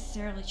not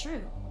necessarily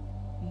true.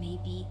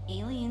 Maybe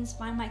aliens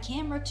find my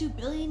camera 2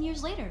 billion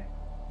years later.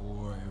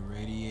 Or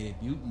irradiated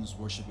mutants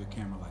worship your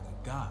camera like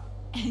a god.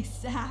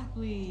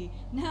 Exactly.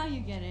 Now you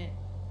get it.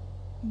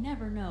 You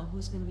never know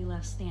who's gonna be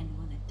left standing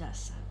when the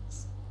dust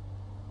settles.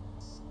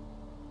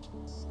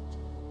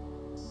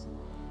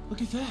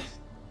 Look at that.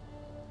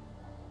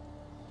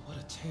 What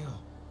a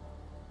tale.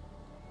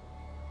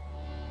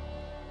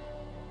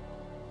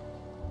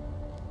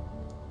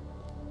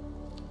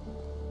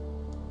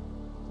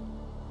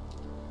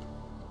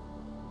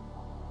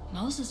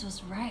 Moses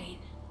was right.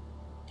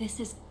 This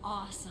is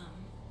awesome.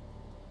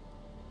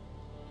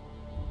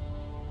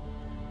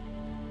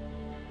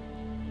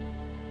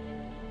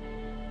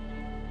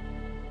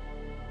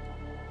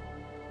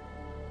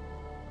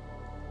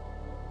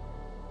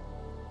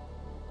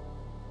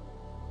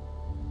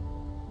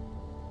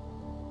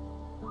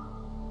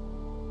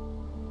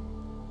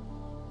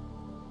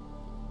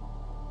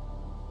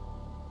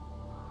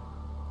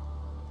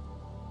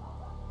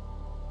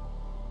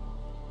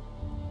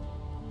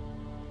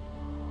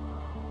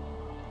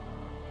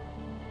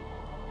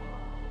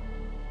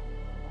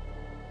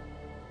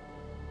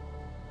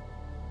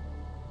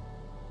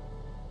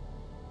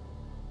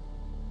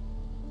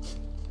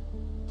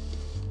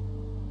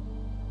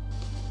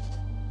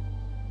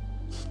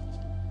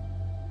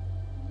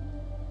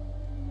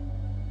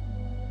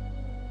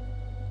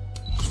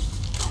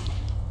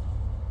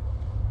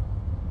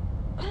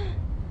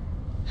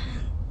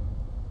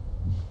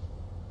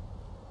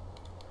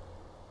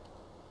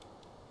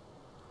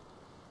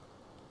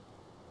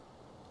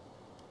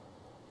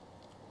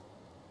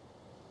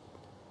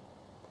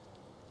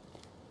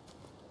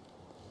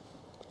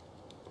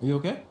 Are you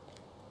okay?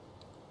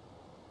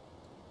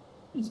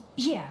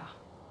 Yeah,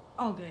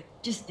 all good.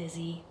 Just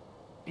dizzy.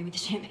 Maybe the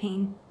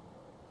champagne.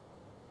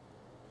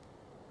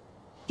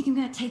 Think I'm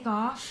gonna take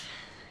off,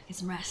 get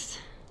some rest.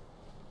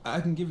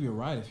 I can give you a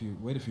ride if you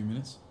wait a few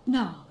minutes.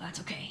 No, that's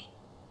okay.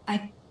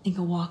 I think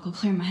a walk will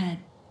clear my head.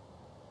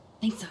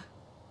 Think so.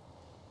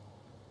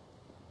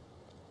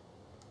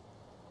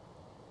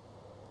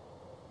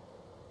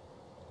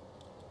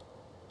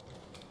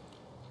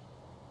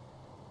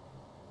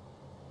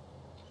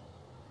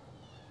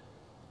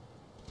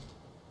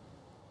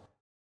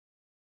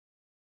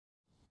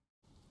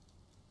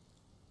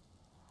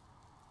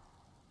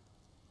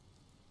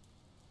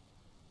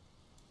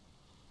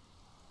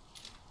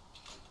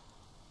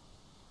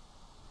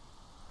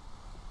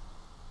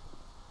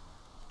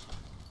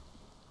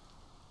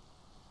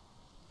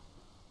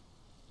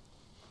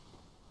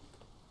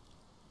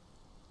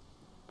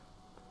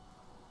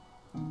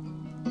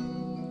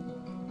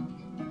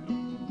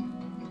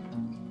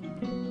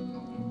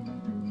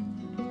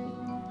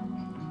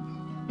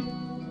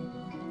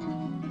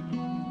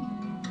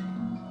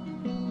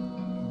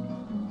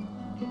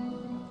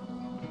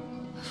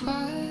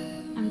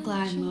 I'm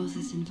glad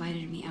Moses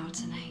invited me out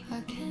tonight.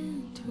 I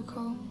can't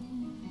recall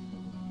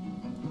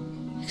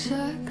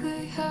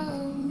exactly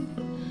how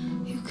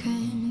you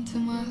came into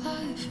my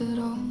life at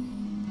all.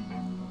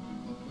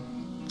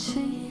 It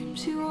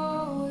seems you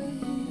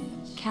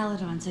always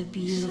Caledon's a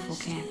beautiful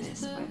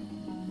campus, but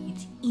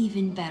it's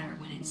even better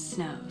when it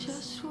snows.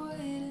 just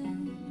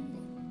waiting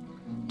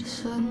to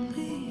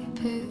suddenly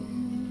appear.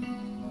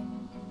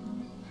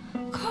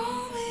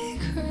 Call me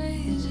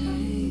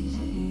crazy,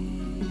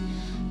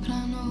 but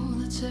I know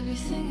that's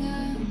everything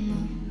I'm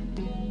not.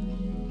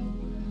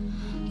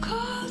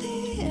 Call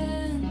the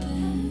end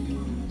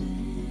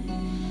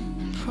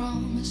and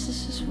promise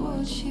this is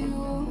what you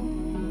want.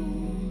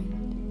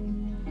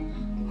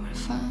 Or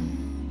if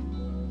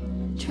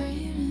I'm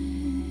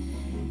dreaming,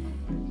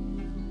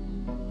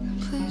 then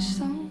please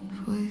don't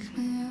wake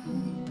me up.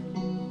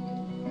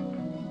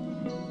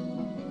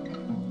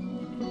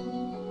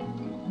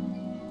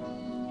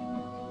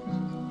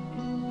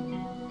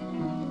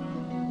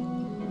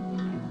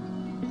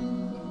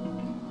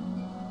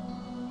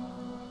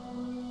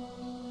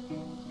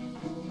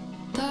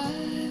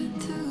 Dive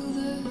into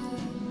the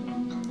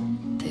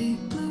deep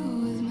blue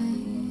with me.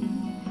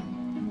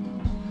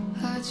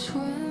 I'd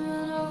swim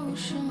an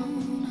ocean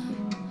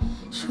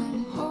and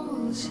swim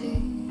all the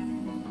seas.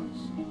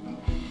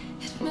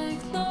 It'd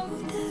make no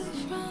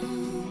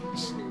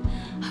difference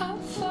how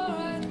far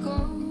I'd go,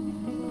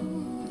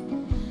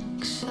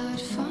 'cause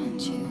I'd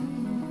find you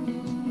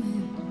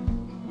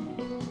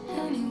in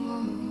any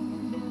world.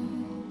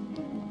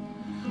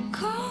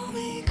 Call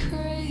me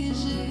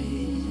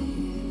crazy,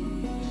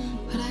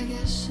 but I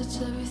guess it's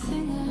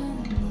everything I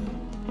want.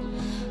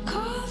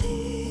 Call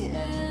the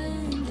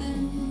end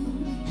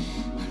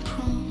and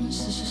promise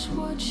this is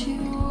what you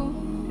want.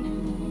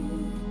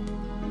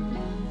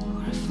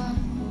 Or if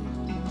I'm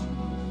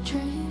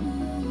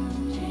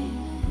dreaming, then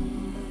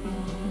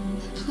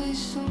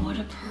please don't. What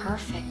a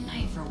perfect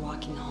night for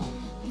walking home.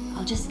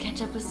 I'll just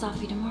catch up with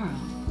Sophie tomorrow.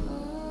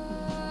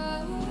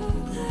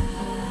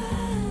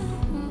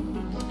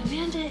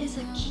 Amanda is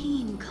a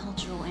keen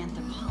cultural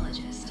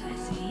anthropologist, I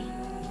see.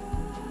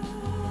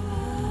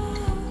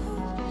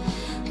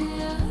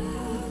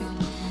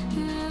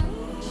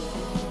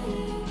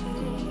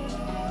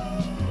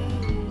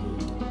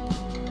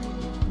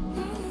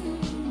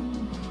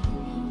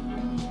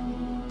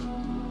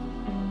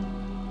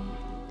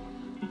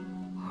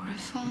 Or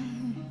if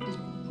I'm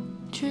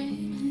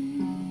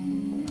dreaming,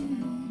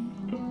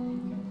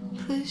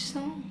 please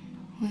don't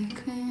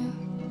wake me up.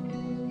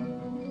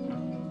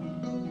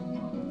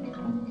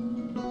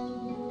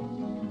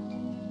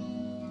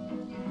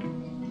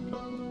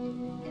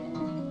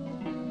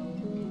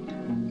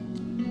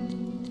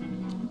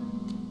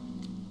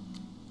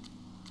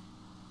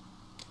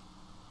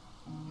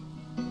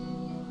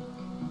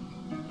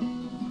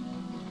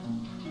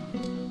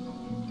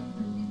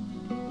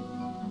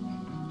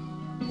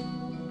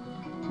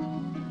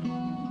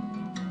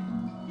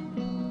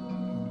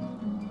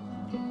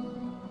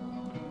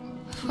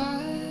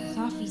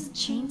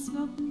 chain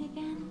smoking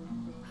again?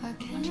 I I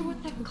can't wonder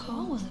what that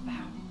call was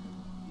about.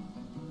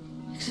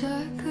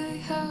 exactly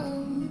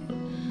how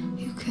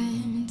you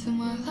came into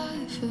my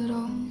life at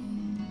all.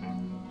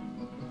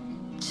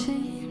 It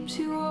seems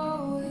you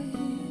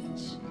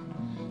always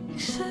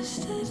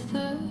existed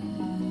there.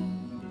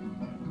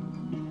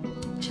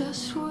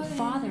 Just The wait.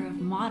 father of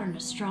modern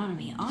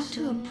astronomy ought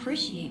to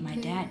appreciate my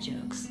dad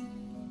jokes.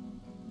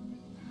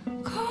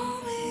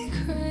 Call me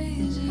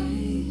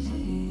crazy,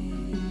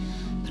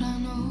 but I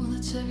know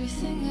that's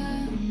everything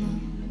I know.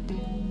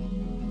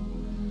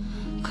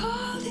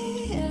 Call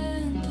the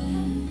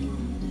ending,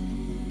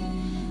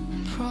 I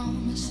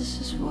promise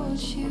this is what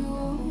you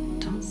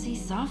want. Don't see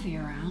Sophie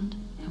around.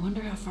 I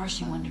wonder how far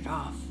she wandered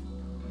off.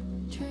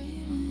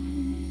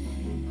 Dreaming,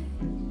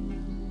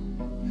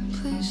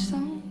 please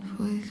don't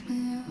wake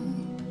me up.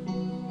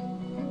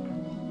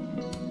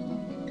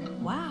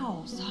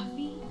 Wow,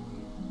 Sophie.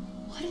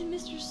 What did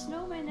Mr.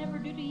 Snowman ever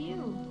do to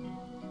you?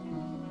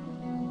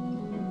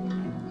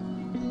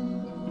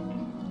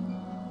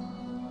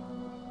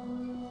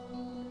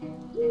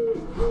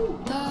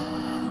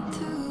 Dive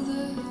into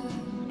the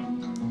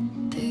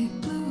deep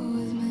blue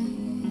with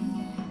me.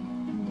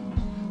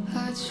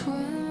 I'd swim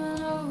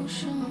an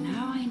ocean.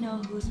 Now I know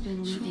who's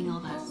been leaving all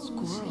that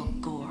squirrel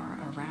gore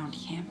around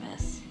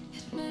campus.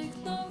 It'd make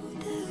no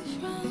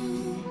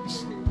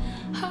difference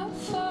how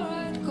far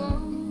I'd go,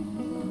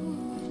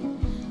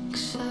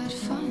 'cause I'd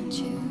find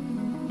you.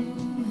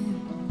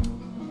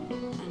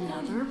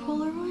 Another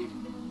Polaroid?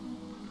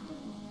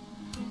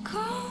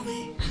 Call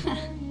me.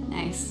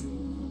 Nice.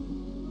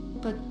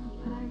 But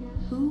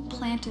who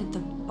planted the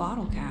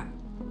bottle cap?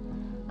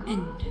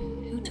 And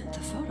who took the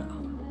photo?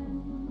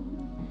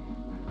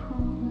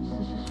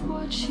 This is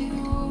what you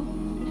want.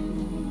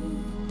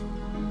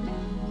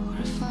 What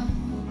if I'm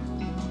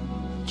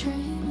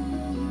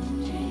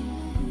dreaming?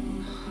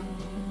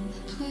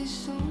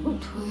 Please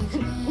don't wake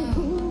me up.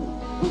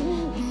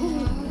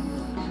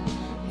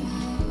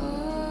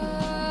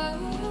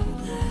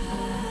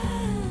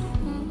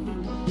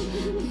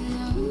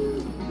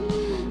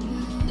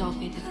 Don't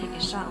get to take a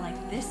shot like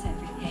this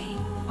every day.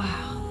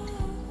 Wow.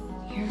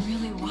 You're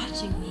really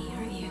watching me,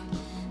 aren't you?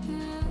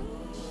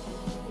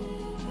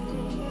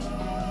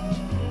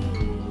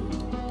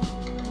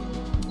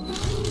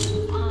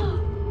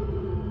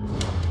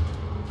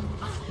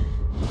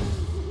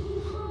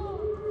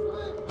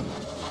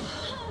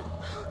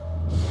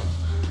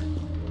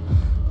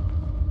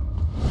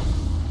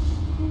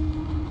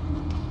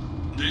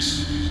 This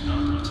is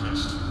not a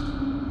test.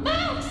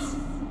 Max!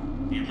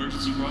 The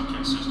emergency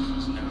broadcast system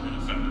is now in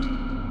effect.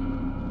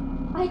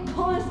 I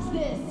caused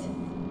this!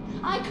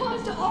 I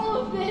caused all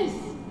of this!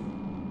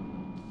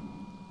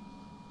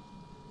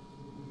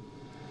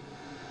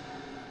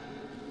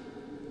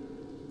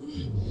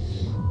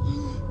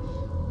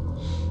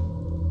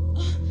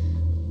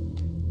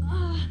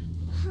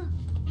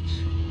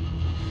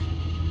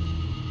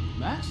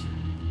 Max?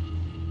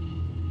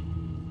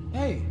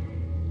 Hey.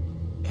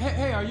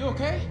 Hey, are you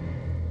okay?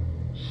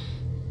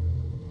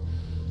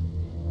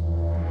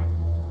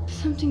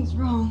 Something's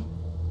wrong.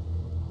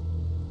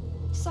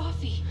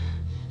 Sophie.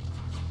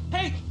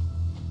 Hey!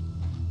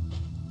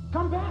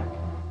 Come back!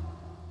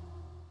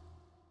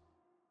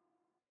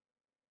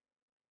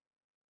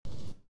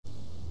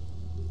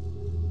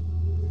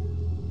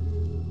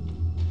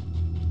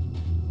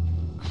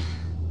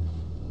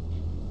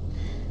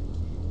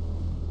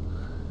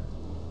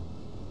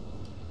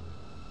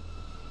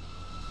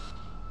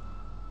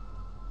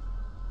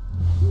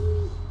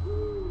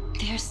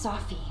 There's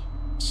Sophie.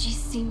 She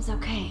seems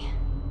okay.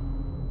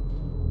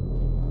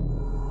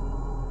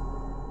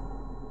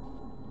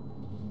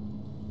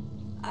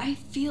 I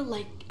feel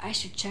like I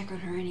should check on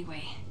her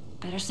anyway.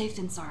 Better safe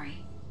than sorry.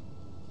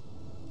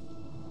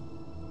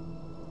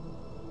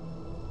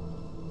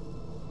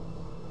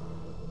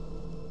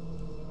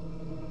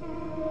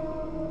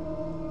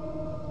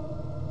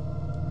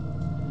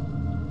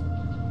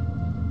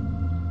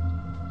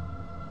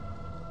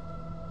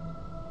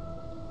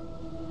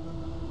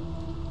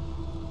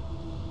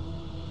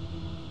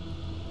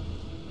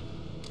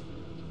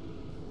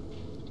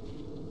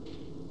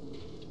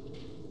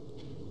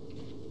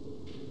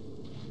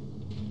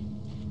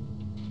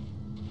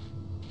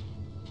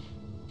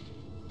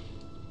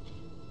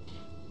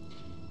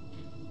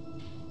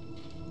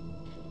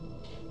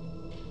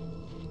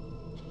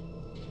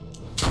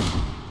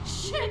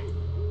 Shit!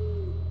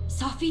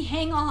 Sophie,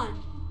 hang on!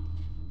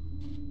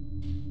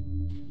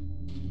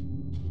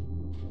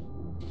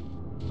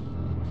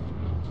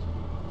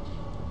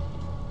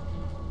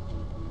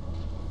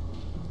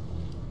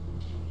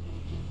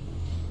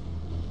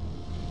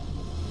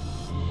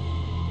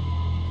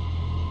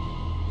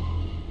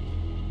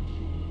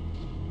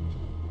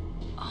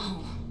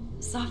 Oh,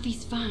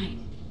 Sophie's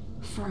fine.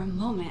 For a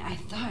moment, I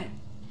thought...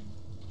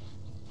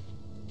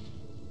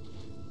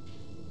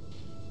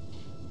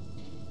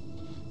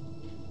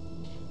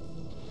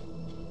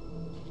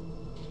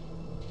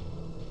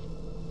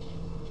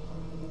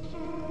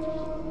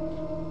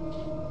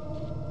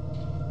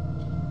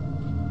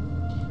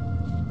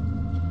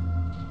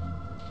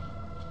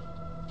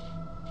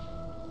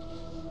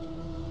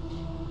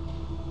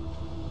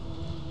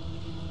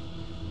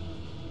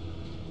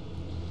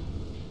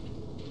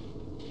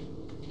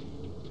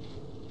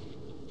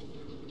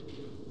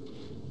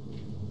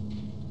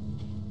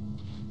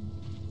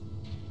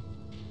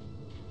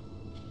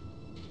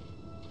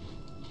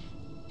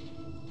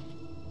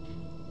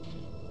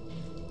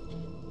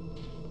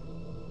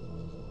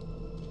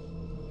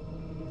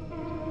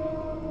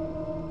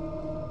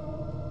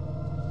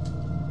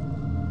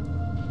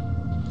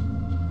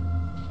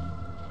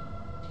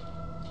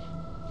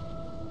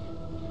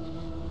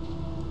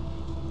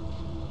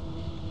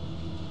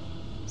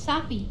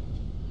 Safi?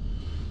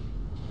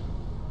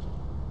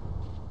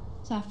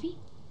 Safi?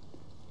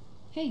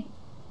 Hey,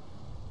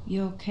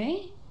 you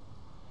okay?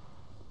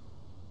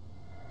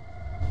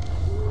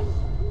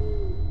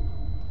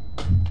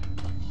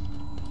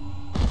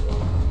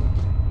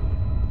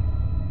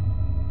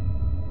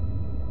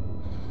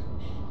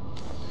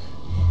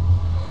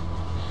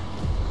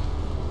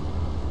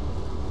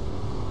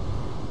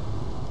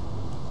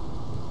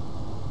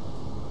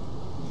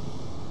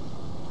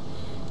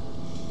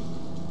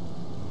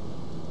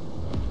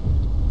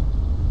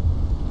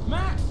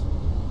 Max!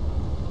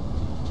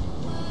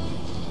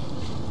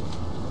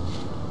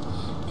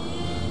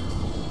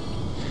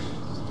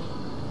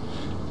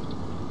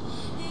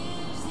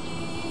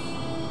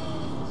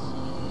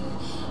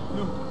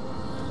 No.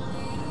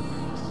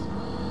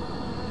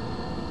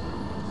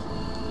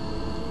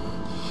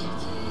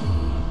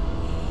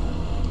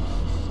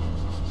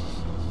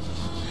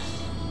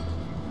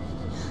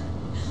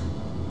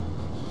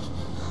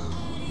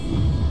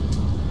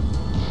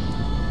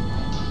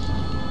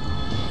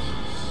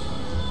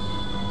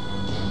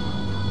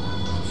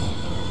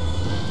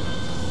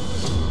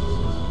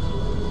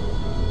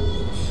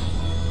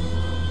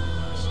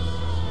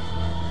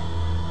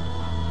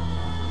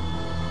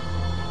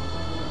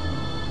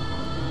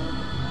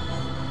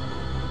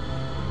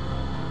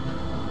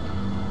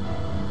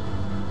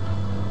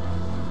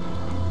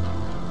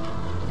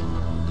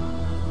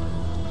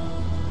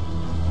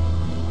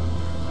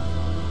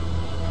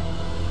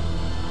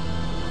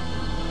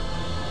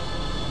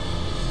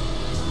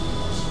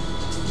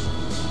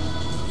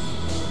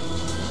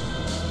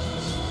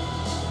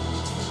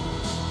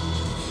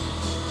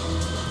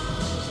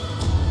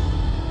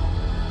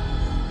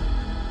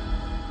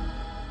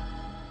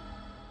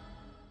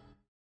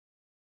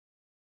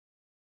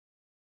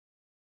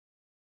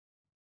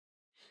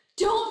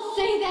 Don't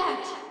say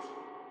that!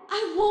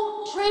 I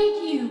won't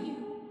trade you!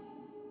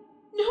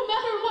 No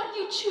matter what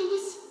you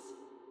choose,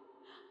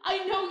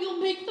 I know you'll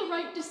make the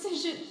right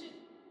decision.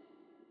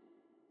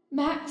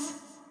 Max,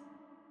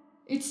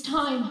 it's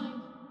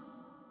time.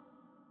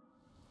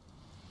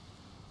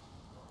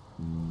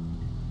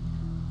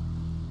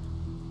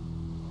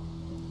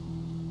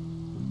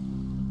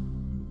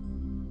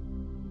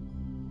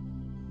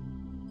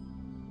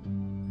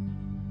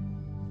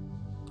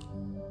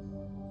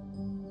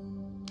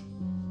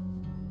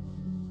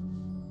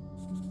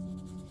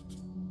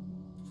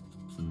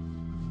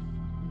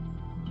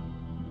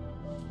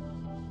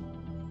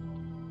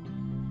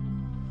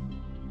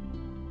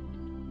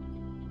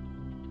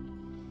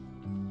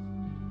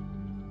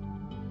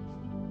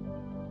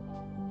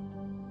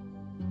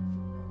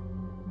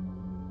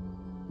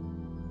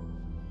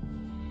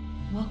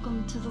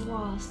 Welcome to the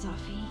wall,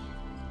 Safi.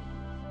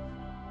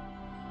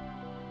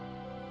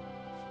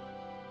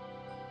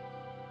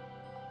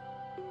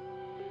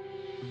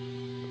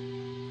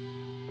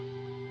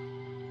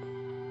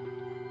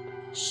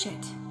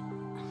 Shit.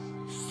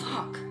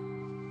 Fuck.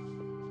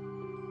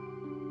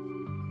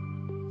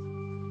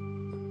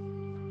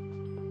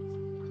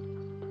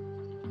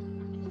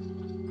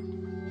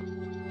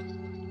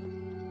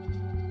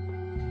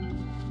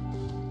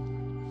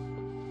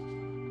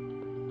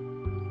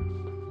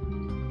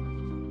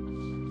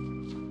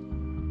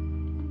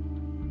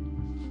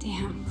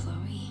 Damn,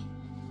 Chloe.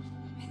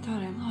 I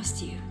thought I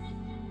lost you.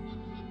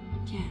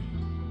 Again.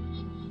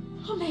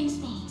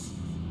 Amazeballs.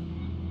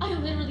 I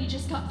literally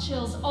just got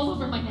chills all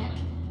over my neck.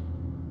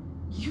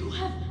 You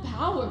have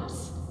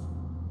powers.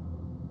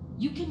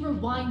 You can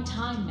rewind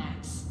time,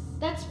 Max.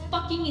 That's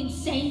fucking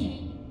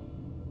insane.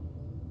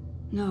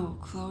 No,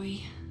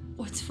 Chloe.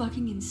 What's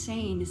fucking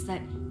insane is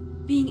that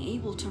being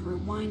able to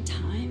rewind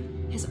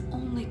time has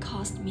only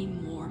caused me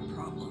more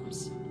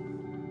problems.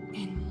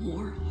 And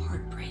more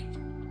heartbreak.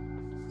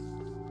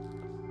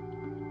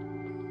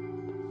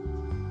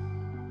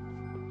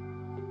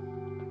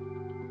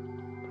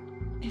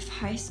 If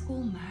high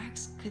school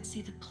Max could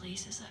see the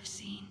places I've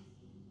seen,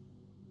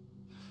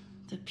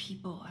 the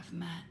people I've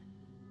met,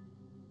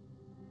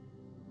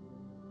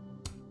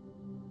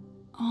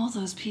 all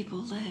those people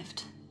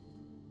lived,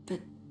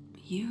 but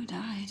you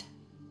died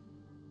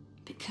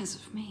because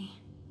of me.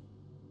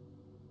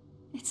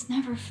 It's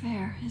never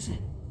fair, is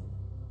it?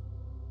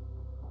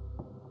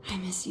 I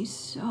miss you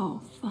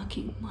so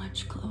fucking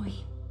much,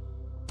 Chloe.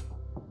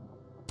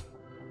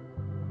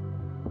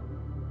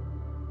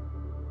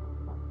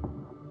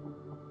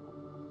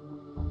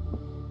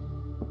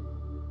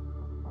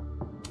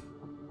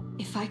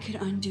 If I could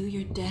undo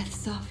your death,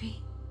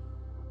 Safi,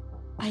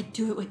 I'd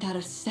do it without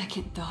a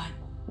second thought.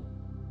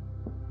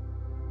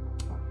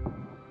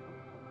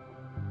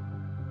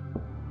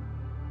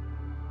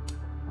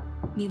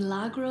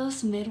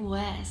 Milagros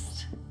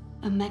Midwest,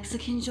 a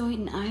Mexican joint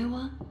in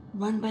Iowa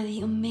run by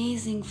the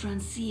amazing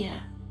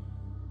Francia.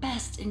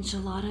 Best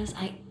enchiladas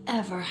I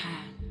ever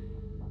had.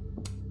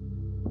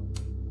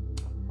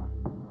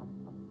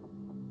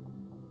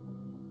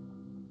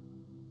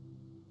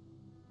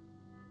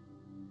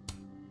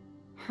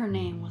 Her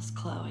name was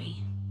Chloe.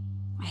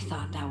 I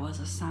thought that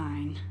was a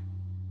sign.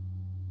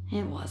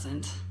 It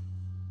wasn't.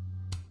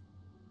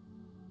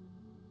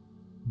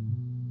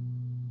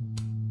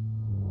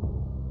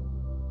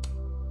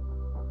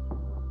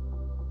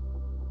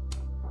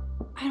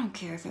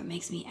 care if it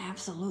makes me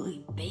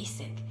absolutely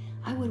basic.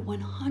 I would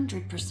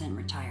 100%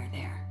 retire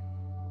there.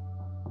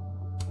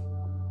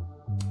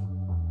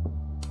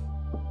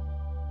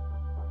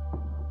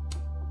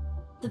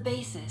 The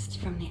bassist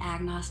from the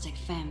agnostic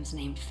femmes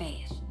named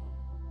Faith,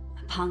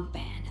 a punk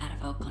band out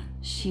of Oakland.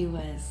 She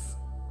was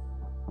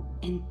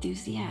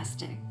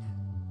enthusiastic.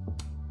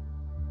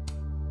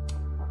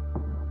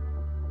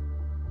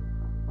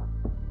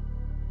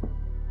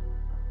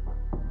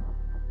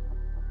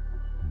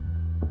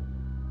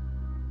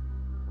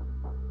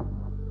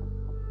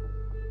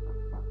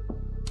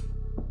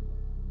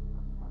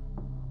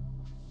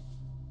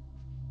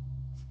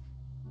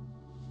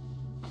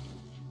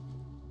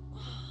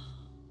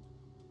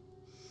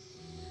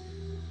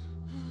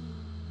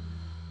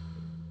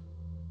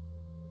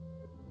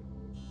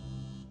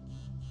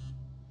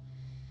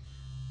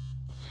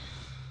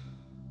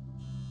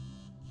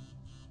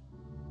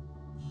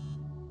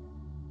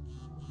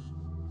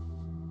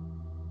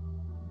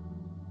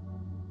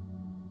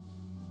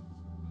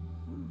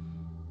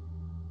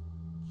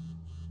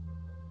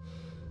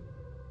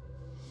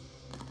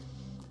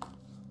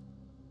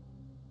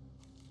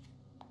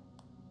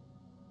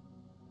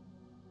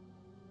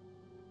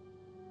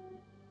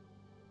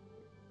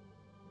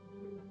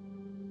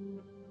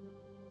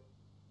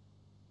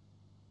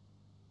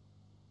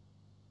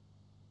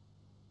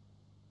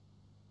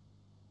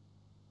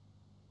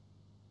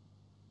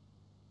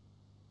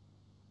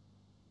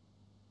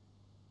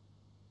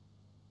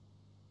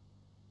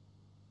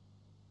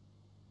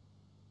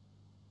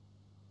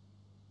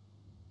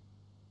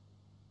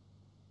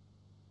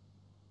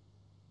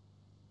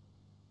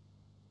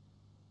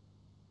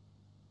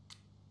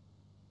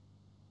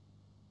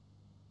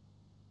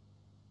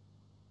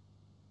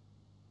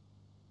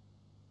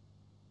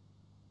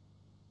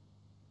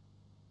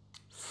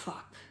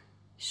 Fuck.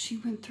 She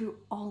went through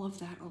all of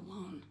that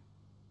alone.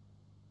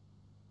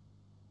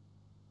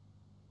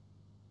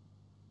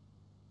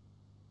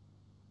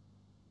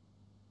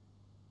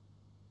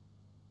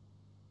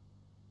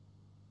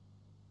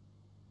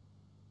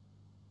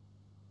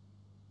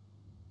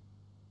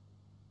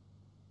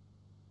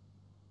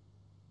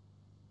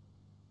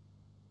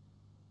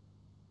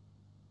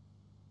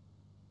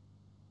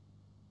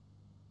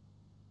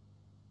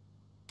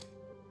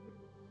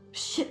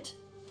 Shit.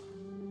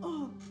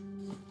 Oh.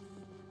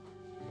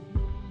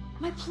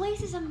 My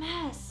place is a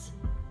mess.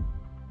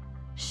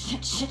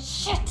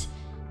 Shit.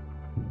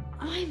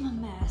 I'm a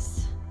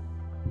mess.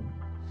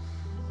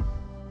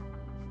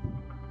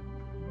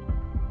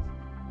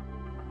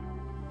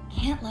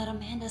 Can't let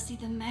Amanda see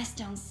the mess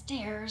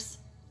downstairs.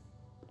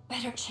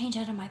 Better change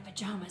out of my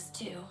pajamas,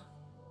 too.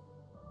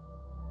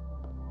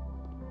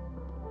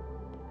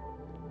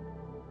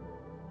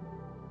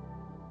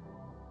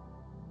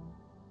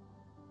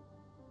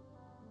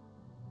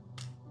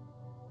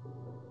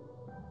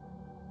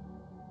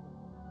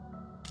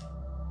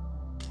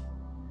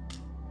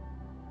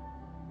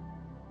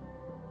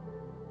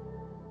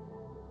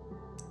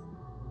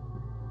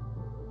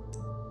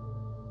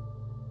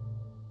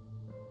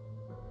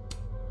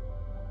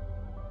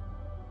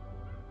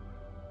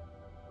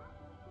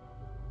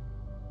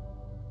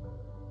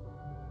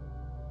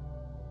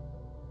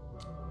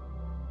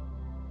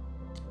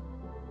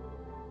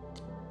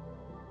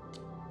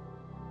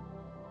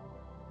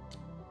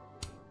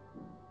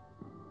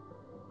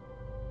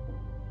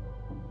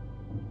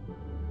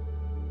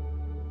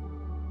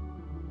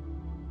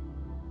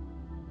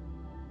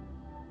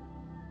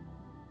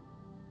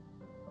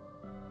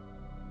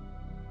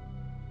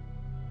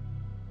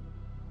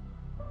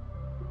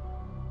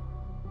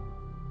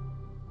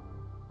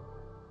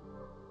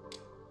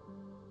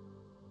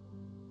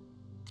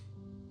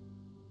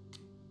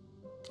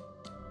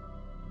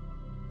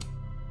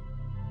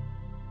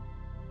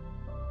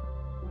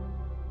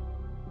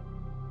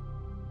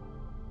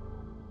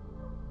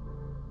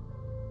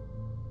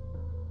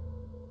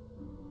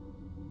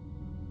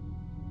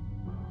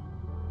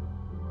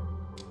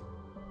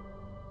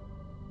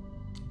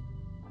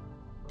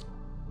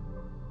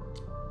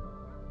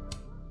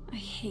 I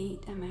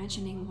hate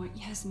imagining what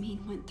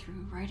Yasmin went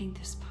through writing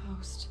this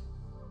post.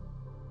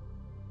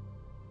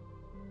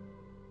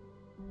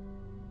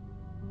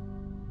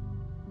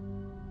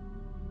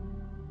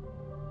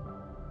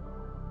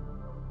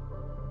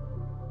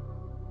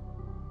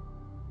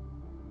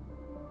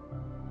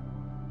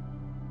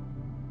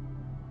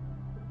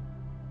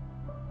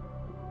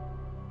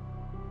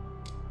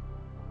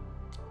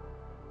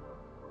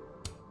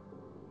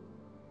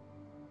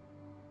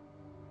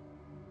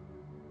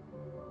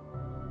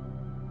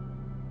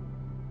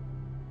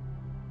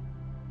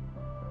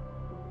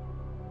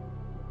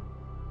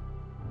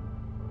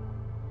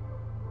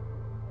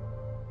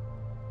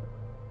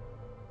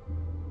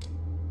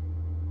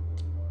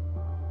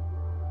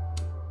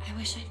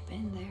 I wish I'd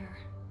been there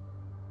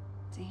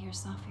to hear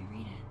Sophie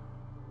read it.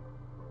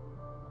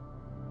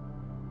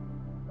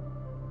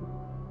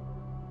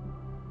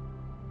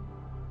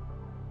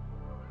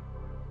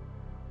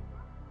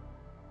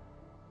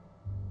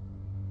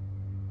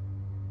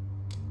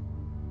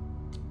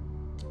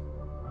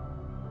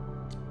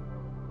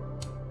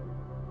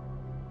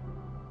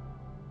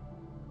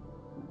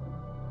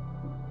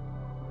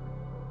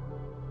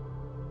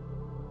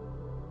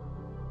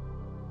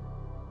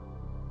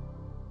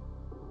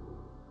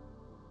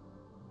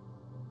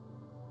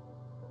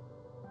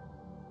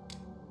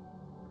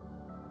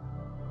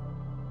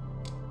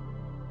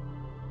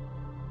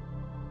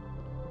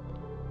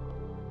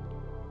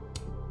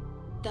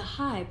 The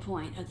high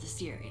point of the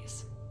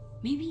series.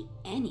 Maybe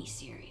any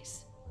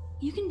series.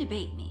 You can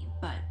debate me,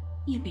 but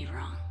you'd be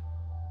wrong.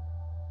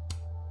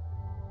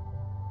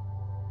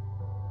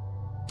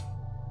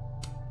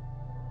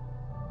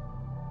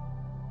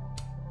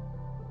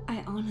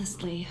 I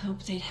honestly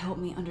hoped they'd help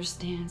me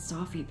understand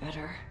Sophie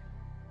better.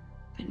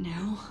 But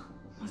now,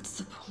 what's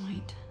the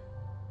point?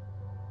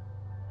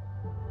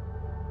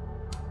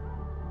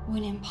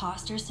 When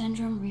imposter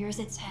syndrome rears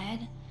its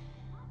head,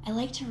 I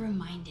like to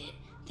remind it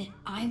that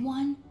I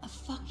won a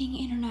fucking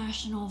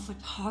international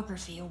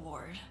photography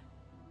award.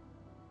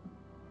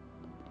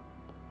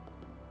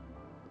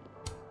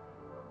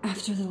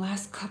 After the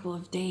last couple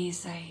of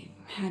days, I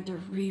had to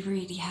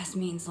reread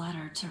Yasmin's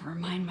letter to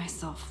remind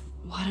myself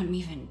what I'm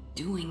even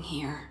doing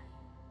here.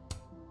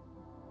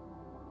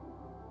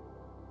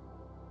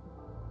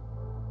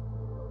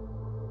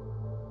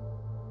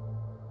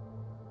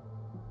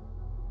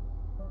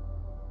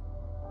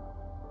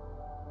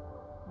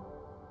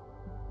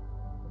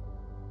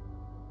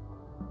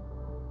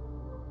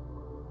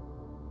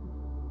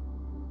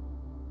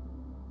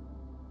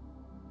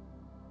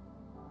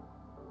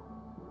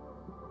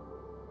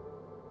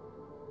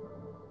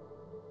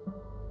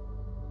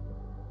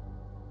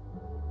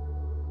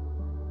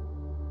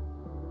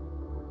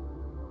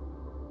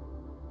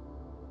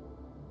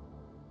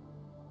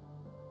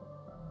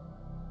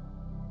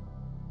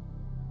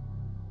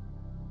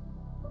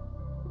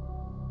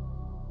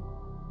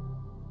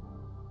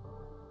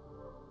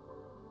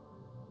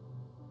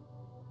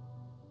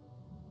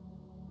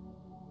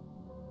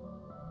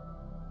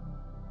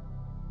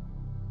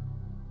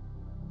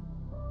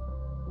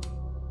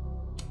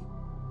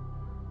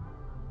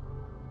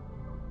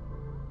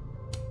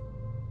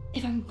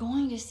 If I'm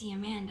going to see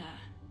Amanda,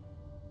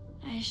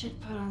 I should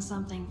put on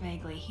something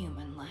vaguely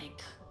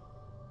human-like.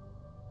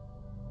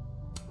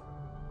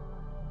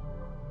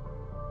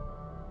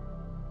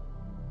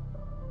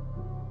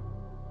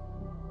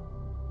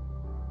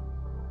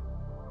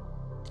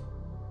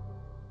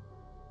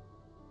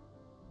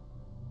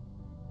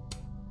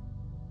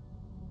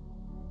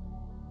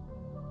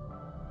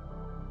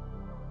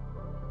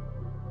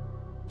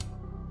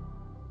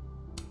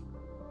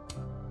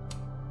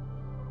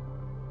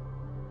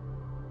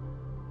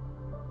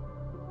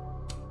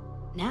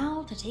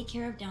 Now to take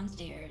care of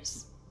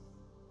downstairs.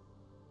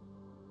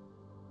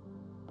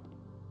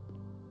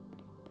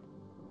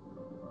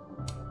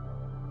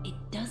 It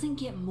doesn't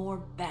get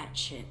more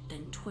batshit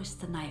than twist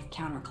the knife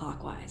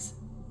counterclockwise.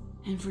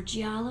 And for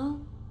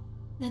Giallo,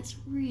 that's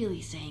really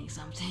saying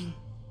something.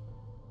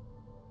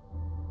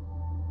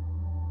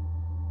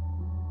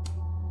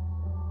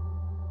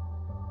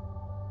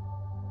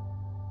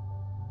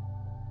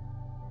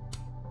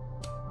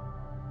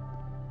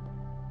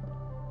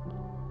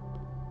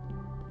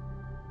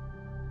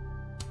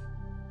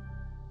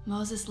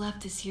 Moses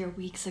left us here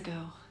weeks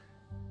ago.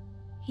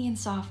 He and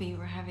Sophie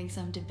were having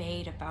some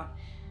debate about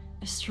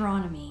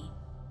astronomy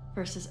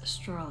versus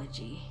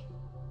astrology.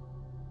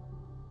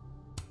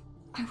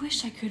 I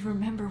wish I could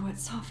remember what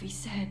Sophie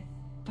said,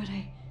 but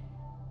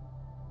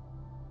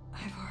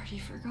I've already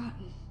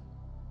forgotten.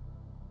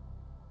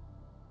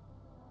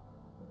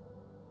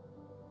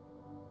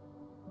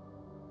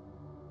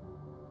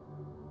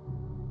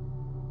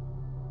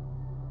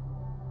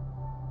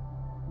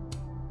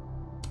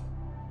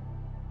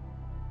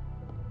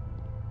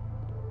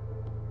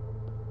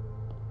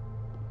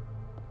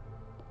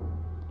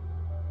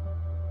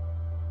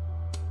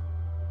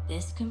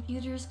 This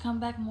computer's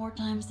come back more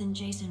times than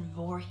Jason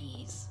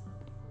Voorhees.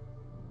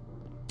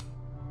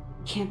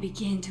 Can't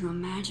begin to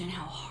imagine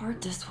how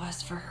hard this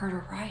was for her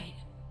to write,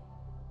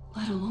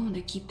 let alone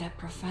to keep that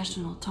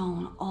professional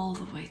tone all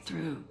the way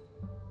through.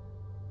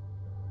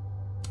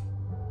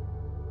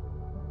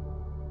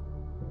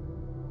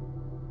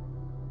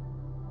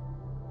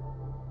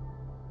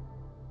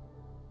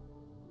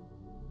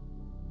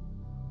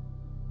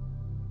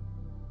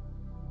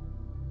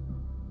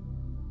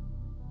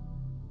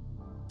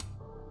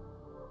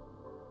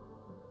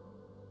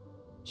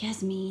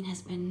 Yasmin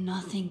has been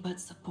nothing but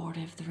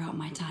supportive throughout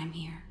my time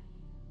here,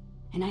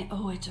 and I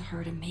owe it to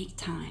her to make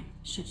time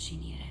should she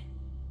need it.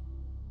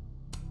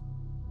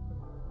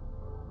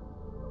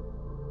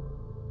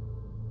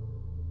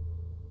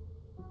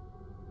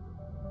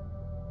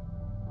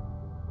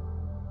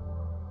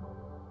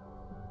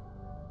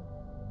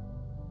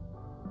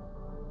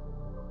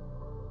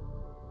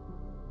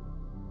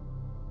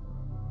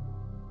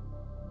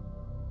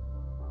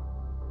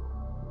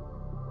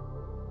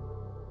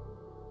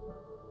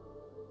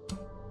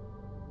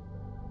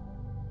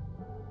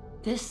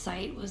 This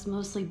site was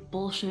mostly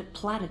bullshit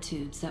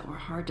platitudes that were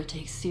hard to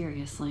take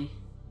seriously.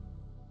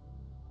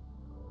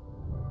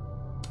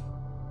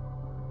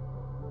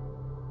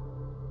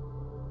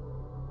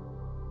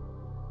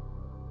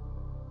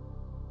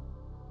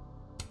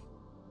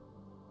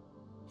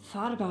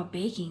 Thought about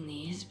baking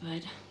these,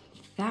 but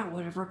that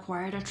would have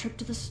required a trip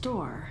to the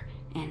store,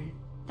 and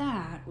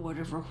that would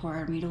have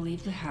required me to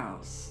leave the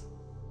house.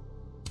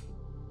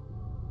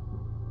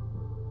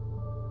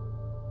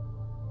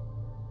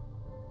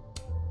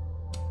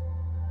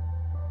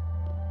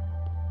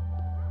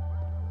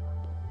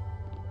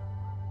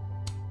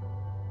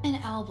 An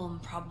album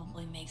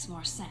probably makes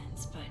more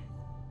sense, but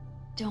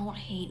don't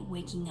hate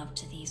waking up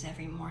to these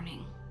every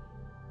morning.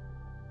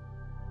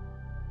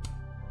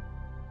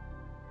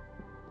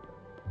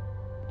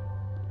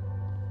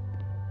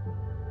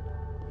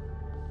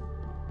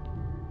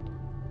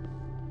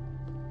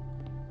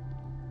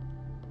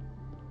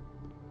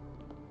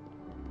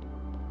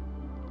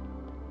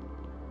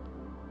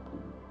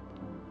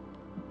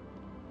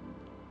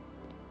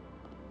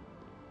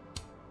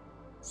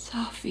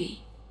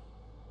 Sophie.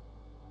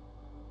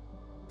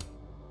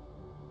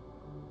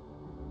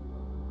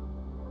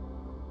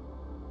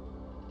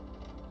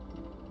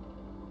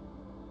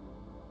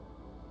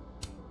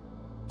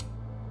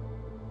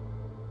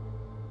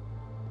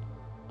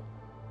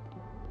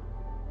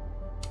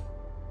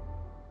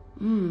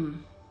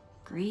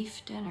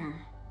 Grief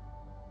dinner.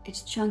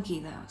 It's chunky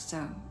though,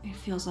 so it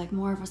feels like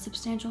more of a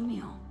substantial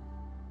meal.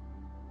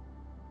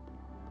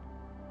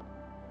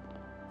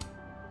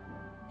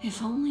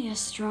 If only a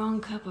strong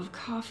cup of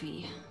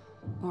coffee,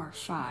 or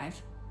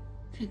 5,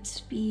 could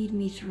speed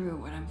me through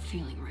what I'm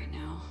feeling right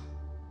now.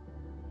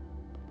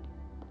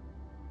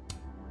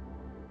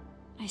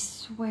 I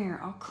swear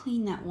I'll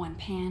clean that one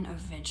pan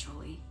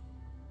eventually.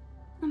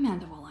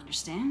 Amanda will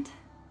understand.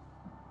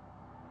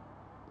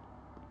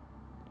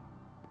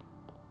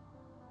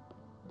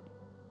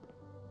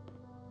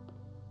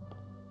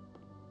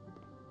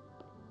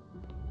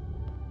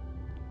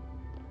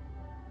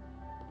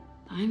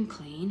 I'm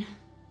clean.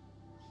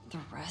 The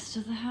rest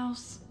of the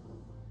house?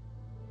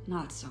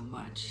 Not so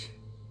much.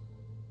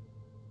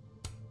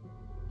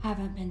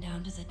 Haven't been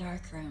down to the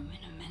dark room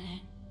in a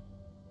minute.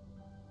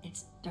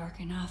 It's dark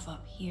enough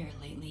up here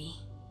lately.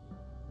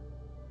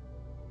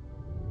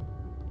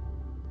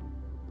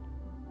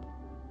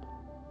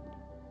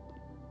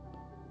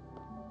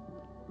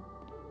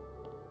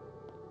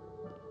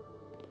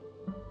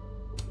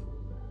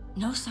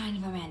 No sign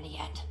of Amanda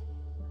yet.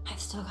 I've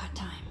still got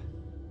time.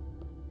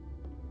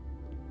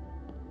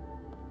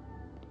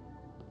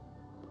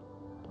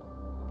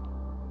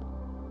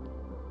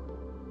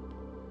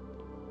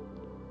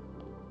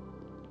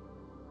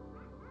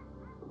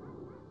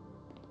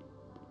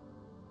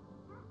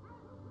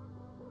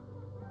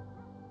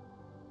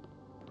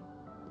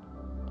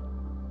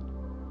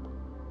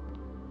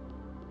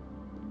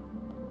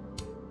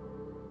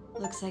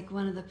 Looks like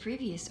one of the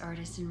previous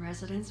artists in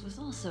residence was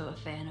also a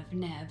fan of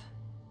Neb.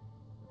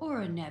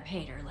 Or a Neb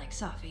hater like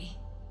Safi.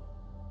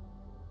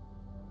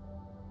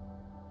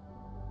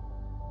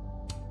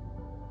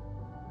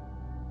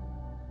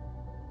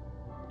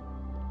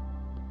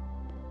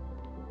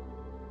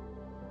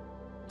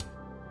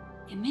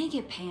 It may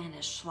get panned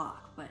as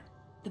schlock, but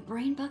the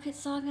Brain Bucket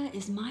Saga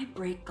is my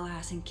break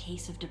glass in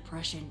case of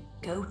depression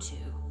go-to.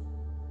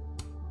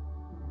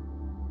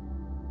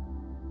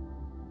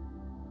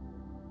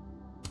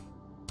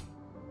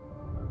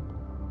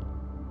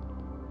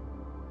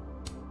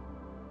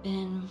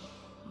 Been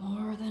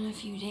more than a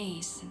few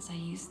days since I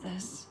used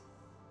this.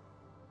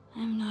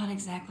 I'm not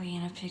exactly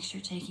in a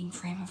picture-taking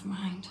frame of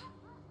mind.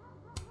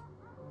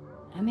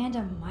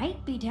 Amanda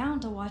might be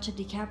down to watch a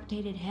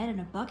decapitated head in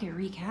a bucket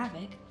wreak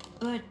havoc,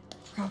 but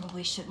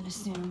probably shouldn't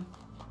assume.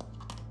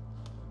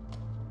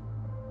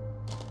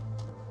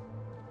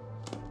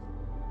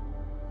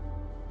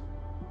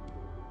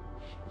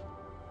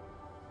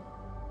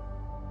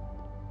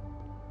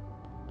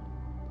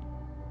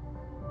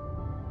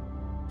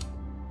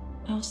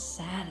 How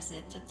sad is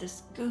it that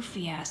this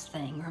goofy-ass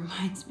thing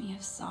reminds me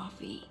of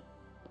Safi?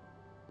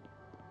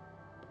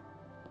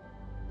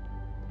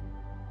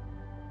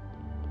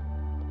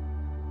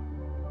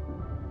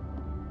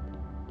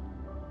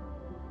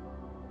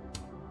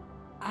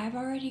 I've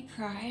already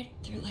cried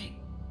through like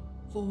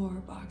 4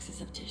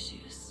 boxes of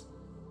tissues.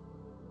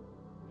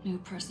 New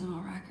personal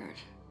record.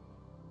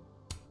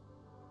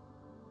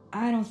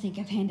 I don't think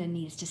Amanda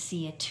needs to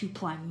see a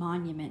 2-ply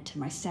monument to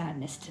my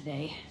sadness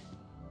today.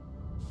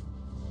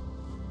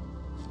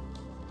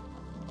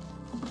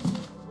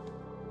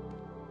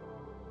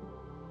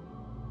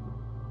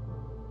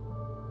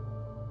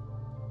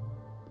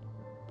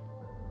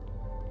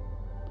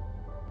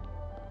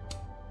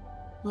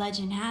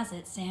 Legend has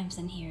it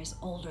Samson here is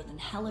older than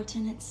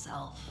Hellerton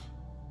itself.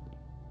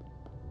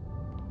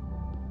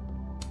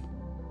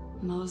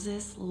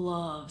 Moses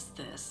loves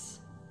this.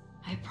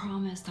 I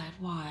promised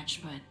I'd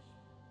watch, but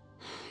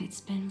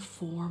it's been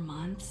 4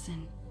 months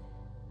and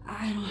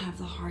I don't have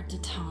the heart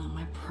to tell him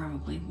I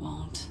probably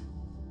won't.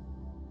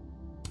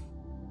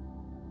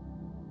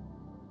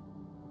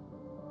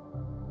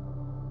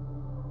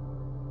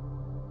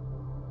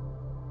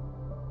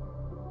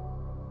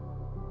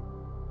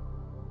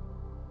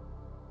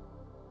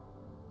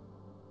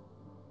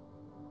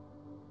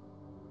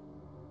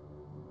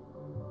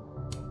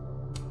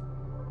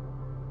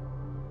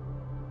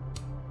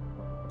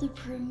 The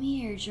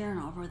premier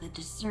journal for the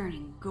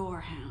discerning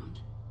gorehound.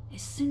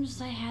 As soon as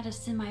I had a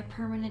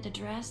semi-permanent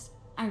address,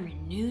 I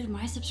renewed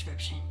my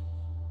subscription.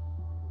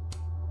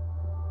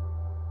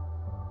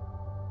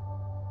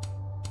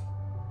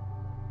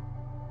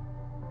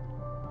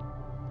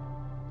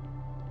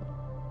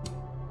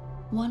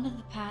 One of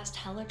the past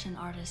Hellerton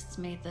artists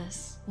made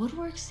this.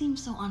 Woodwork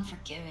seems so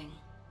unforgiving.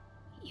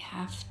 You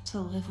have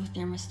to live with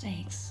your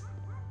mistakes.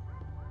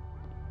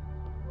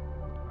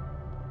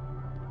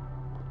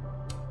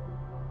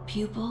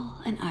 Pupil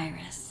and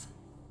Iris.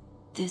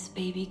 This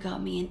baby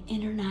got me an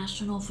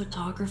International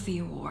Photography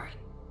Award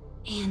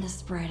and a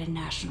spread in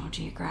National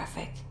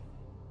Geographic.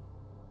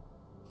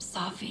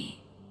 Safi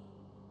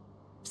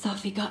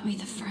got me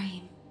the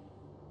frame.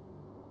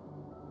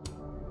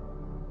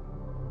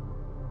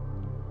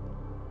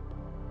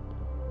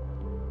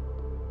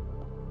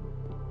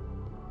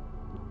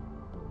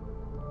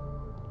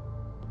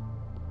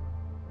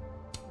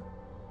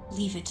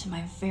 Leave it to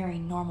my very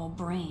normal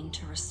brain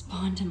to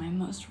respond to my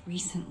most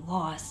recent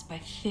loss by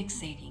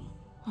fixating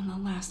on the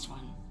last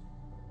one.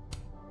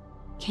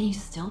 Can you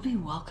still be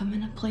welcome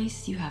in a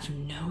place you have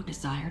no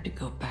desire to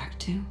go back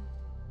to?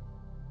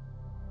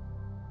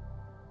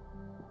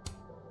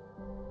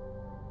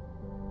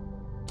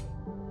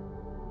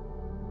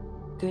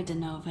 Good to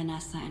know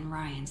Vanessa and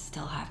Ryan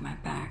still have my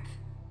back,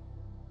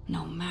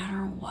 no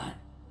matter what.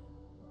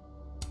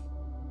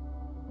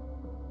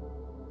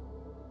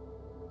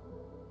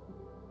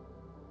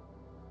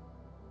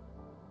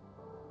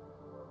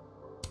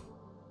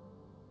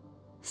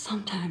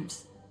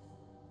 Sometimes,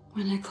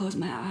 when I close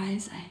my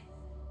eyes, I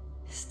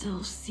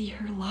still see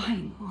her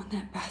lying on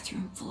that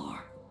bathroom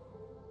floor.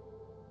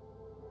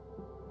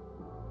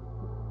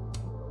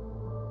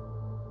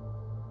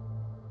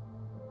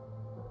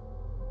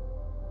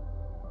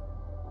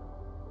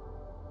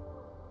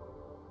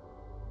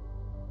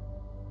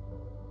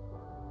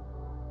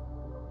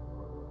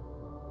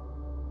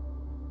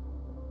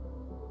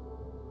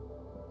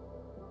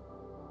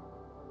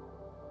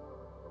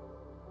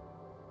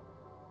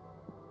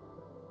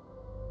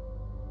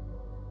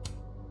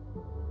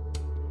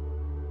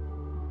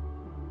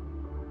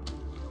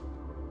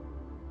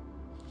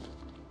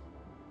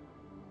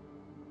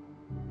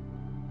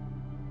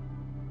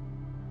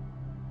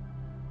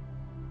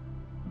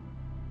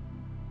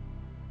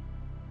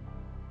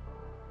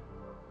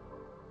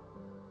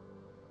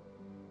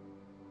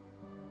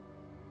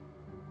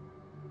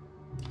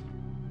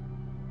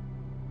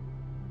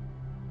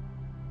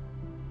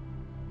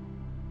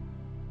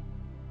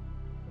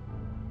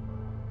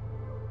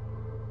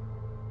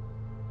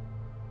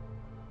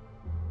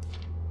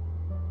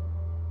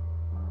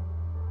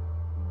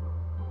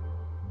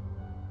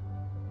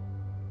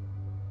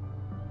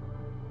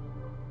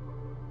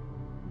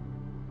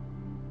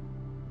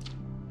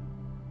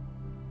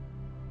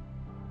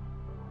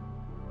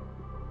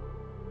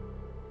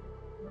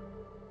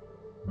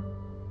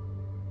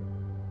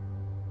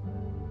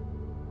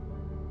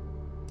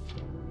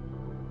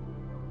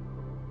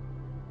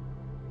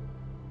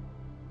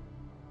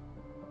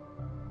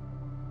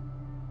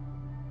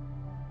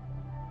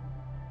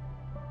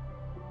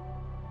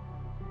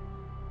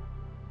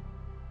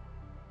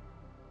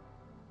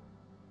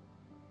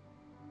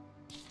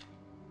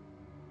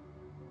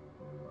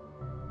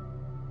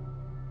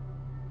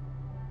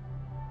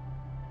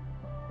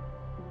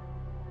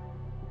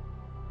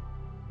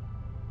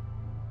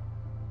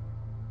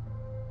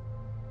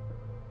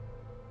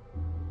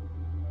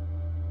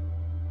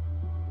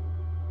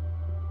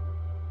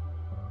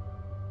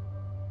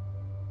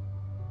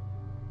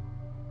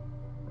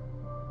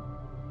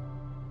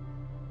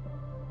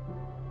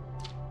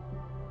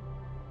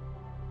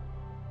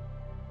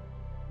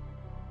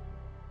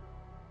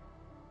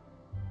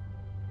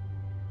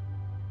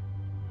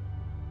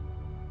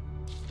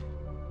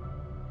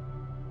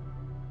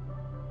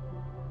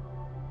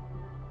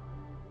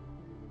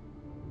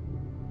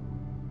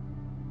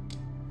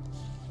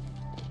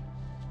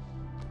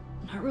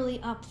 Not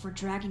really up for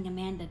dragging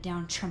Amanda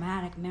down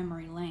traumatic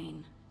memory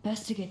lane.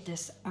 Best to get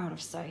this out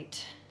of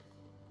sight.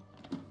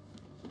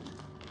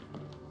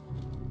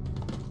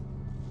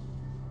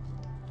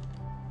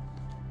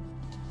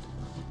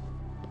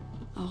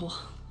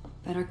 Oh,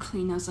 better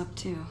clean those up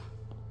too.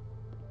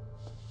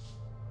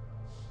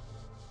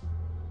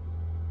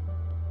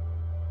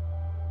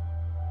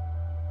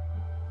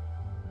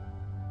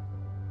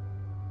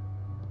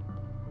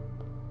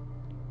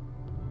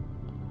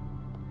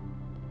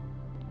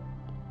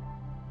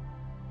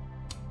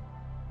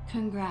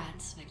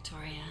 Congrats,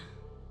 Victoria.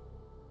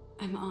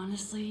 I'm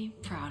honestly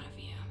proud of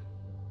you.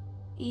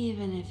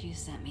 Even if you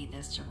sent me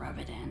this to rub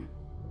it in.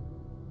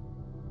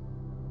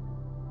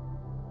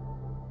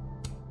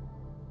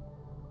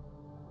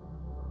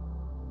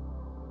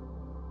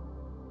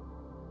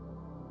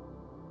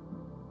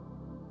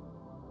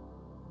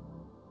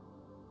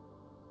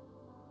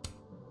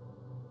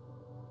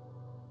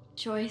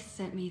 Joyce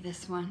sent me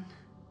this one.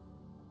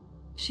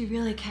 She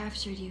really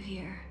captured you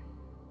here.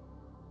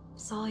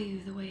 Saw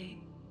you the way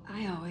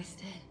I always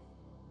did.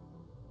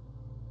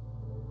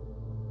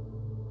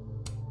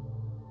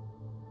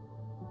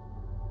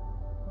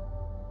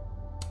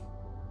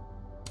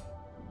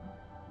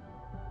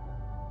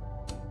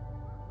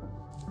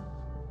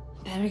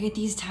 Better get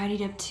these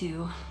tidied up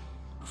too,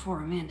 before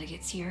Amanda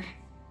gets here.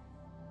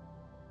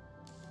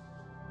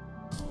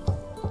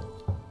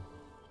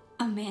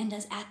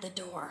 Amanda's at the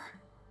door.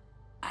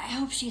 I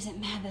hope she isn't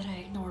mad that I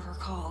ignored her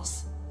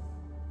calls.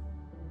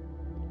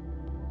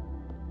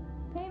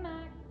 Hey,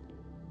 Max.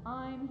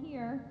 I'm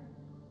here.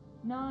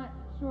 Not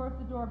sure if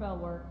the doorbell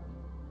works.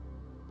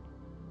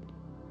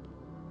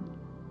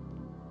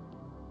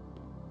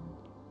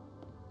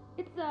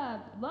 It's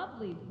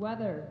lovely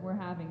weather we're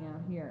having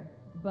out here,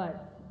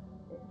 but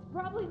it's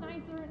probably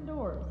nicer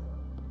indoors.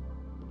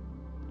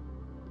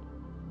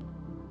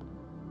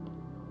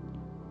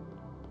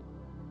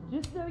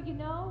 Just so you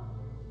know,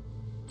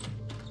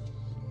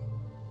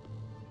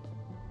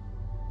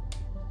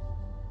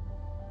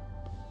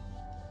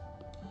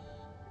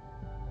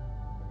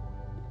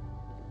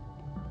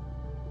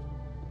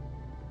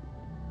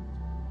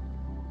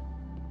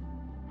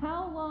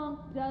 how long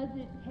does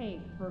it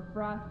take for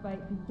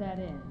frostbite to set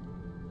in?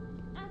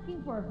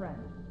 Asking for a friend.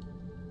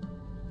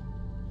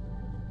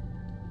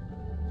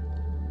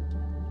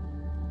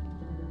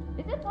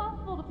 Is it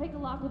possible to pick a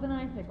lock with an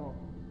icicle?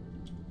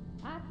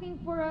 Asking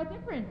for a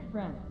different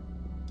friend.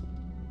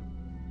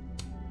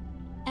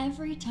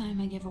 Every time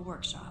I give a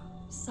workshop,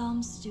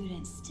 some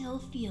student still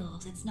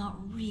feels it's not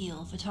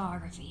real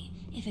photography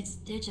if it's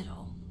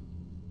digital.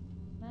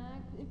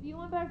 Max, if you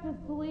went back to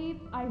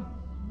sleep, I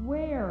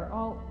swear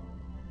I'll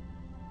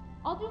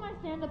do my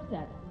stand-up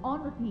set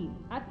on repeat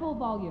at full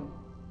volume.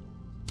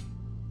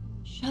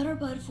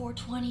 Shutterbud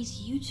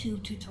 420's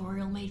YouTube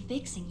tutorial made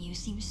fixing you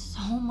seem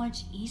so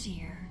much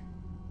easier.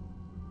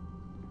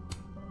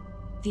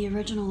 The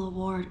original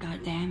award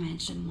got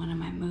damaged in one of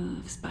my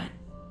moves, but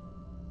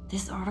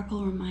this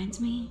article reminds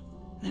me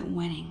that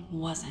winning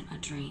wasn't a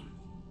dream.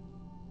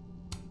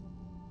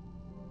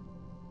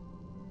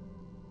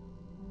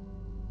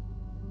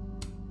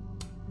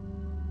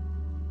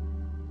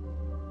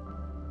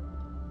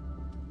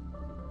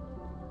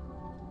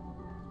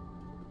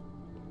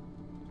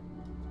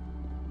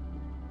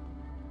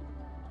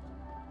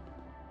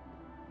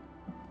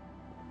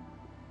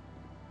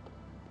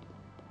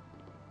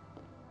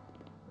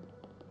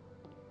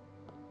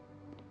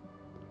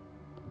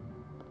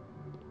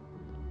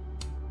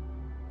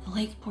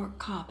 The Lakeport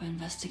cop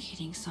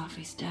investigating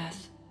Safi's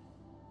death.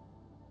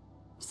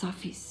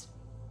 Safi's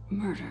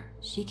murder.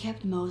 She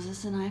kept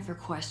Moses and I for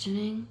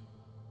questioning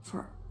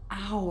for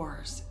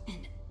hours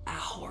and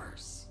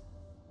hours.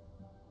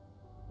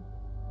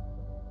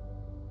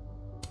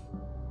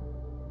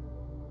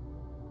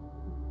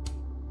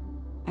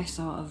 I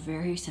saw a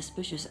very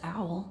suspicious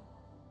owl.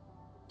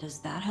 Does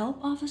that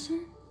help, officer?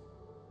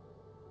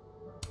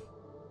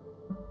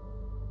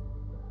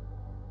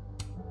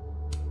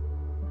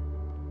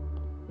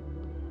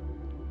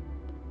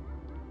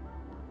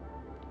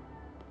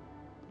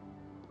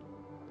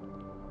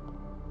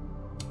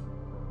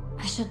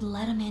 I should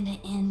let Amanda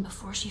in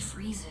before she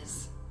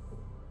freezes.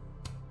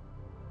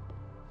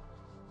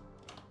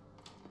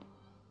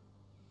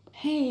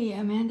 Hey,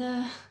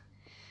 Amanda.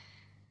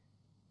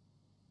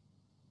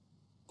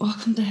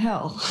 Welcome to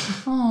hell.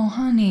 Oh,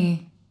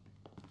 honey.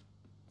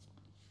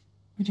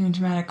 We're doing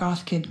dramatic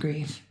goth kid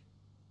grief.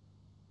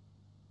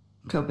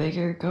 Go big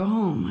or go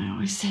home, I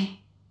always say.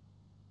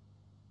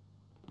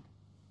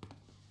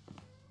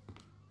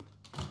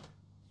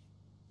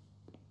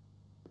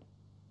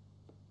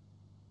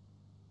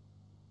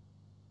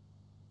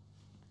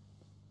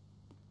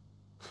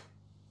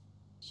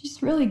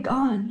 She's really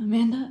gone,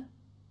 Amanda.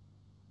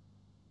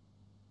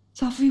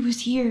 Safi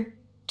was here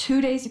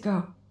 2 days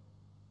ago.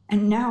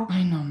 And now...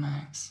 I know,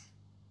 Max.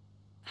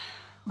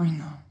 I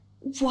know.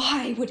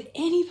 Why would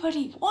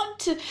anybody want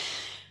to...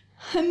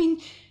 I mean,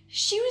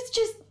 she was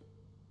just...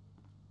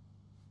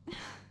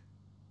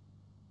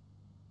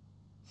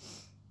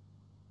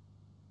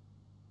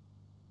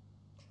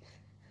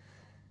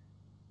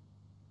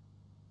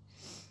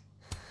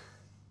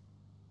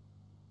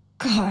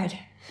 God,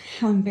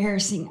 how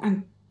embarrassing.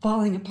 I'm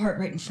falling apart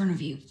right in front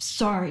of you.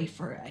 Sorry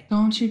for it.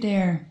 Don't you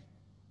dare.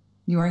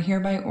 You are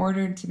hereby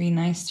ordered to be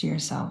nice to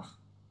yourself.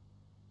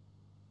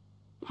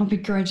 I'll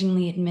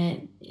begrudgingly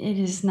admit, it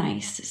is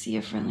nice to see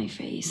a friendly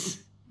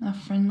face. A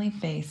friendly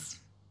face.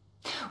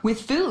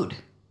 With food.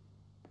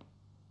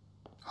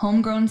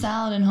 Homegrown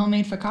salad and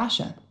homemade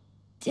focaccia.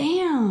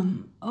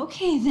 Damn.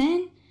 Okay,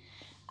 then.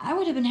 I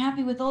would have been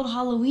happy with old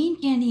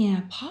Halloween candy and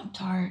a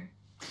Pop-Tart.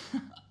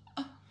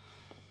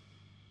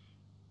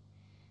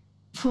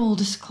 Full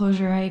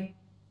disclosure, I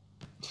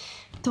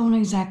don't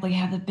exactly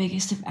have the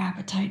biggest of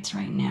appetites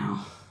right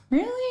now.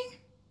 Really?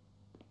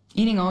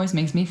 Eating always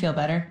makes me feel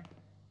better.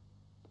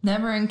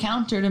 Never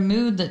encountered a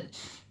mood that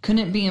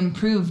couldn't be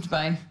improved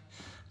by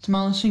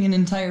demolishing an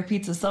entire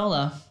pizza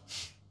solo.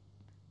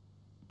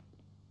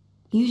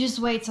 You just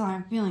wait till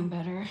I'm feeling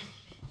better.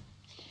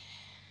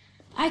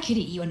 I could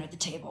eat you under the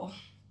table.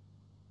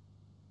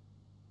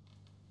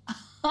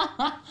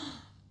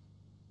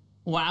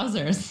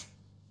 Wowzers.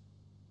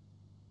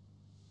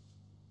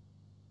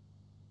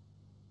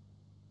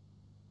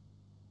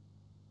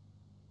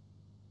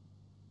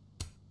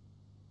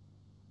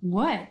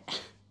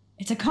 What?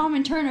 It's a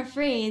common turn of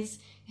phrase.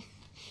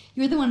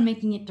 You're the one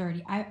making it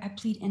dirty. I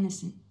plead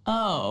innocent.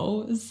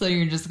 Oh, so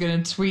you're just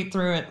gonna tweet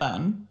through it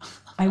then?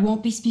 I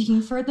won't be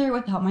speaking further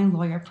without my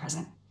lawyer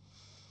present.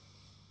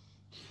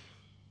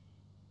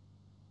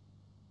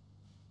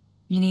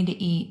 You need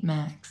to eat,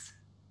 Max.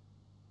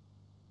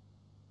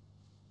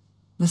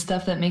 The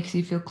stuff that makes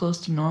you feel close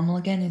to normal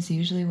again is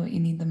usually what you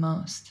need the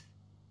most.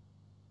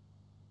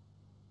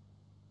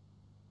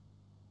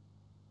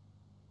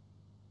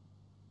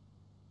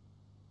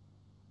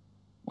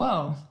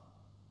 Whoa.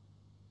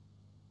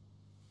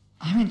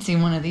 I haven't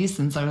seen one of these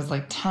since I was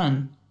like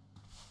 10.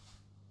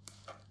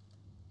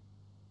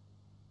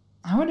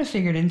 I would have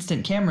figured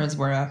instant cameras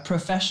were a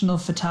professional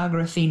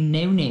photography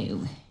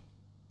no-no.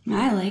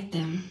 I like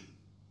them.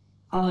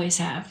 Always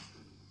have.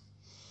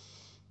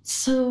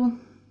 So,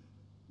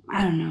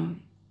 I don't know,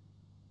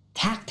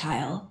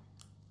 tactile.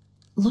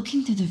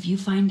 Looking through the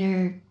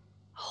viewfinder,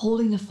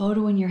 holding the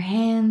photo in your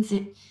hands,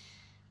 it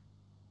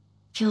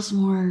feels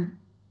more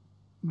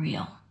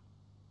real.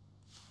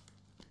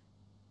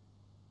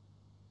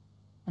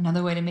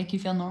 Another way to make you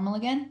feel normal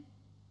again?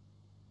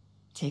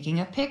 Taking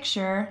a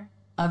picture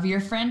of your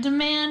friend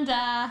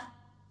Amanda.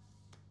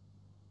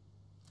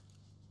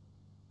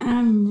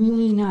 I'm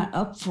really not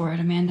up for it,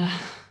 Amanda.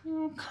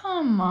 Oh,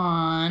 come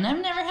on.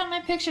 I've never had my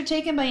picture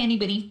taken by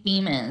anybody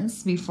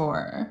famous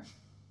before.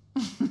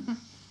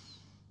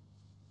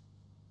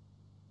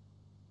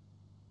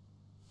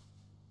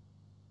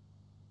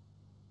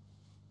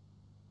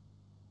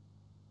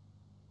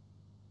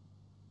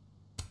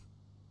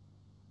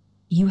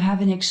 You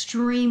have an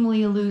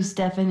extremely loose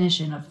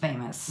definition of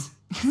famous.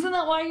 Isn't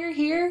that why you're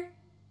here?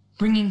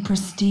 Bringing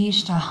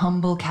prestige to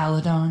humble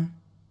Caledon.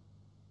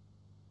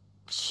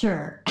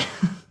 Sure.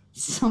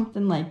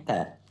 Something like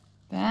that.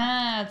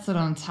 That's what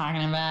I'm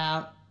talking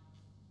about.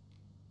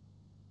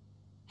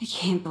 I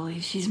can't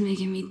believe she's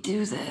making me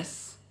do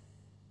this.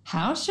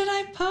 How should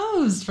I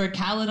pose for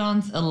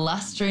Caledon's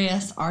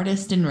illustrious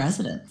artist in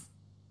residence?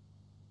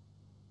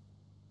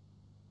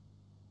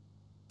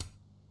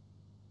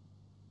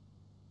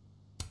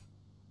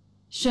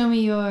 Show me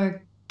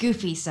your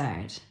goofy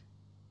side.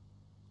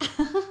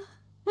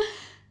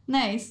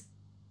 Nice.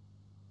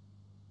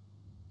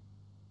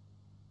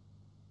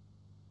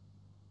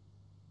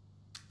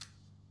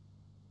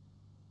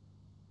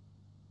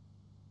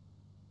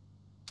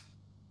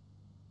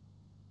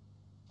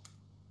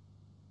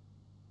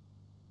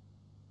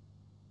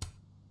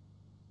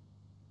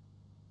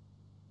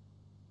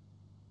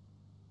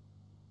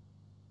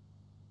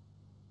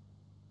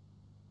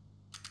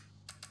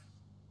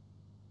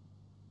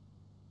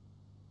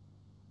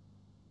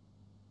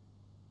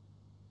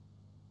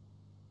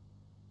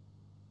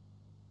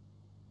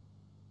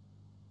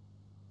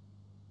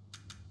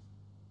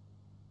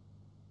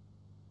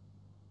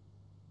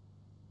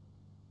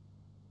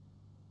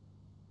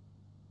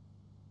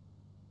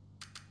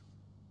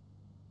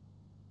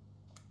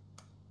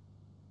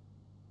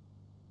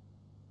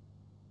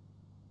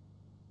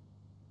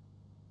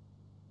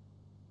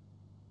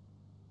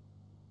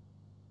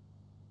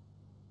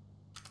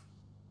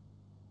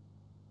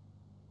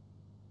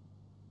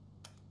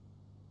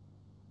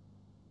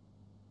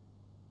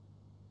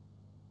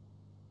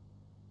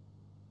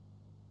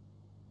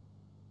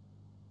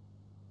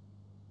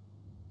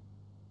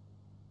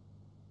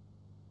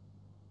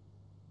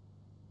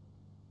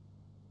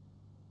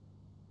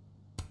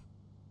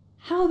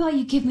 How about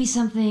you give me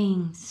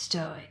something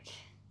stoic?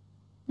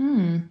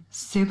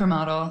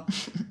 Supermodel.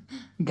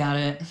 Got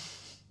it.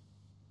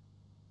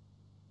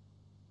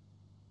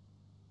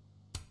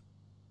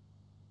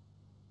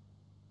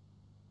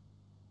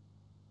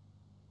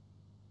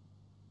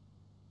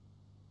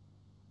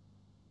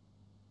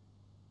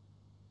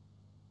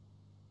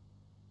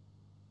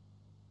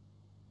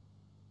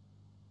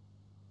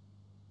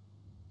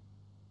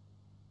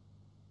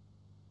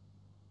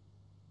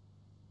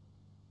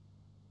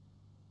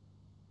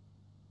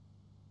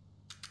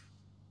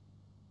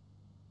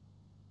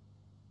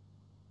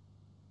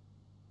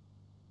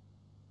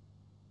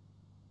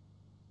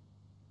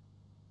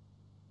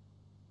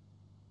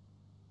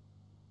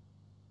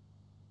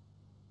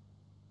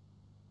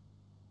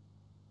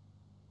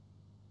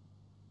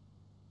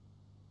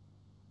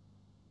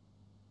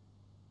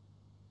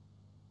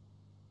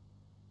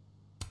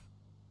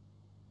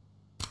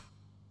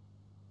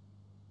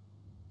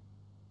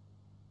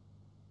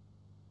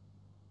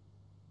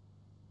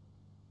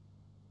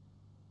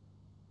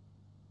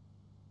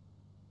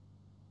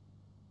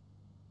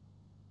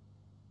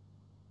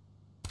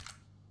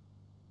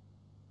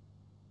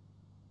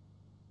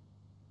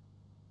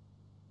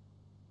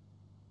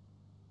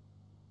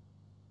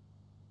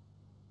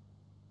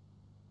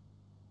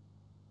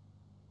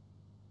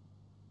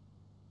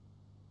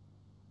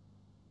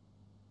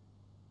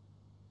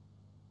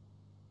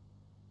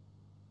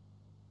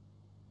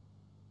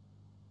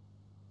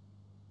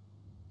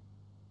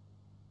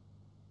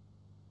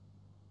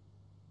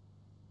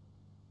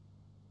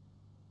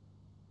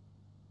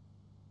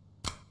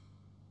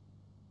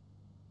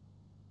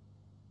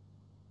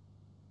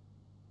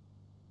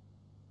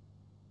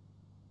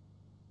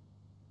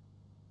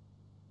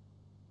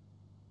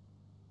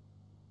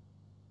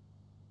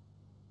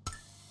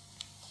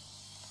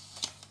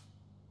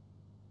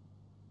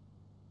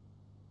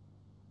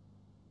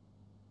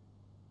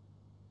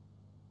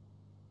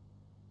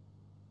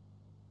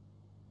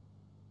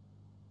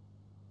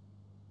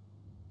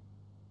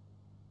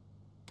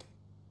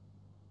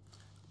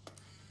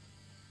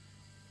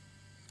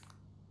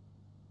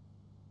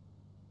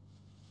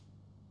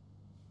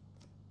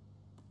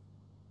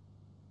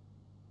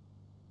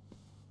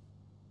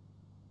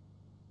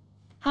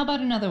 How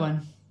about another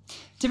one?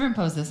 Different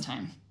pose this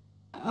time.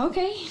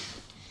 Okay.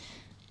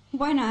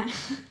 Why not?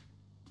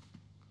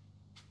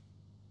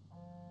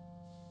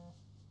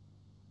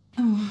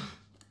 Oh.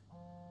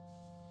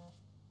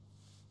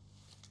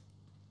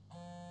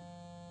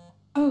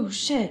 Oh,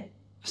 shit.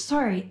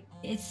 Sorry.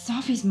 It's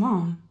Sophie's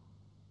mom.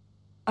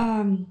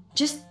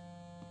 Just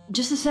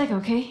a sec,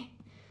 okay?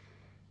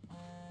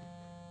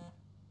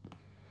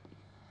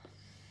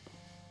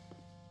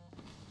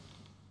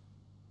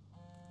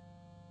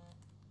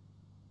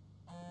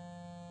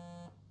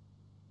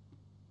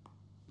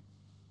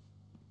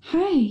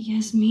 Hi,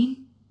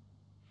 Yasmin.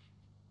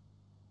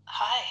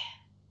 Hi.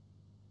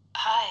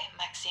 Hi,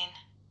 Maxine.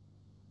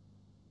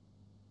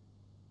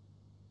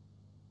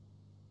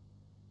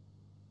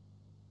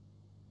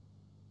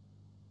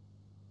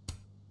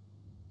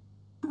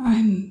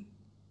 I'm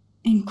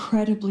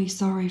incredibly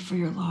sorry for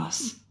your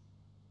loss.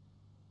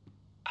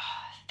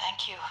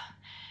 Thank you.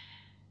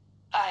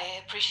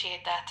 I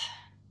appreciate that.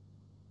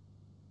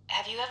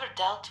 Have you ever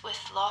dealt with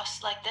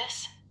loss like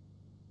this?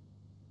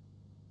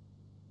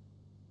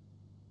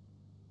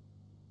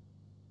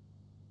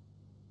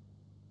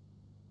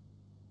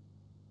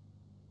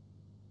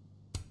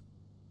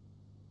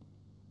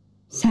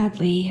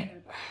 Sadly,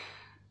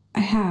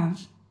 I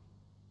have.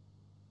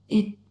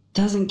 It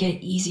doesn't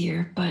get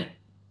easier, but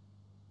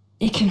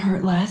it can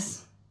hurt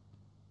less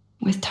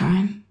with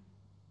time.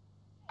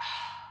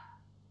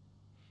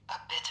 A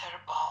bitter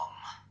balm.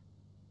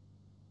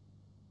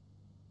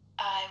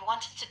 I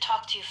wanted to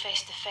talk to you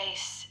face to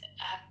face,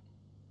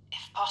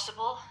 if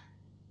possible.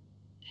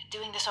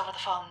 Doing this over the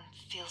phone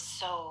feels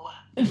so...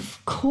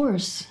 Of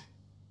course.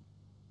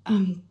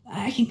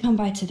 I can come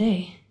by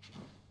today.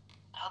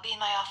 I'll be in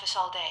my office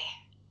all day.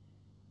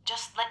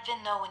 Just let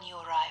Vin know when you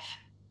arrive.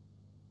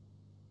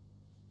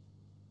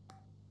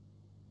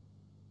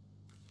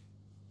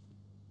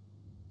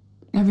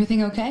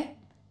 Everything okay?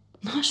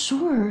 Not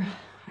sure.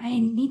 I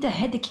need to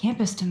head to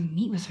campus to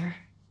meet with her.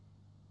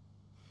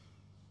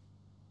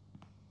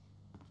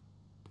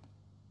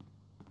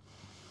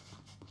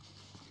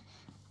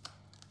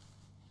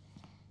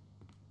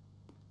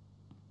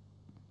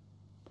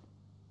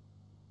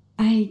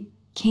 I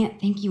can't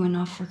thank you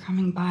enough for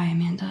coming by,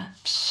 Amanda.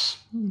 Psh,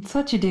 it's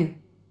what you do.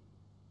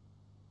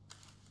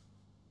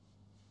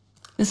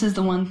 This is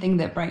the one thing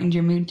that brightened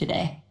your mood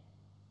today.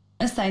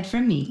 Aside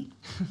from me.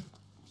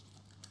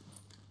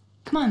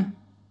 Come on.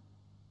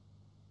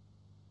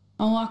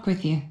 I'll walk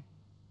with you.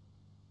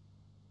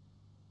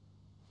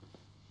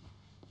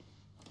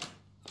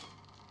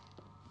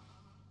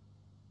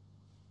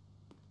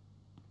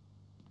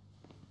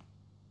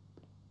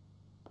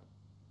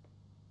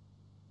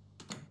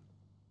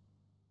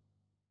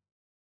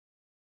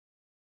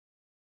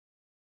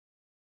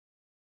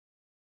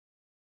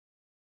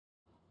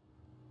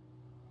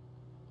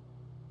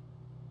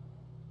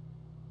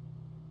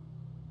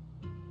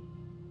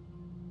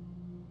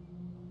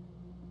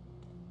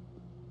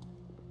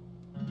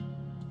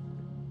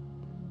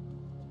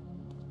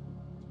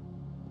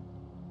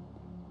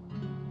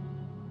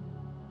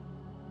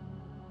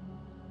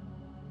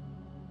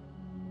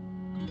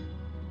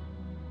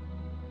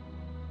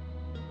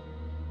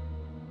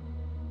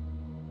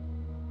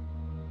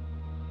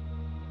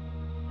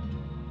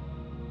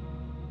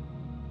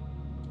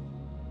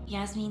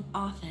 Yasmin's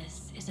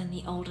office is in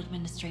the old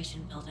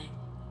administration building.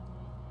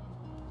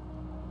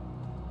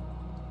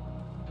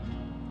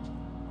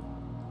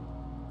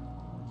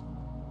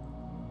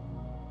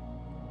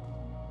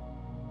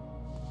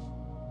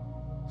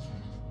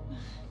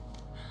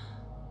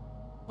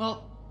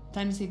 Well,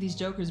 time to see if these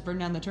jokers burn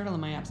down the turtle in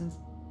my absence.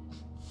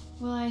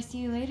 Will I see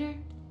you later?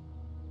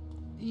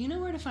 You know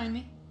where to find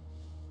me.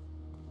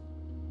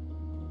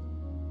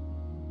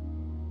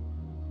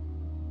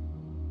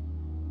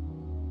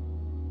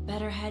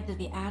 Better head to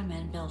the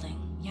admin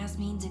building.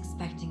 Yasmin's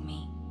expecting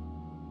me.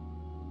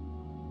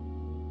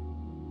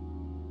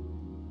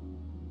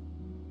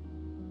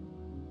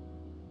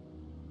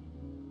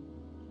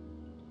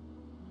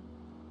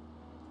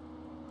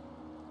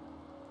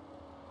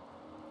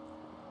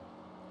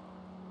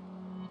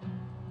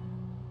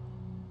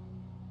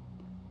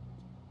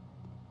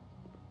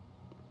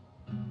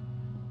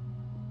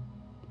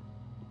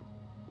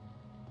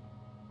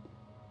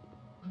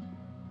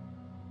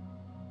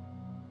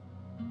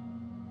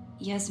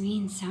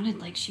 Yasmin sounded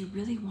like she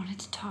really wanted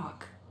to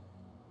talk.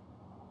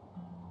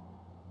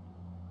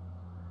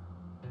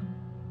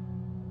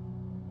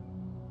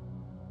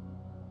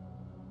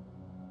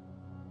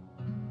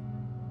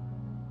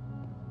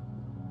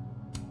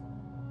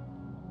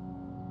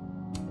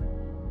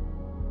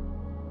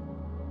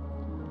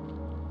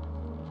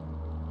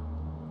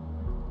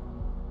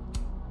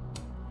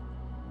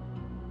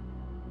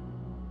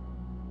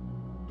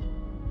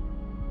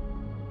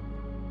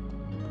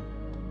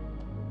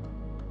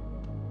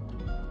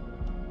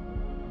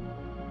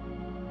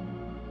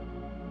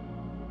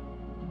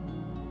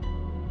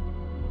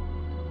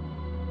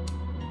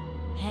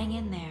 Hang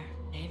in there,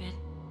 David.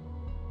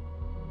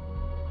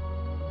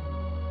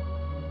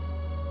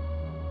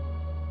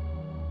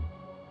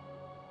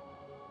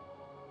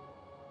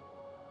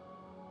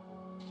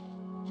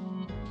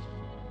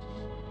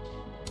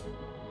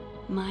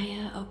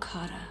 Maya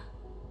Okada.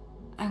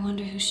 I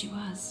wonder who she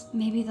was.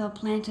 Maybe they'll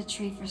plant a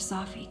tree for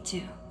Safi,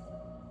 too.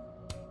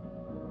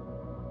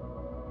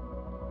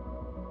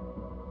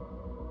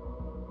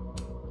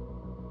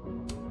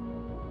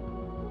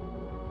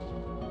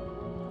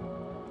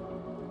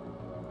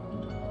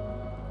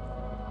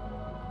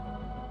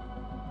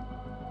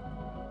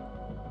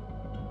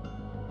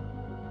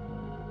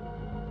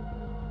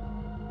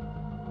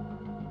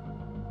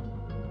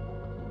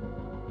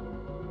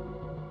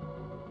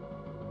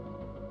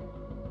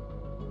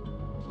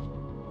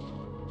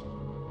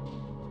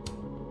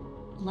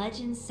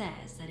 Legend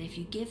says that if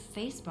you give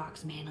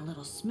Facebox Man a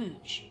little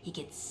smooch, he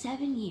gets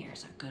 7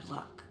 years of good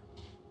luck.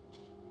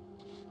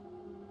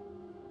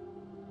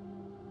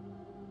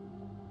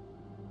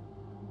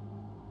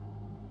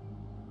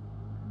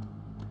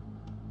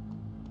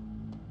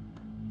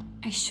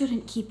 I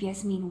shouldn't keep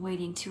Yasmin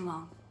waiting too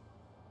long.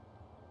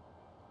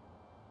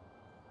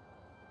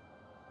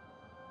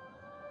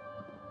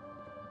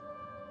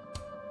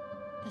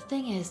 The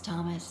thing is,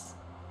 Thomas,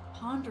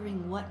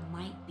 pondering what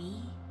might be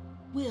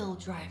will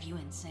drive you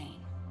insane.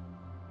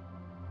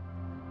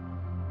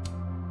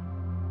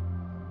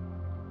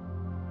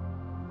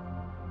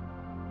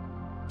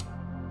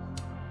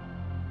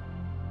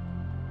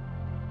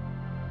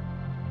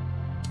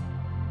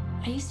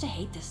 I used to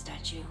hate this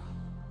statue,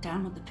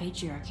 down with the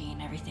patriarchy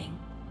and everything,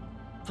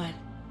 but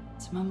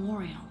it's a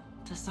memorial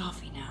to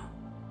Safi now.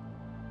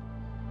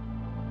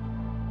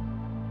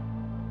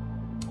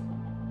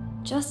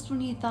 Just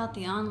when you thought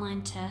the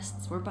online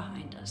tests were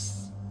behind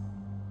us.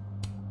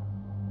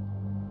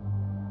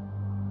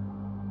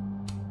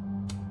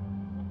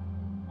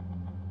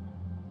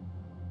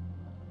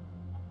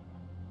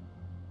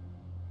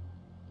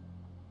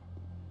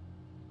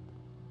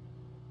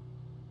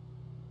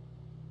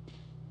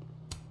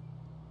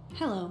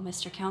 Hello,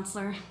 Mr.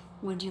 Counselor.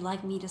 Would you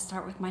like me to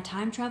start with my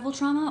time travel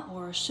trauma,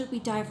 or should we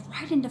dive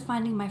right into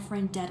finding my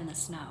friend dead in the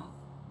snow?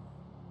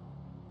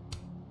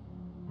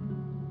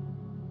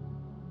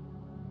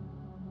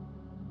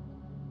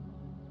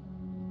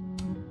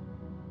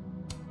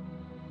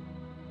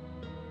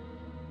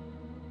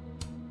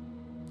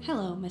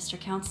 Hello, Mr.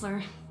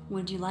 Counselor.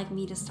 Would you like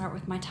me to start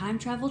with my time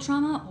travel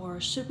trauma, or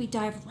should we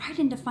dive right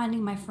into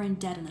finding my friend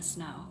dead in the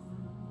snow?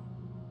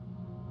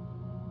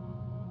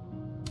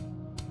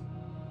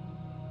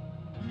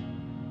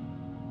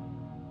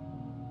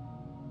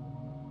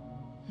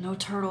 No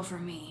turtle for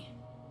me.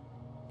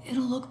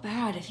 It'll look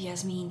bad if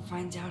Yasmin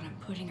finds out I'm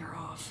putting her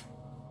off.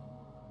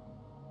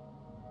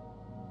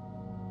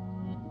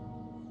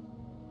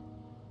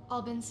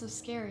 All been so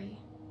scary,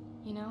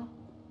 you know?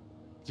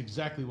 It's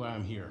exactly why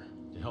I'm here,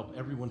 to help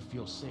everyone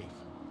feel safe.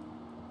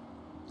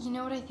 You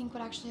know what I think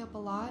would actually help a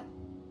lot?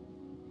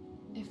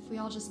 If we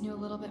all just knew a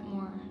little bit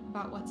more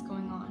about what's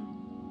going on.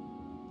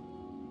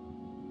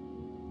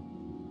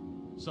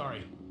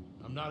 Sorry,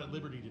 I'm not at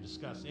liberty to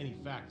discuss any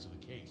facts of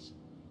the case.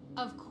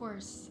 Of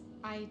course,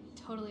 I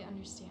totally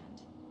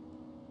understand.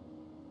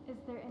 Is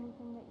there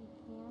anything that you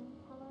can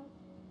tell us?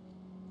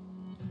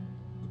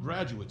 A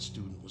graduate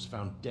student was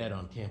found dead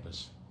on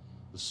campus.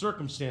 The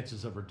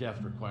circumstances of her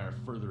death require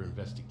further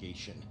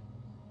investigation.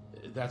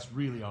 That's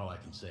really all I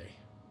can say.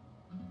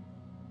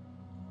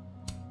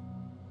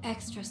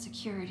 Extra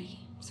security,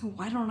 so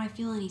why don't I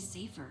feel any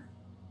safer?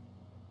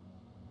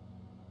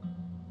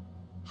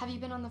 Have you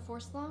been on the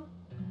force long?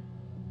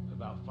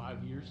 About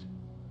 5 years.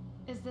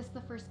 Is this the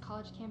first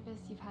college campus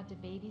you've had to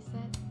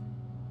babysit?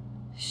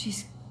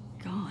 She's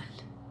gone.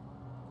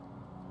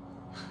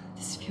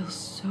 This feels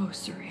so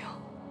surreal.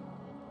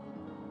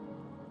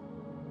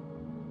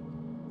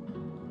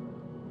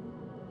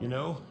 You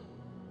know,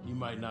 you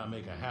might not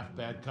make a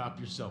half-bad cop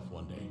yourself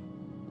one day.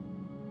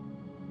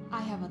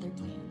 I have other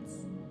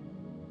plans.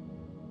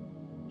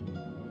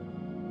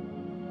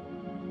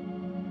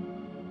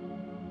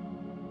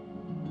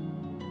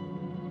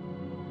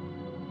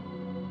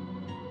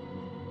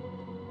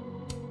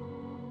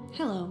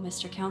 Hello,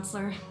 Mr.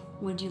 Counselor.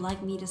 Would you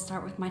like me to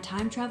start with my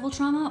time travel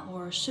trauma,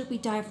 or should we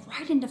dive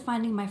right into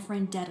finding my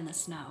friend dead in the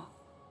snow?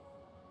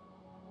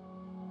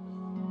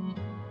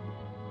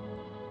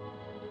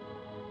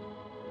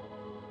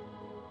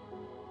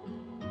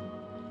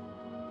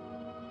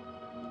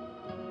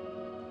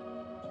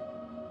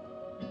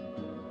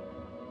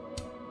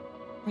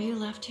 Were you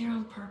left here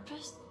on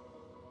purpose?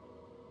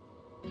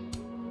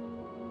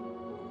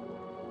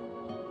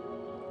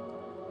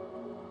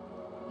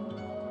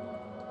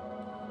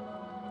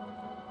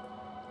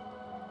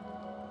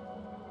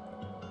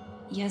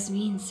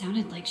 Yasmin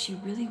sounded like she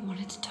really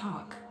wanted to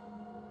talk.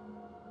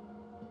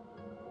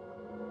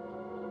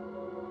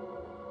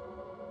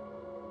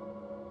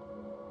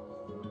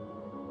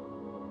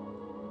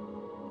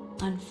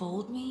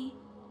 Unfold me?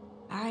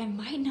 I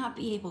might not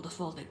be able to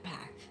fold it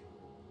back.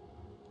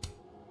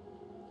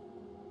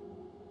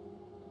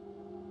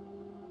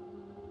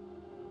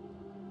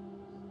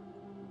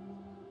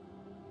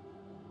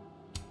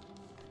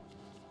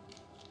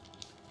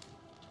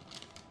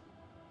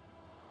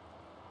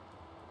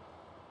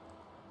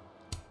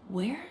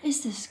 Where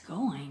is this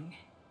going?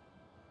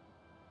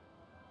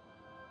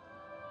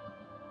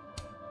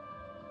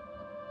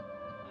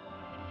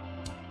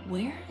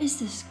 Where is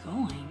this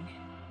going?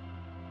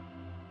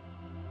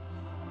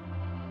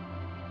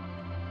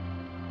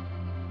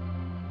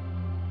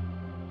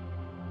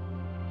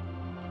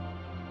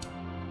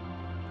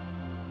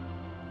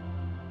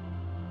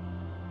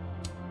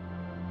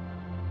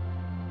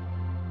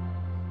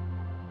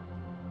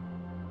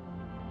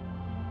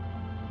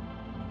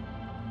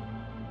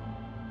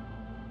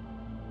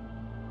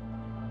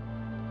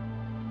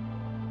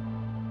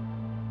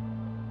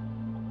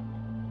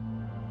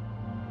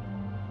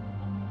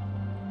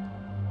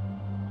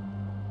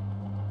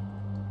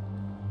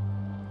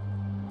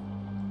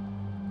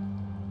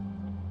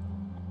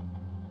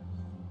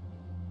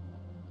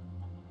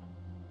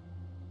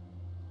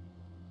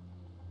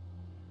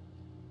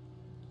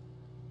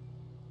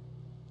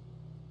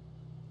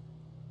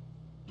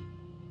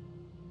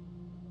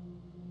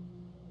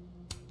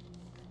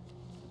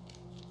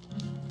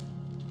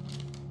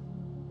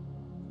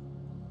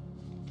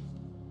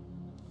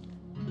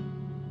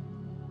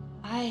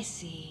 I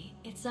see.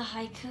 It's a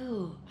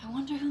haiku. I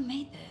wonder who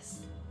made this.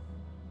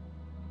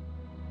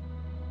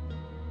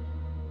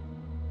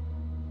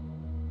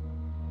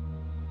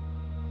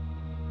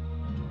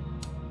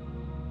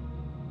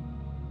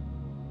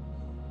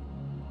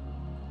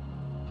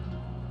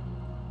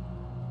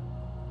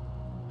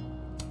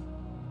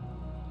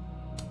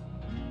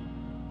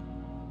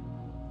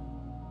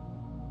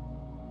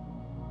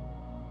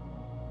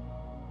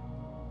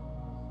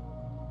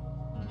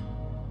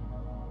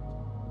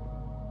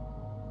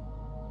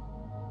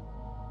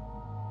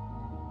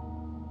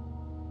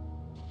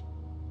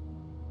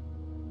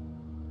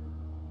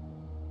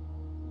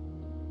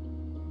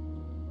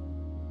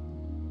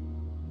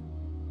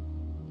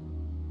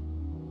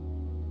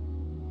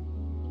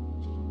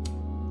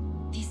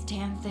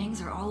 Damn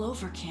things are all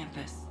over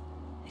campus,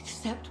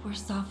 except where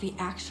Safi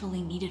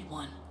actually needed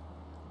one.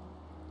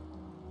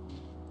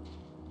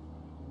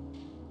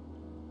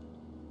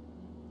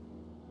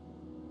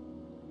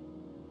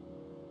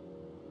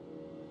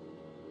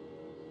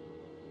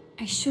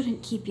 I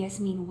shouldn't keep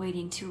Yasmin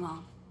waiting too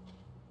long.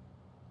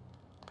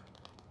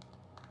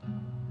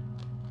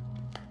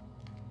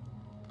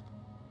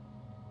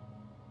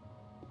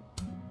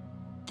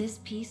 This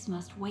piece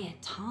must weigh a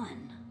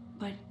ton,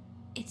 but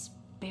it's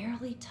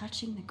barely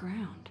touching the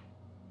ground.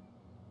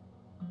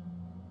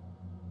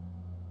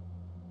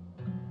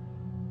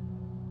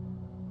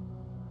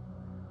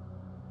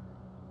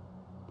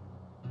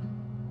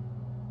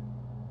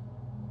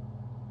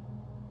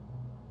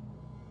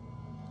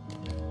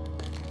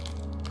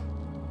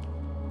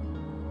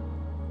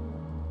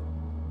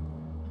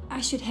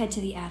 I should head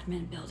to the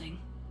admin building.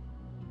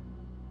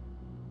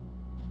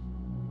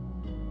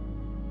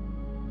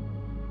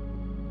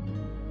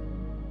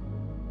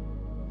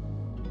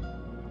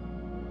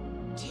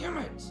 Damn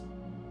it!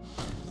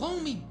 Blow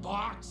me,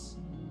 box!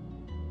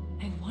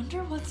 I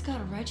wonder what's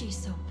got Reggie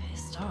so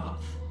pissed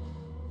off.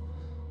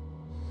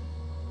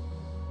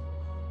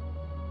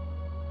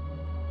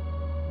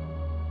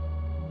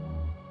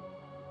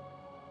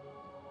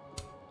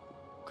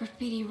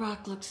 Graffiti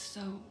Rock looks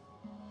so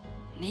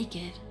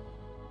naked.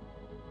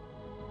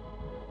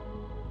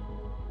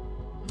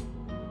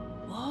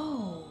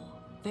 Whoa,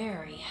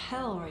 very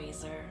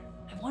Hellraiser.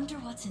 I wonder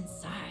what's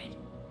inside.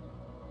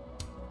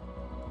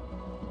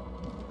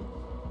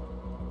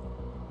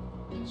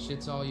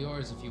 Shit's all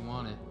yours if you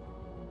want it.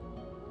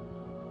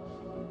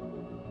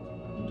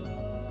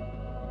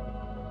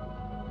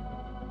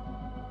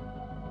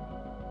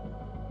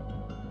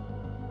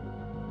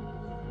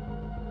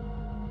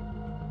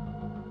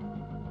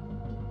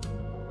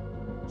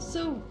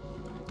 So,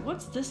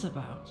 what's this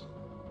about?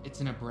 It's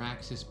an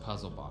Abraxas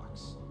puzzle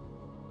box.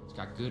 It's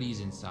got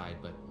goodies inside,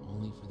 but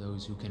only for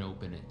those who can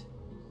open it.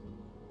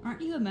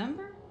 Aren't you a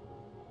member?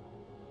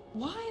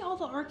 Why all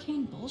the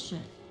arcane bullshit?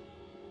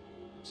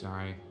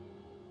 Sorry.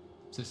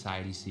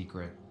 Society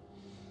secret.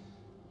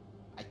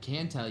 I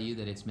can tell you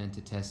that it's meant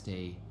to test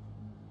a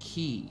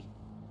key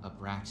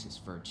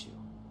Abraxas virtue.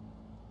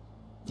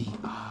 The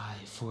eye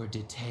for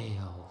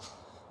detail.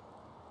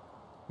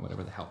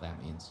 Whatever the hell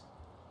that means.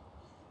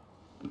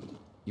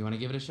 You want to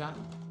give it a shot?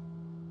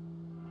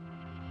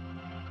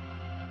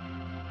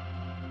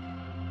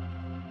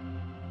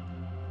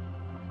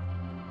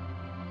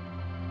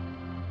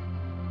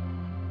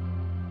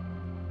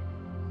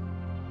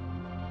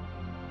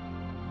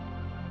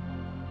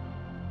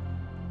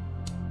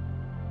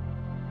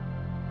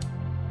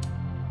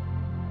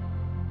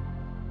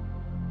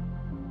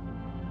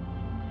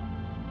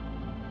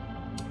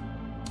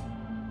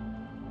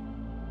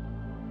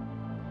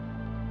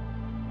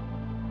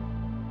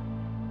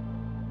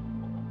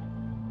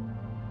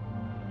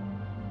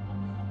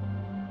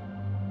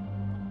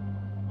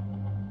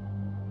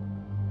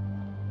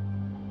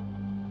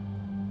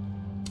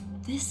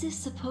 This is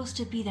supposed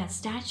to be that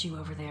statue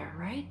over there,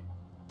 right?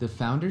 The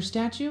founder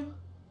statue?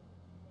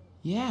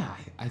 Yeah,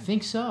 I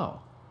think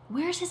so.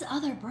 Where's his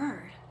other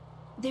bird?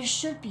 There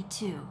should be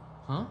two.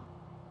 Huh?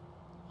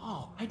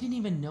 Oh, I didn't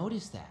even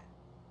notice that.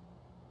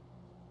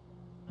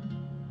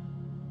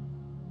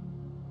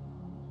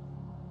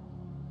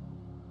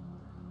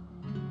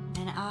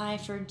 And I eye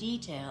for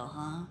detail,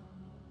 huh?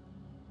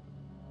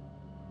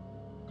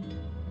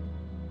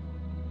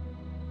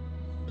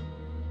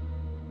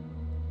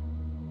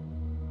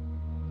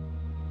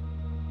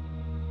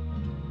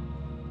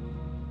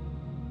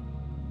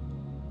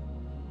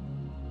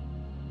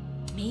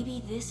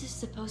 Maybe this is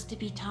supposed to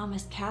be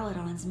Thomas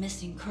Caledon's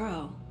missing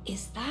crow.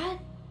 Is that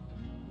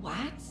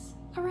wax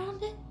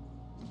around it?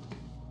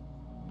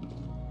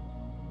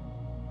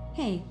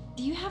 Hey,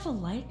 do you have a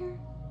lighter?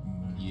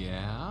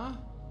 Yeah?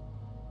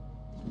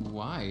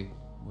 Why?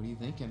 What are you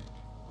thinking?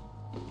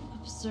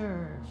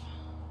 Observe.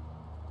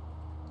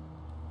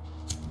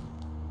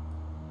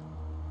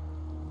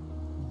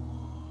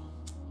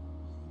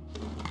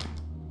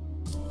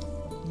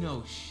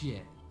 No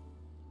shit.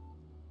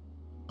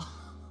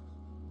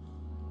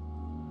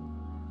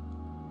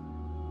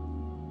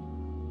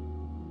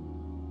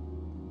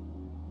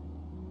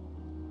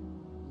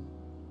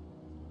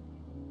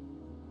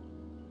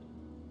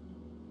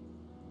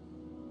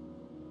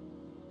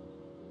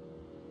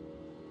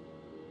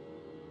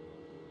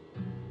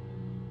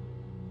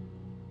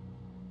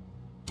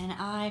 An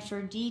eye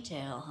for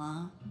detail,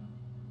 huh?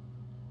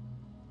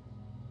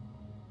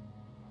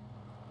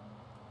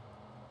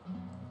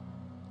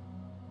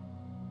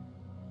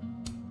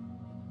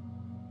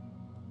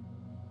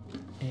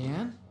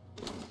 Anne?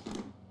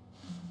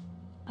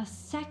 A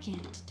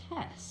second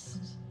test.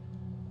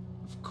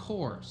 Of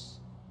course.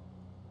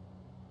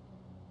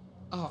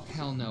 Oh,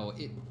 hell no.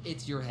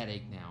 It's your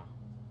headache now.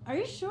 Are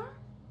you sure?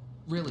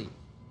 Really.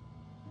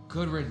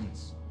 Good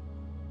riddance.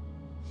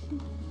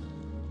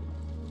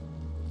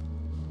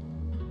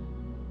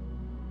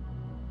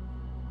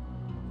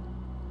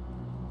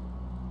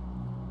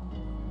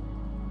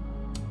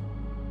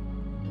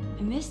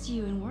 I missed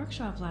you in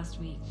workshop last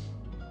week.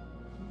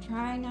 I'm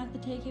trying not to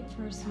take it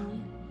personally.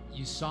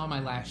 You saw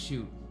my last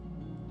shoot.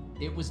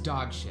 It was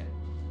dog shit.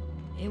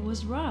 It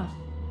was rough,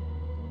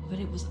 but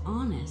it was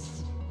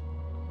honest.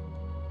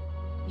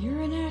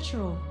 You're a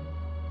natural,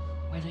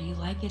 whether you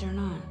like it or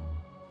not.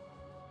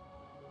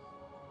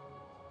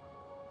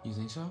 You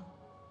think so?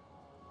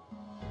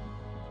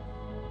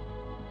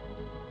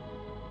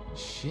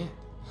 Shit.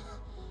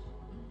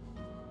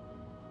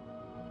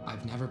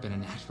 I've never been a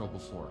natural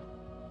before.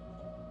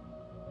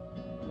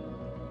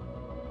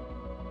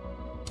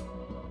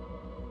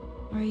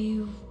 Are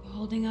you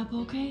holding up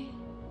okay?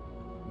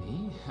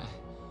 Me?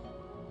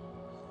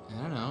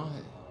 I don't know.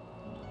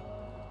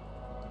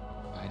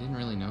 I didn't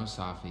really know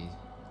Safi.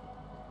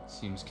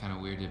 Seems kind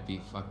of weird to be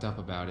fucked up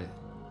about it.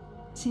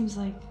 Seems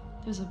like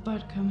there's a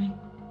but coming.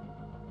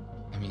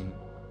 I mean,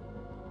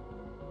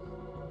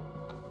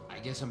 I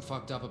guess I'm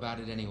fucked up about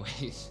it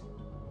anyways.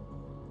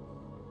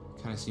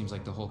 Kind of seems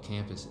like the whole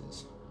campus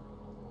is.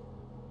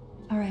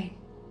 All right.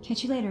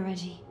 Catch you later,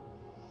 Reggie.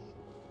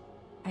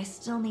 I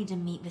still need to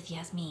meet with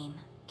Yasmin.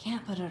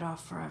 Can't put it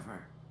off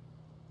forever.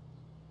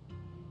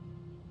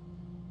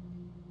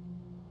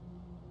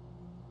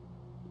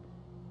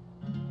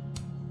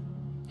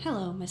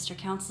 Hello, Mr.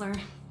 Counselor.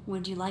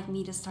 Would you like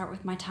me to start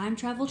with my time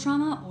travel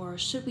trauma, or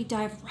should we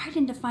dive right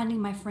into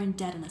finding my friend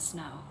dead in the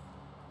snow?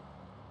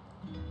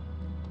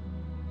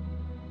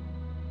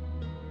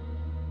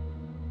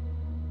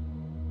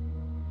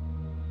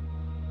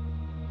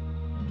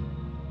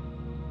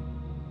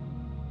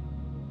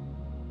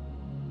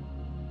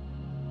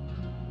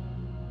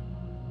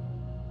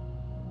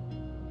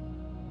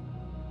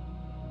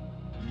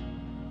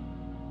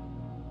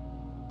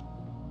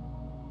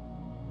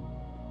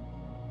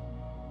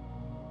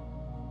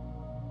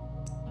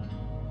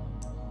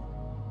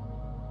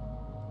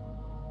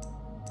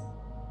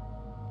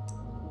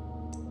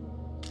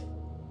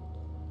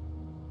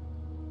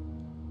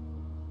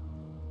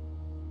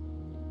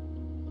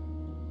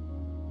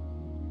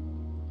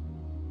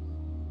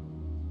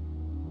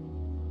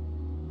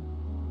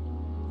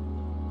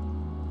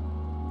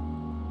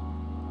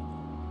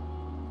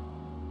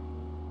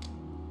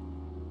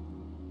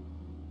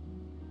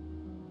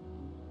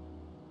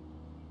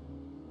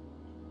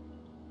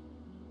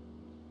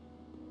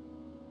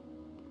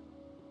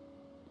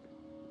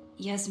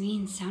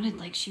 Yasmin sounded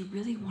like she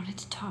really wanted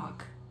to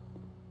talk.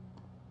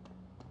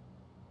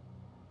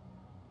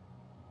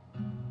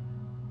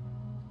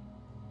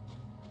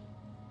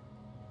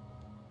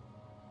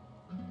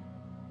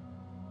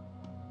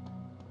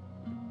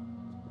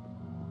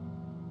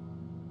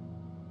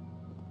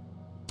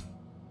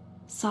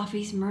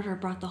 Safi's murder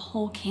brought the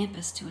whole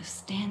campus to a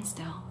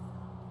standstill.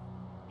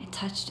 It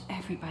touched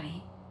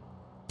everybody.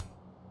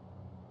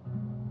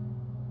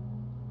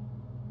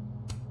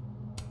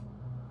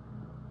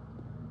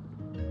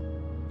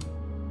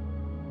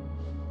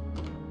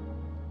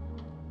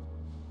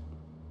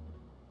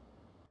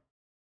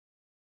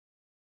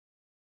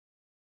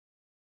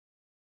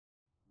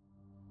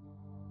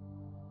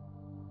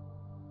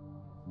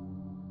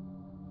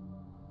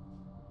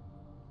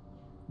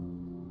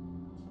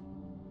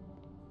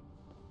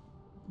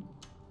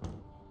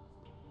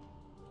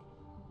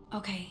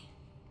 Okay,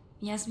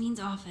 Yasmin's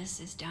office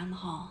is down the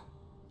hall.